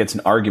 he gets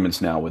in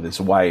arguments now with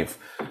his wife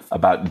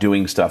about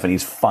doing stuff, and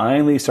he's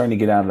finally starting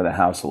to get out of the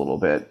house a little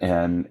bit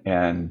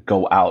and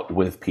go out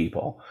with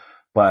people.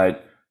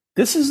 But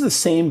this is the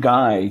same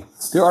guy.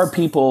 There are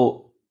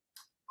people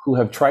who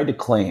have tried to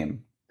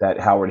claim that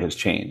Howard has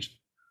changed.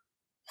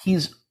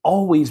 He's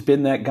always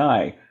been that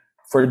guy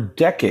for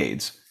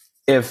decades.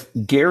 If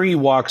Gary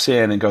walks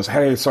in and goes,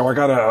 "Hey, so I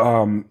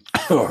gotta,"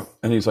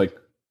 and he's like,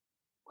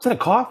 "Was that a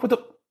cough?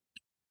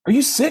 Are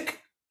you sick?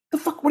 The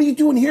fuck? What are you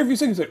doing here? If you're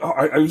sick?" He's like, "Oh,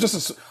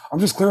 I'm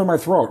just clearing my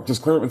throat.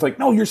 Just clearing." It's like,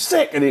 "No, you're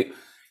sick." And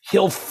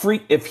he'll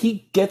freak if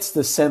he gets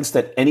the sense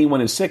that anyone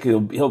is sick.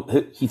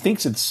 He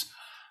thinks it's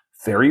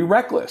very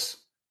reckless.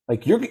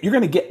 Like you're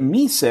going to get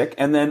me sick,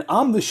 and then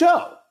I'm the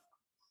show.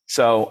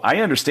 So I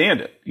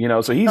understand it,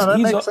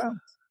 So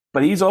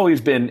but he's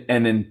always been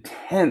an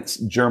intense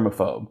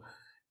germaphobe.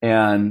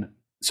 And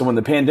so when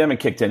the pandemic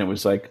kicked in, it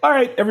was like, all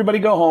right, everybody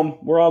go home.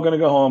 We're all going to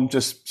go home.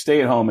 Just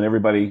stay at home. And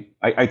everybody,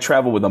 I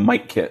travel with a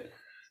mic kit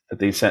that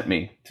they sent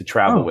me to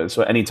travel with.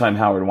 So anytime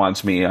Howard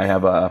wants me, I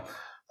have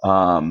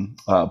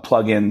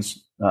plugins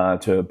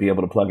to be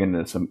able to plug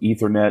into some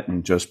Ethernet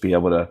and just be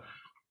able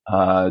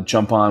to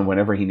jump on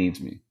whenever he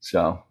needs me.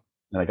 So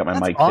and I got my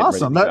mic kit.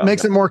 Awesome. That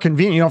makes it more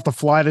convenient. You don't have to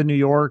fly to New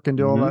York and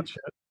do all that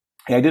shit.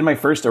 Yeah, I did my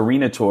first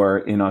arena tour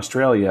in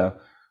Australia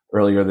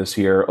earlier this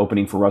year,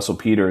 opening for Russell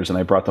Peters, and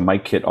I brought the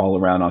mic kit all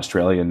around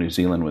Australia and New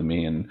Zealand with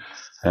me. And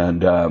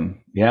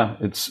yeah,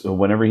 it's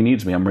whenever he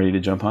needs me, I'm ready to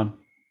jump on.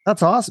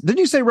 That's awesome. Did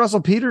you say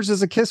Russell Peters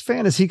is a Kiss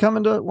fan? Is he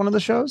coming to one of the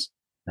shows?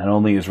 Not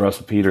only is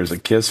Russell Peters a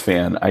Kiss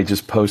fan, I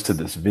just posted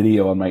this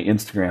video on my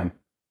Instagram.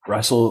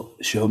 Russell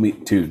showed me,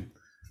 dude,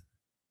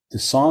 the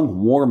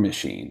song War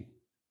Machine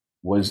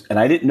was, and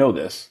I didn't know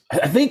this.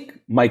 I think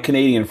my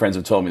Canadian friends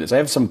have told me this. I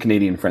have some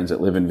Canadian friends that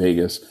live in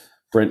Vegas,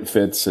 Brent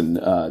Fitz and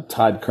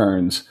Todd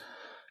Kearns,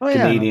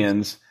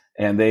 Canadians.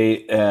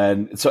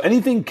 And so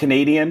anything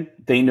Canadian,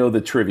 they know the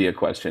trivia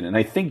question. And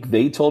I think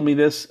they told me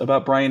this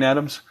about Bryan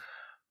Adams.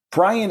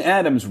 Bryan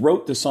Adams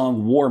wrote the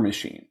song War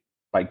Machine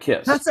by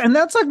Kiss.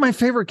 That's like my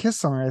favorite Kiss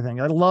song, I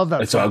think. I love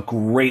that song. It's a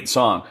great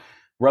song.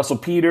 Russell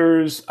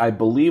Peters, I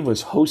believe,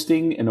 was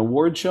hosting an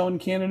award show in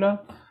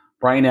Canada.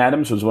 Bryan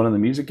Adams was one of the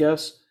music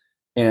guests.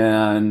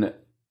 And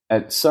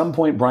at some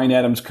point, Bryan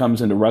Adams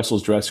comes into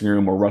Russell's dressing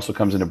room, or Russell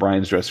comes into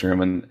Bryan's dressing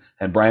room,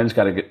 and Bryan's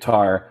got a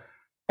guitar,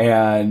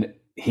 and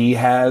he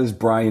has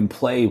Bryan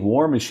play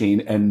War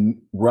Machine,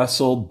 and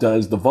Russell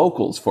does the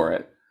vocals for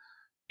it.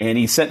 And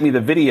he sent me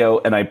the video,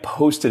 and I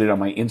posted it on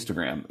my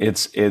Instagram.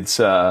 It's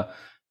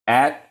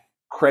at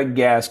Craig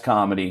Gass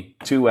Comedy,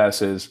 2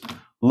 S's.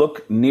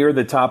 Look near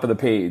the top of the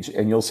page,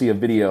 and you'll see a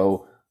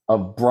video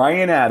of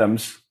Bryan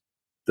Adams,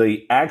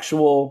 the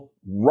actual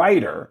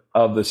writer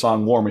of the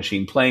song War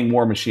Machine, playing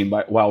War Machine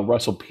while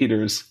Russell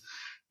Peters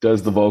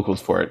does the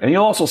vocals for it. And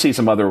you'll also see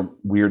some other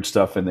weird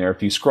stuff in there.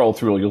 If you scroll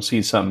through, you'll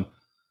see some,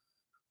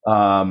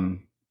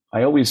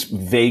 I always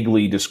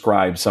vaguely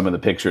describe some of the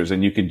pictures,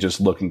 and you can just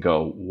look and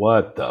go,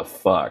 what the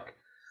fuck?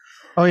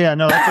 Oh yeah,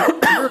 no, that's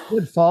a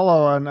good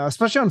follow on,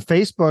 especially on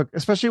Facebook,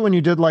 especially when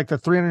you did like the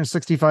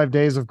 365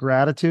 days of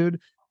gratitude.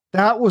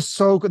 That was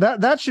so good.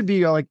 That should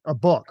be like a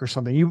book or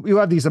something. You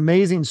have these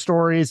amazing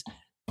stories,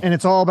 and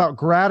it's all about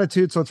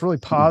gratitude. So it's really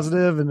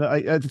positive. And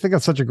I think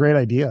that's such a great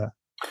idea.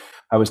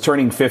 I was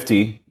turning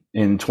 50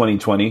 in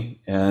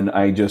 2020, and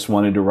I just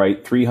wanted to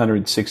write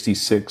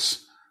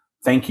 366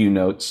 thank you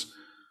notes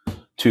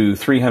to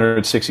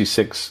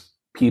 366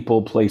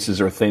 people, places,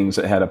 or things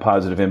that had a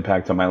positive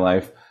impact on my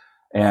life.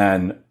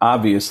 and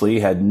obviously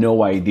had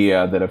no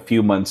idea that a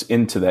few months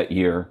into that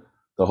year,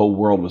 the whole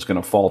world was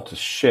going to fall to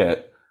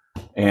shit.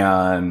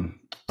 And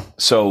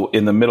so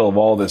in the middle of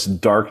all this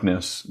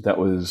darkness that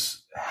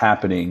was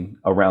happening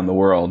around the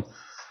world,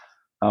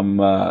 I'm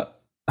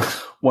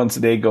once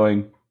a day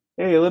going,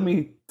 hey, let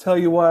me tell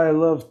you why I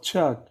love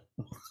Chuck.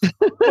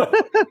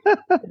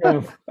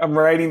 I'm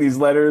writing these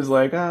letters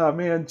like,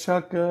 man,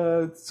 Chuck,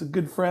 it's a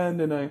good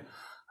friend, and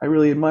I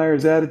really admire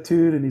his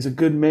attitude, and he's a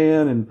good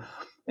man,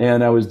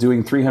 and I was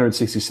doing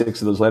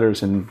 366 of those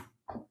letters, and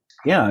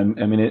yeah, I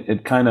mean,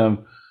 it kind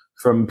of,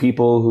 from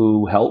people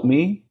who helped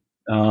me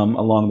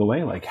along the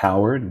way, like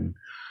Howard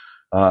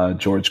and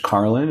George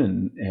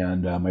Carlin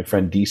and my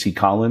friend DC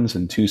Collins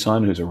in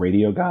Tucson, who's a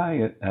radio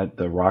guy at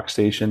the rock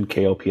station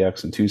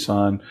KLPX in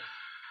Tucson,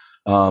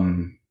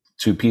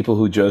 to people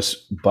who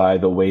just, by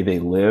the way they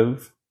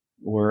live,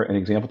 were an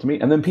example to me.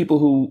 And then people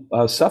who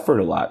suffered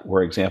a lot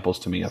were examples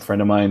to me. A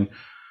friend of mine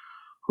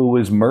who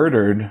was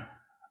murdered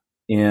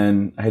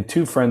I had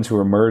two friends who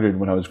were murdered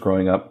when I was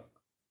growing up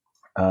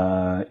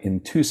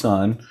in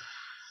Tucson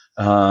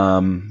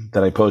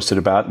that I posted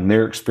about, and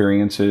their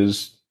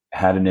experiences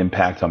had an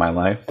impact on my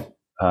life,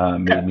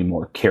 made me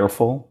more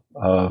careful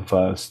of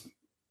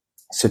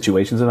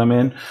situations that I'm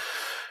in.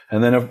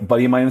 And then a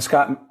buddy of mine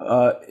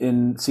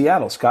in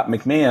Seattle, Scott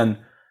McMahon,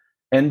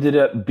 ended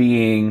up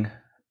being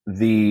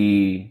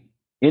the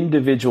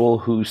individual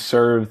who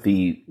served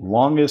the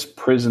longest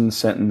prison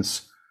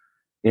sentence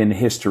in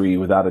history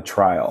without a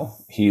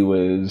trial. He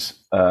was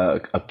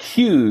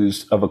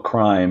accused of a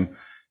crime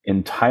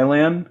in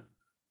Thailand.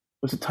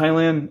 Was it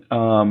Thailand?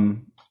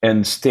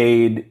 And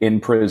stayed in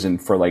prison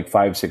for like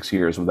 5-6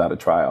 years without a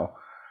trial.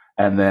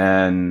 And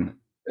then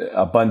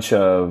a bunch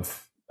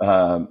of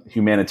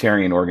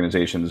humanitarian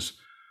organizations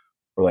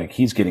were like,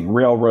 he's getting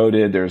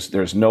railroaded.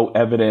 There's no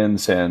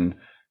evidence, and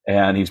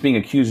he's being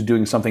accused of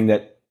doing something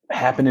that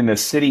happened in a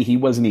city he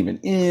wasn't even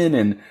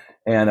in,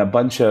 and a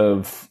bunch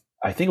of,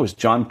 I think it was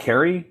John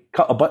Kerry,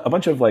 a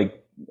bunch of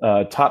like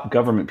top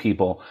government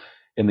people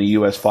in the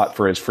U.S. fought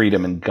for his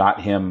freedom and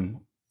got him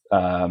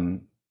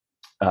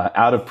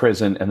out of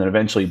prison, and then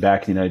eventually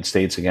back to the United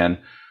States again,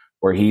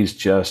 where he's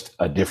just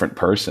a different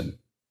person,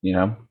 you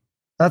know?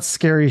 That's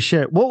scary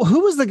shit. Well, who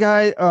was the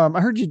guy?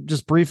 I heard you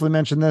just briefly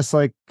mention this,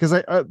 like, because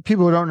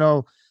people who don't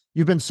know,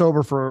 you've been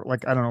sober for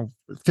like, I don't know,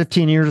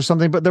 15 years or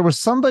something, but there was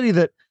somebody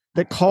that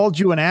called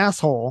you an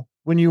asshole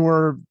when you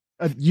were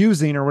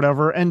using or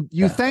whatever, and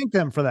you thanked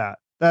them for that.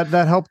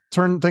 That helped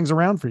turn things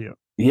around for you.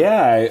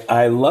 Yeah,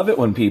 I love it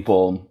when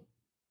people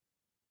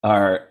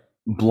are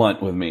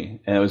blunt with me.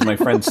 And it was my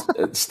friend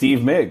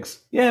Steve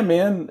Miggs. Yeah,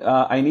 man,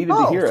 I needed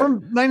to hear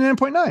from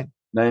 99.9.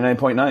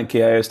 99.9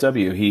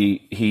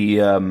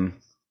 KISW.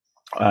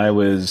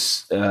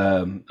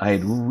 I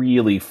had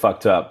really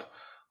fucked up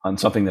on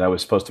something that I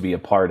was supposed to be a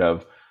part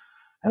of,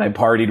 and I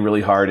partied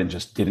really hard and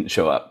just didn't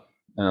show up.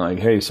 And I'm like,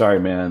 hey, sorry,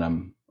 man,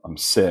 I'm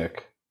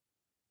sick.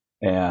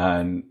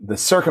 And the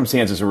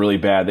circumstances were really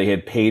bad. They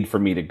had paid for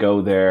me to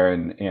go there,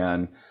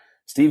 and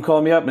Steve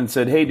called me up and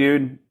said, hey,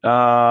 dude,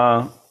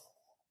 I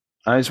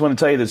just want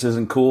to tell you this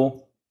isn't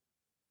cool.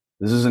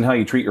 This isn't how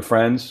you treat your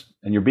friends,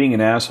 and you're being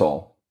an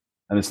asshole.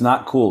 And it's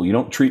not cool. You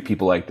don't treat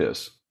people like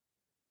this.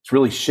 It's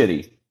really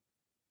shitty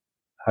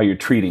how you're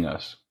treating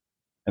us.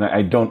 And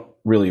I don't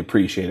really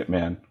appreciate it,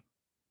 man.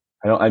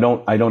 I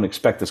don't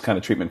expect this kind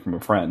of treatment from a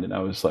friend. And I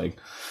was like,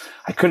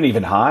 I couldn't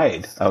even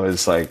hide. I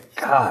was like,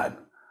 God,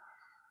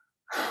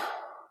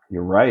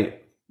 you're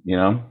right, you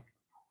know?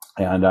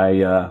 And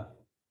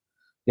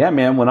yeah,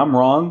 man, when I'm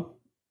wrong,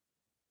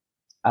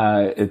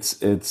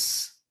 it's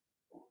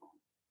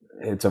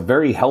a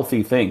very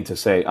healthy thing to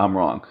say I'm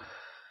wrong.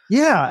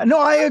 Yeah, no,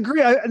 I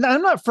agree.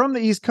 I'm not from the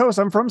East Coast.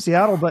 I'm from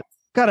Seattle, but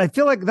God, I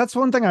feel like that's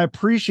one thing I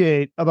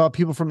appreciate about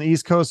people from the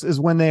East Coast is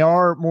when they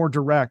are more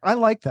direct. I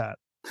like that.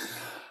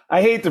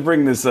 I hate to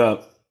bring this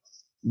up,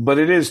 but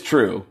it is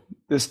true.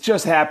 This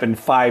just happened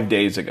 5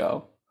 days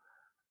ago.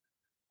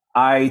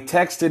 I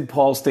texted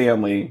Paul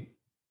Stanley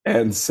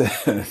and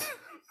said,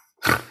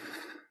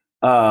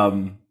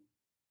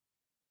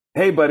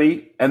 hey,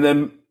 buddy. And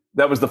then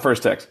that was the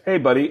first text. Hey,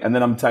 buddy. And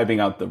then I'm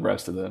typing out the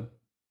rest of them.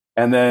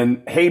 And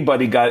then, hey,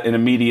 buddy, got an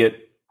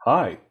immediate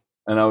hi.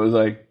 And I was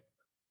like,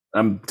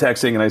 I'm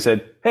texting and I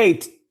said, hey,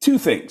 two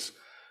things.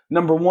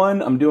 Number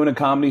one, I'm doing a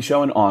comedy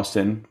show in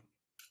Austin.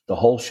 The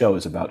whole show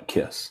is about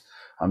Kiss.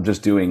 I'm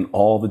just doing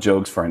all the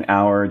jokes for an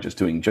hour, just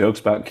doing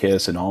jokes about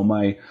Kiss and all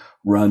my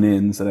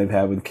run-ins that I've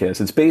had with Kiss.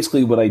 It's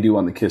basically what I do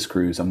on the Kiss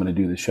cruise. I'm going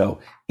to do the show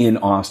in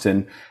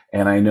Austin.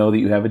 And I know that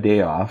you have a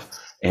day off.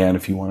 And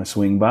if you want to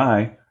swing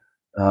by,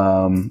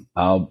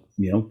 I'll,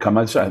 come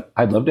outside.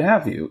 I'd love to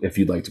have you if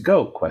you'd like to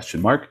go, ?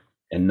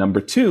 And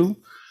number two,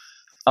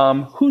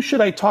 who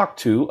should I talk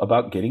to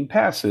about getting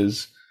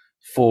passes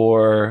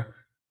for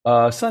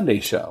a Sunday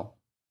show?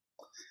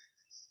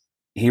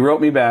 He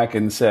wrote me back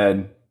and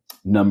said,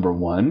 number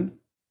one,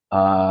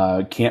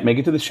 can't make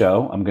it to the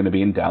show. I'm going to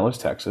be in Dallas,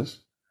 Texas.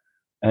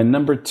 And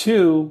number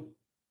two,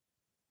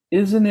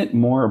 isn't it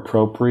more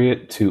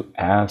appropriate to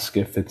ask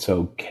if it's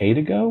okay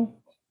to go?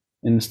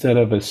 instead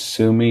of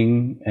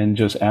assuming and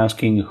just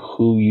asking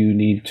who you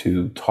need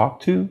to talk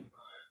to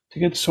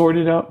get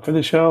sorted out for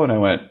the show. And I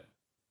went,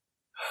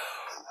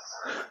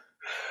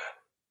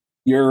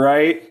 you're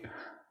right.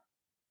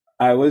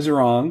 I was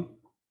wrong.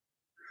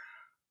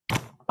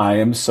 I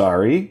am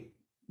sorry.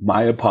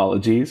 My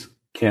apologies.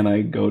 Can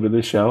I go to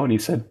the show? And he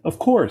said, of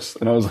course.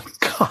 And I was like,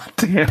 God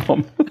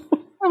damn.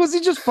 Was he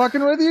just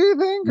fucking with you, you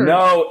think? Or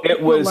no,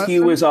 he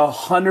was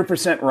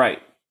 100%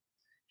 right.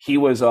 He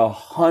was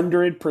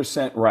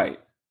 100% right.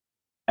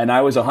 And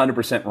I was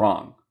 100%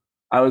 wrong.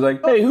 I was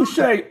like, hey, who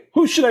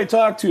should I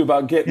talk to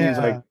about getting? He's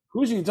like,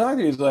 who should you talk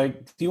to? He's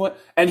like, do you want?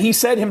 And he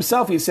said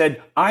himself, he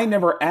said, I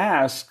never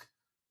ask.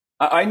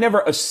 I never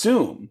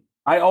assume.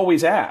 I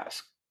always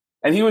ask.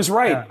 And he was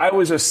right. Yeah. I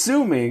was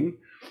assuming.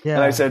 Yeah.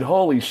 And I said,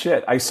 holy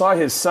shit. I saw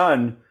his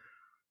son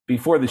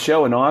before the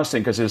show in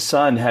Austin because his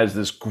son has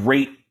this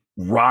great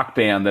rock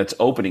band that's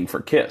opening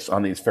for Kiss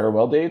on these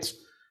farewell dates.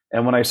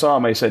 And when I saw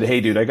him, I said,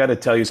 hey, dude, I got to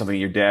tell you something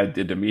your dad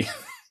did to me.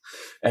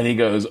 And he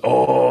goes,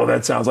 oh,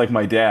 that sounds like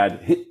my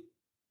dad.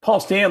 Paul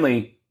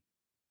Stanley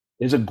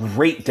is a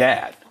great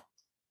dad.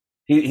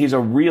 He's a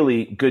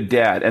really good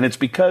dad. And it's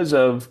because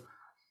of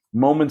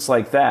moments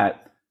like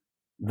that,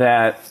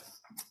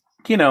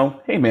 you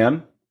know, hey,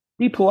 man,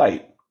 be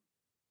polite.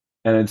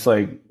 And it's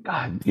like,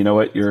 God, you know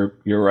what? You're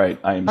right.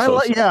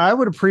 I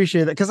would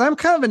appreciate that because I'm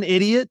kind of an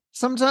idiot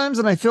sometimes.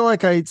 And I feel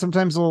like I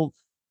sometimes will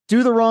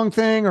do the wrong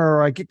thing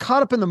or I get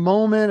caught up in the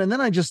moment. And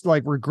then I just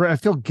like regret. I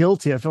feel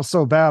guilty. I feel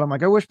so bad. I'm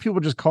like, I wish people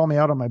would just call me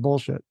out on my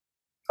bullshit.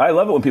 I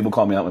love it when people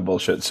call me out on my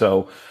bullshit.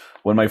 So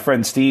when my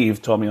friend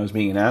Steve told me I was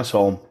being an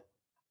asshole,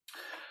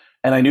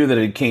 and I knew that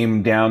it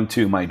came down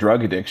to my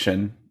drug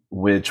addiction,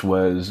 which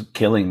was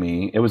killing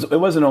me. It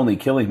wasn't only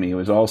killing me. It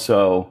was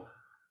also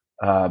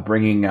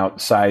bringing out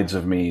sides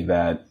of me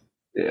that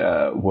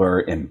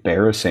were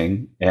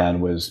embarrassing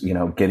and was, you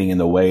know, getting in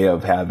the way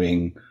of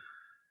having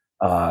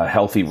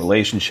healthy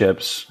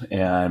relationships.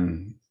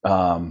 And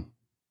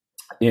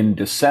in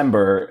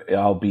December,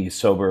 I'll be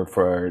sober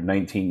for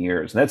 19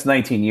 years. And that's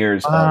 19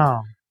 years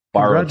of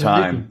borrowed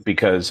time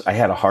because I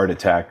had a heart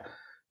attack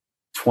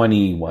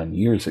 21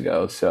 years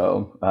ago.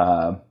 So,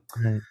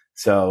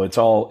 so it's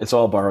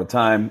all borrowed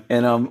time,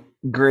 and I'm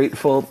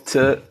grateful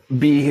to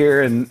be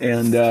here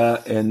and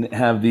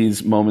have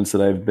these moments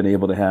that I've been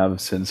able to have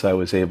since I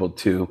was able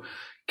to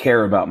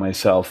care about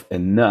myself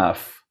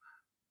enough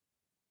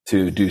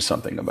to do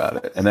something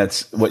about it. And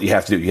that's what you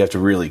have to do. You have to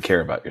really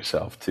care about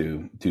yourself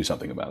to do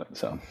something about it.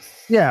 So,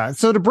 yeah.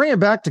 So to bring it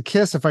back to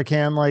Kiss, if I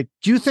can, like,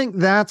 do you think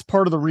that's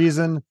part of the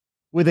reason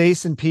with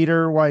Ace and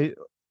Peter, why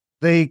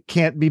they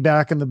can't be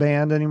back in the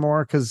band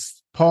anymore?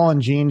 Because Paul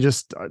and Gene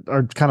just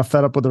are kind of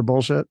fed up with their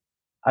bullshit.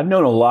 I've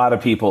known a lot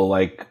of people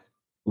like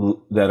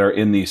that are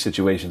in these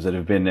situations that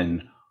have been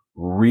in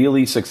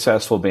really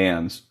successful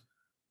bands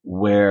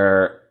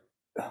where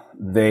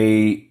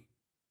their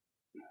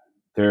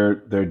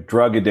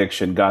drug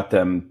addiction got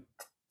them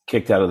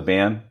kicked out of the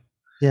band.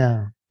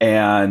 Yeah.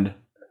 And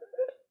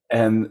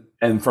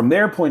from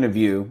their point of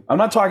view, I'm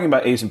not talking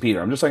about Ace and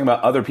Peter. I'm just talking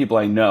about other people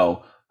I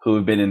know who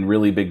have been in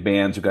really big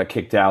bands who got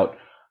kicked out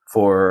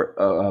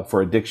for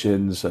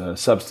addictions,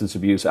 substance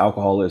abuse,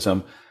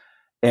 alcoholism.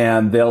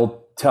 And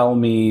they'll tell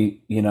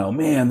me, you know,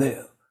 man,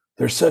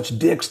 they're such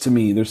dicks to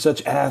me. They're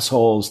such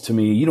assholes to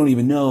me. You don't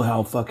even know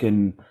how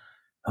fucking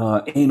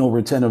anal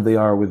retentive they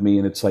are with me.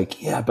 And it's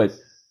like, yeah, but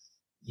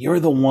you're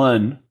the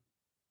one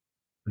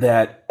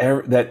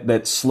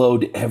that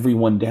slowed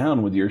everyone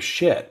down with your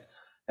shit.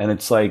 And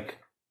it's like,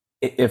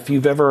 if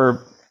you've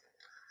ever,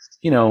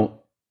 you know,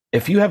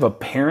 if you have a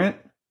parent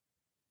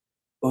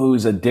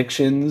whose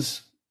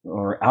addictions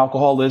or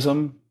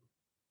alcoholism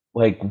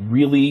like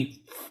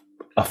really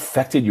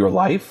affected your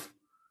life,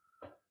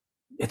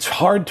 it's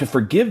hard to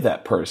forgive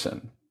that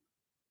person.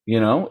 You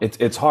know,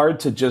 it's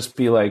hard to just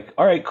be like,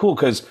 all right, cool.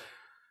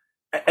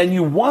 And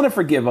you want to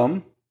forgive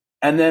them,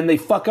 and then they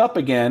fuck up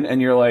again. And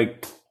you're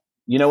like,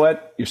 you know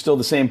what? You're still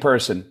the same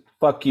person.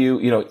 Fuck you.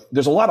 You know,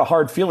 there's a lot of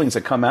hard feelings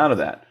that come out of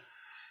that.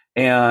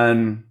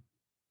 And,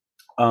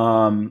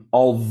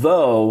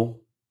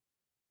 although,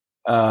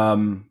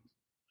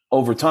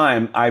 over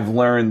time, I've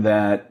learned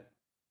that,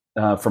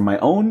 from my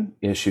own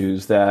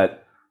issues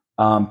that,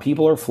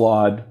 people are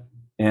flawed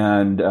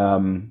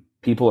and,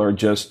 people are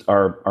just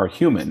are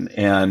human,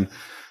 and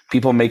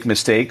people make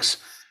mistakes,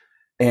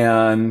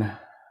 and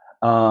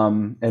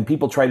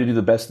people try to do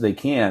the best they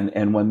can.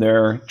 And when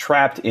they're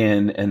trapped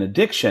in an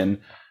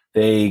addiction,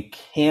 they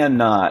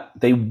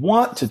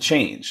want to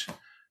change.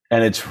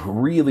 And it's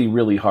really,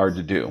 really hard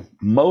to do.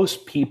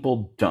 Most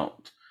people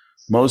don't.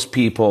 Most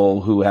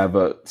people who have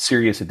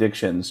serious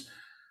addictions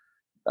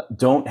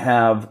don't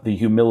have the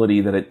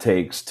humility that it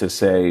takes to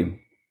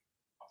say,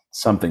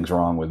 something's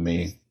wrong with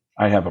me.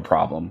 I have a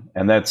problem.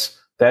 And that's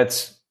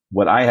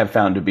what I have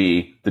found to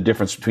be the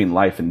difference between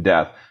life and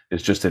death,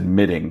 is just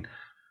admitting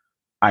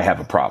I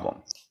have a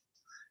problem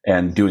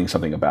and doing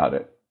something about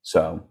it.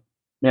 So,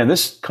 man,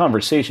 this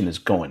conversation is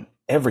going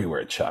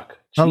everywhere, Chuck.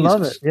 Jesus. I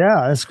love it.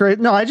 Yeah, it's great.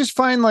 No, I just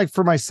find, like,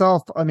 for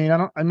myself, I mean, I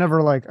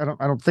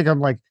don't think I'm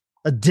like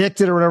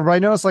addicted or whatever. But I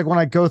noticed like when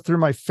I go through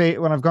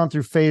when I've gone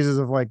through phases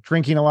of like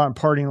drinking a lot and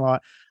partying a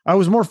lot, I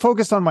was more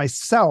focused on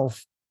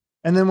myself.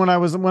 And then when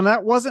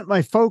that wasn't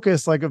my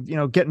focus, like of,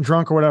 getting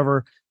drunk or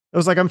whatever, it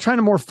was like, I'm trying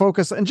to more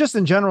focus, and just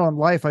in general in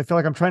life, I feel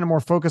like I'm trying to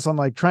more focus on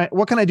like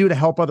what can I do to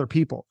help other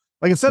people?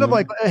 Like instead of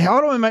like, hey, how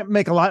do I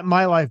make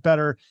my life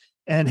better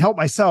and help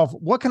myself?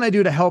 What can I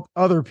do to help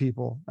other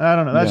people? And I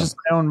don't know. That's just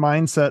my own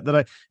mindset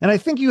and I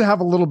think you have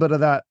a little bit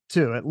of that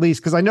too, at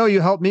least. Cause I know you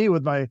helped me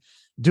with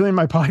doing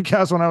my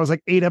podcast when I was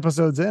like 8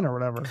 episodes in or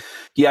whatever.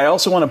 Yeah. I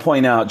also want to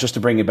point out, just to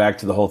bring it back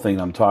to the whole thing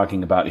I'm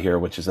talking about here,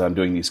 which is that I'm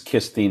doing these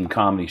Kiss themed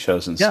comedy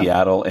shows in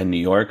Seattle and New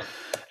York.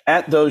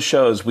 At those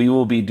shows, we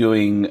will be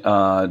doing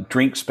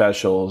drink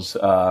specials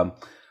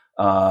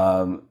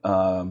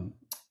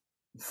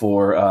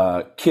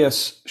for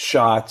Kiss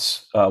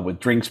shots with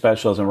drink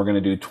specials, and we're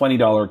going to do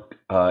 $20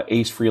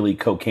 Ace Frehley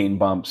cocaine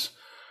bumps.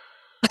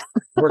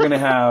 We're going to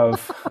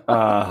have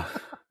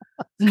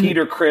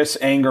Peter Criss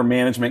anger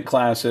management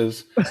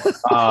classes.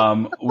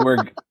 Sorry,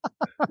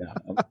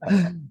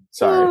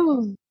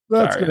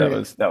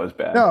 that was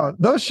bad. No,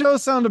 those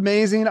shows sound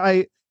amazing.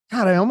 I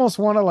almost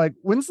want to like,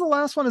 when's the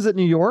last one? Is it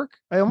New York?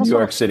 I almost New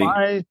York City.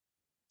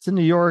 It's in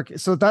New York.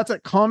 So that's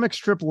at Comic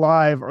Strip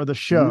Live or the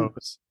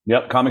shows.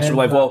 Yep. Comic Strip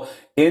Live. Well,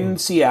 in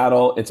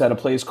Seattle, it's at a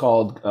place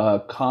called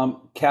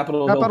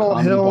Capitol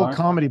Hill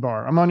Comedy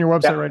Bar. I'm on your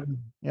website right now.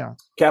 Yeah.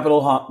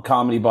 Capitol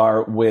Comedy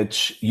Bar,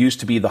 which used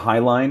to be the High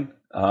Line,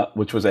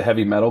 which was a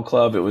heavy metal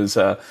club. It was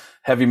a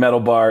heavy metal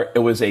bar. It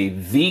was a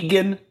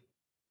vegan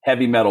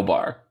heavy metal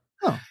bar.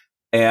 Oh.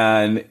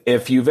 And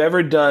if you've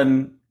ever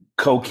done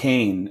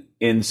cocaine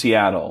in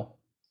Seattle,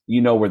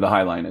 you know where the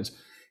High Line is.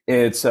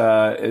 It's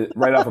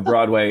right off of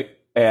Broadway,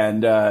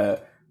 and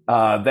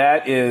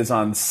that is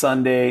on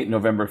Sunday,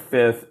 November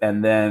 5th.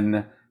 And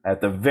then at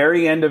the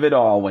very end of it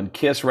all, when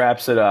Kiss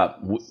wraps it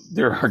up,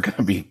 there are going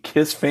to be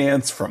Kiss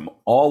fans from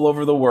all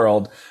over the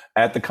world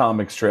at the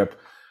comic strip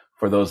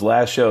for those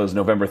last shows,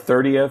 November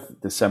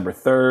 30th, December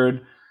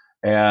 3rd.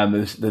 And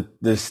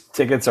the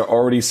tickets are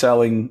already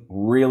selling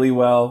really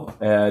well.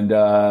 And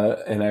I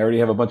already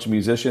have a bunch of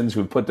musicians who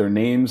have put their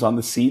names on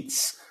the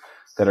seats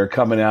that are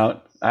coming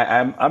out.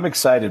 I'm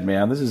excited,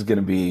 man. This is going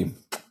to be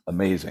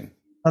amazing.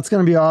 That's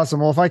going to be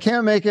awesome. Well, if I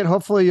can't make it,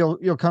 hopefully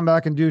you'll come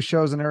back and do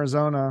shows in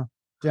Arizona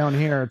down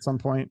here at some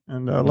point.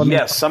 And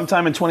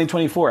sometime in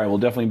 2024, I will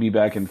definitely be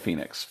back in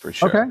Phoenix for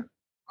sure. Okay,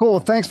 cool.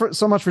 Thanks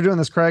so much for doing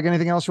this, Craig.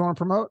 Anything else you want to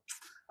promote?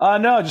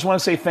 No, I just want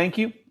to say thank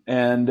you.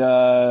 And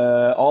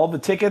all the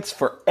tickets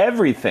for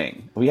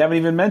everything. We haven't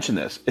even mentioned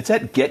this. It's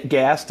at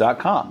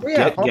getgas.com.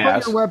 Yeah, I'll put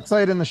your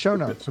website in the show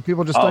notes. So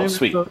people just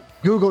don't even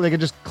Google. They can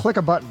just click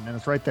a button and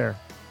it's right there.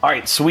 All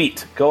right,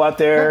 sweet. Go out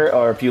there,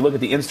 or if you look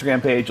at the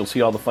Instagram page, you'll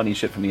see all the funny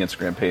shit from the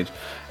Instagram page.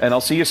 And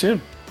I'll see you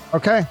soon.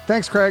 Okay.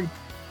 Thanks, Craig.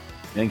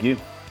 Thank you.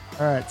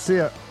 All right. See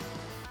ya.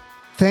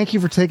 Thank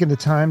you for taking the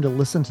time to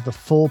listen to the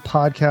full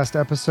podcast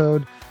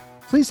episode.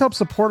 Please help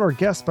support our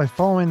guests by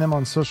following them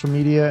on social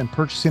media and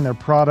purchasing their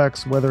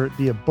products, whether it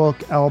be a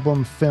book,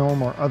 album,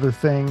 film, or other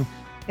thing.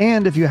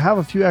 And if you have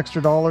a few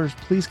extra dollars,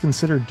 please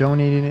consider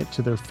donating it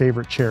to their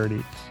favorite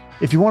charity.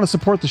 If you want to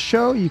support the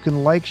show, you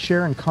can like,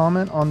 share, and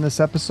comment on this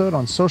episode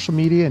on social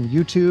media and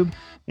YouTube.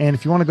 And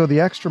if you want to go the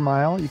extra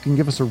mile, you can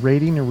give us a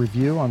rating or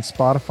review on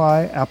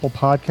Spotify, Apple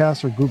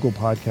Podcasts, or Google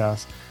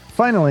Podcasts.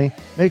 Finally,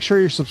 make sure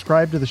you're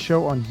subscribed to the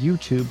show on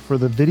YouTube for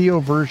the video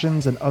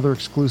versions and other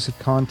exclusive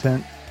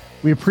content.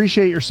 We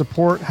appreciate your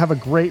support. Have a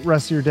great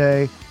rest of your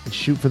day and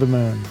shoot for the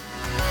moon.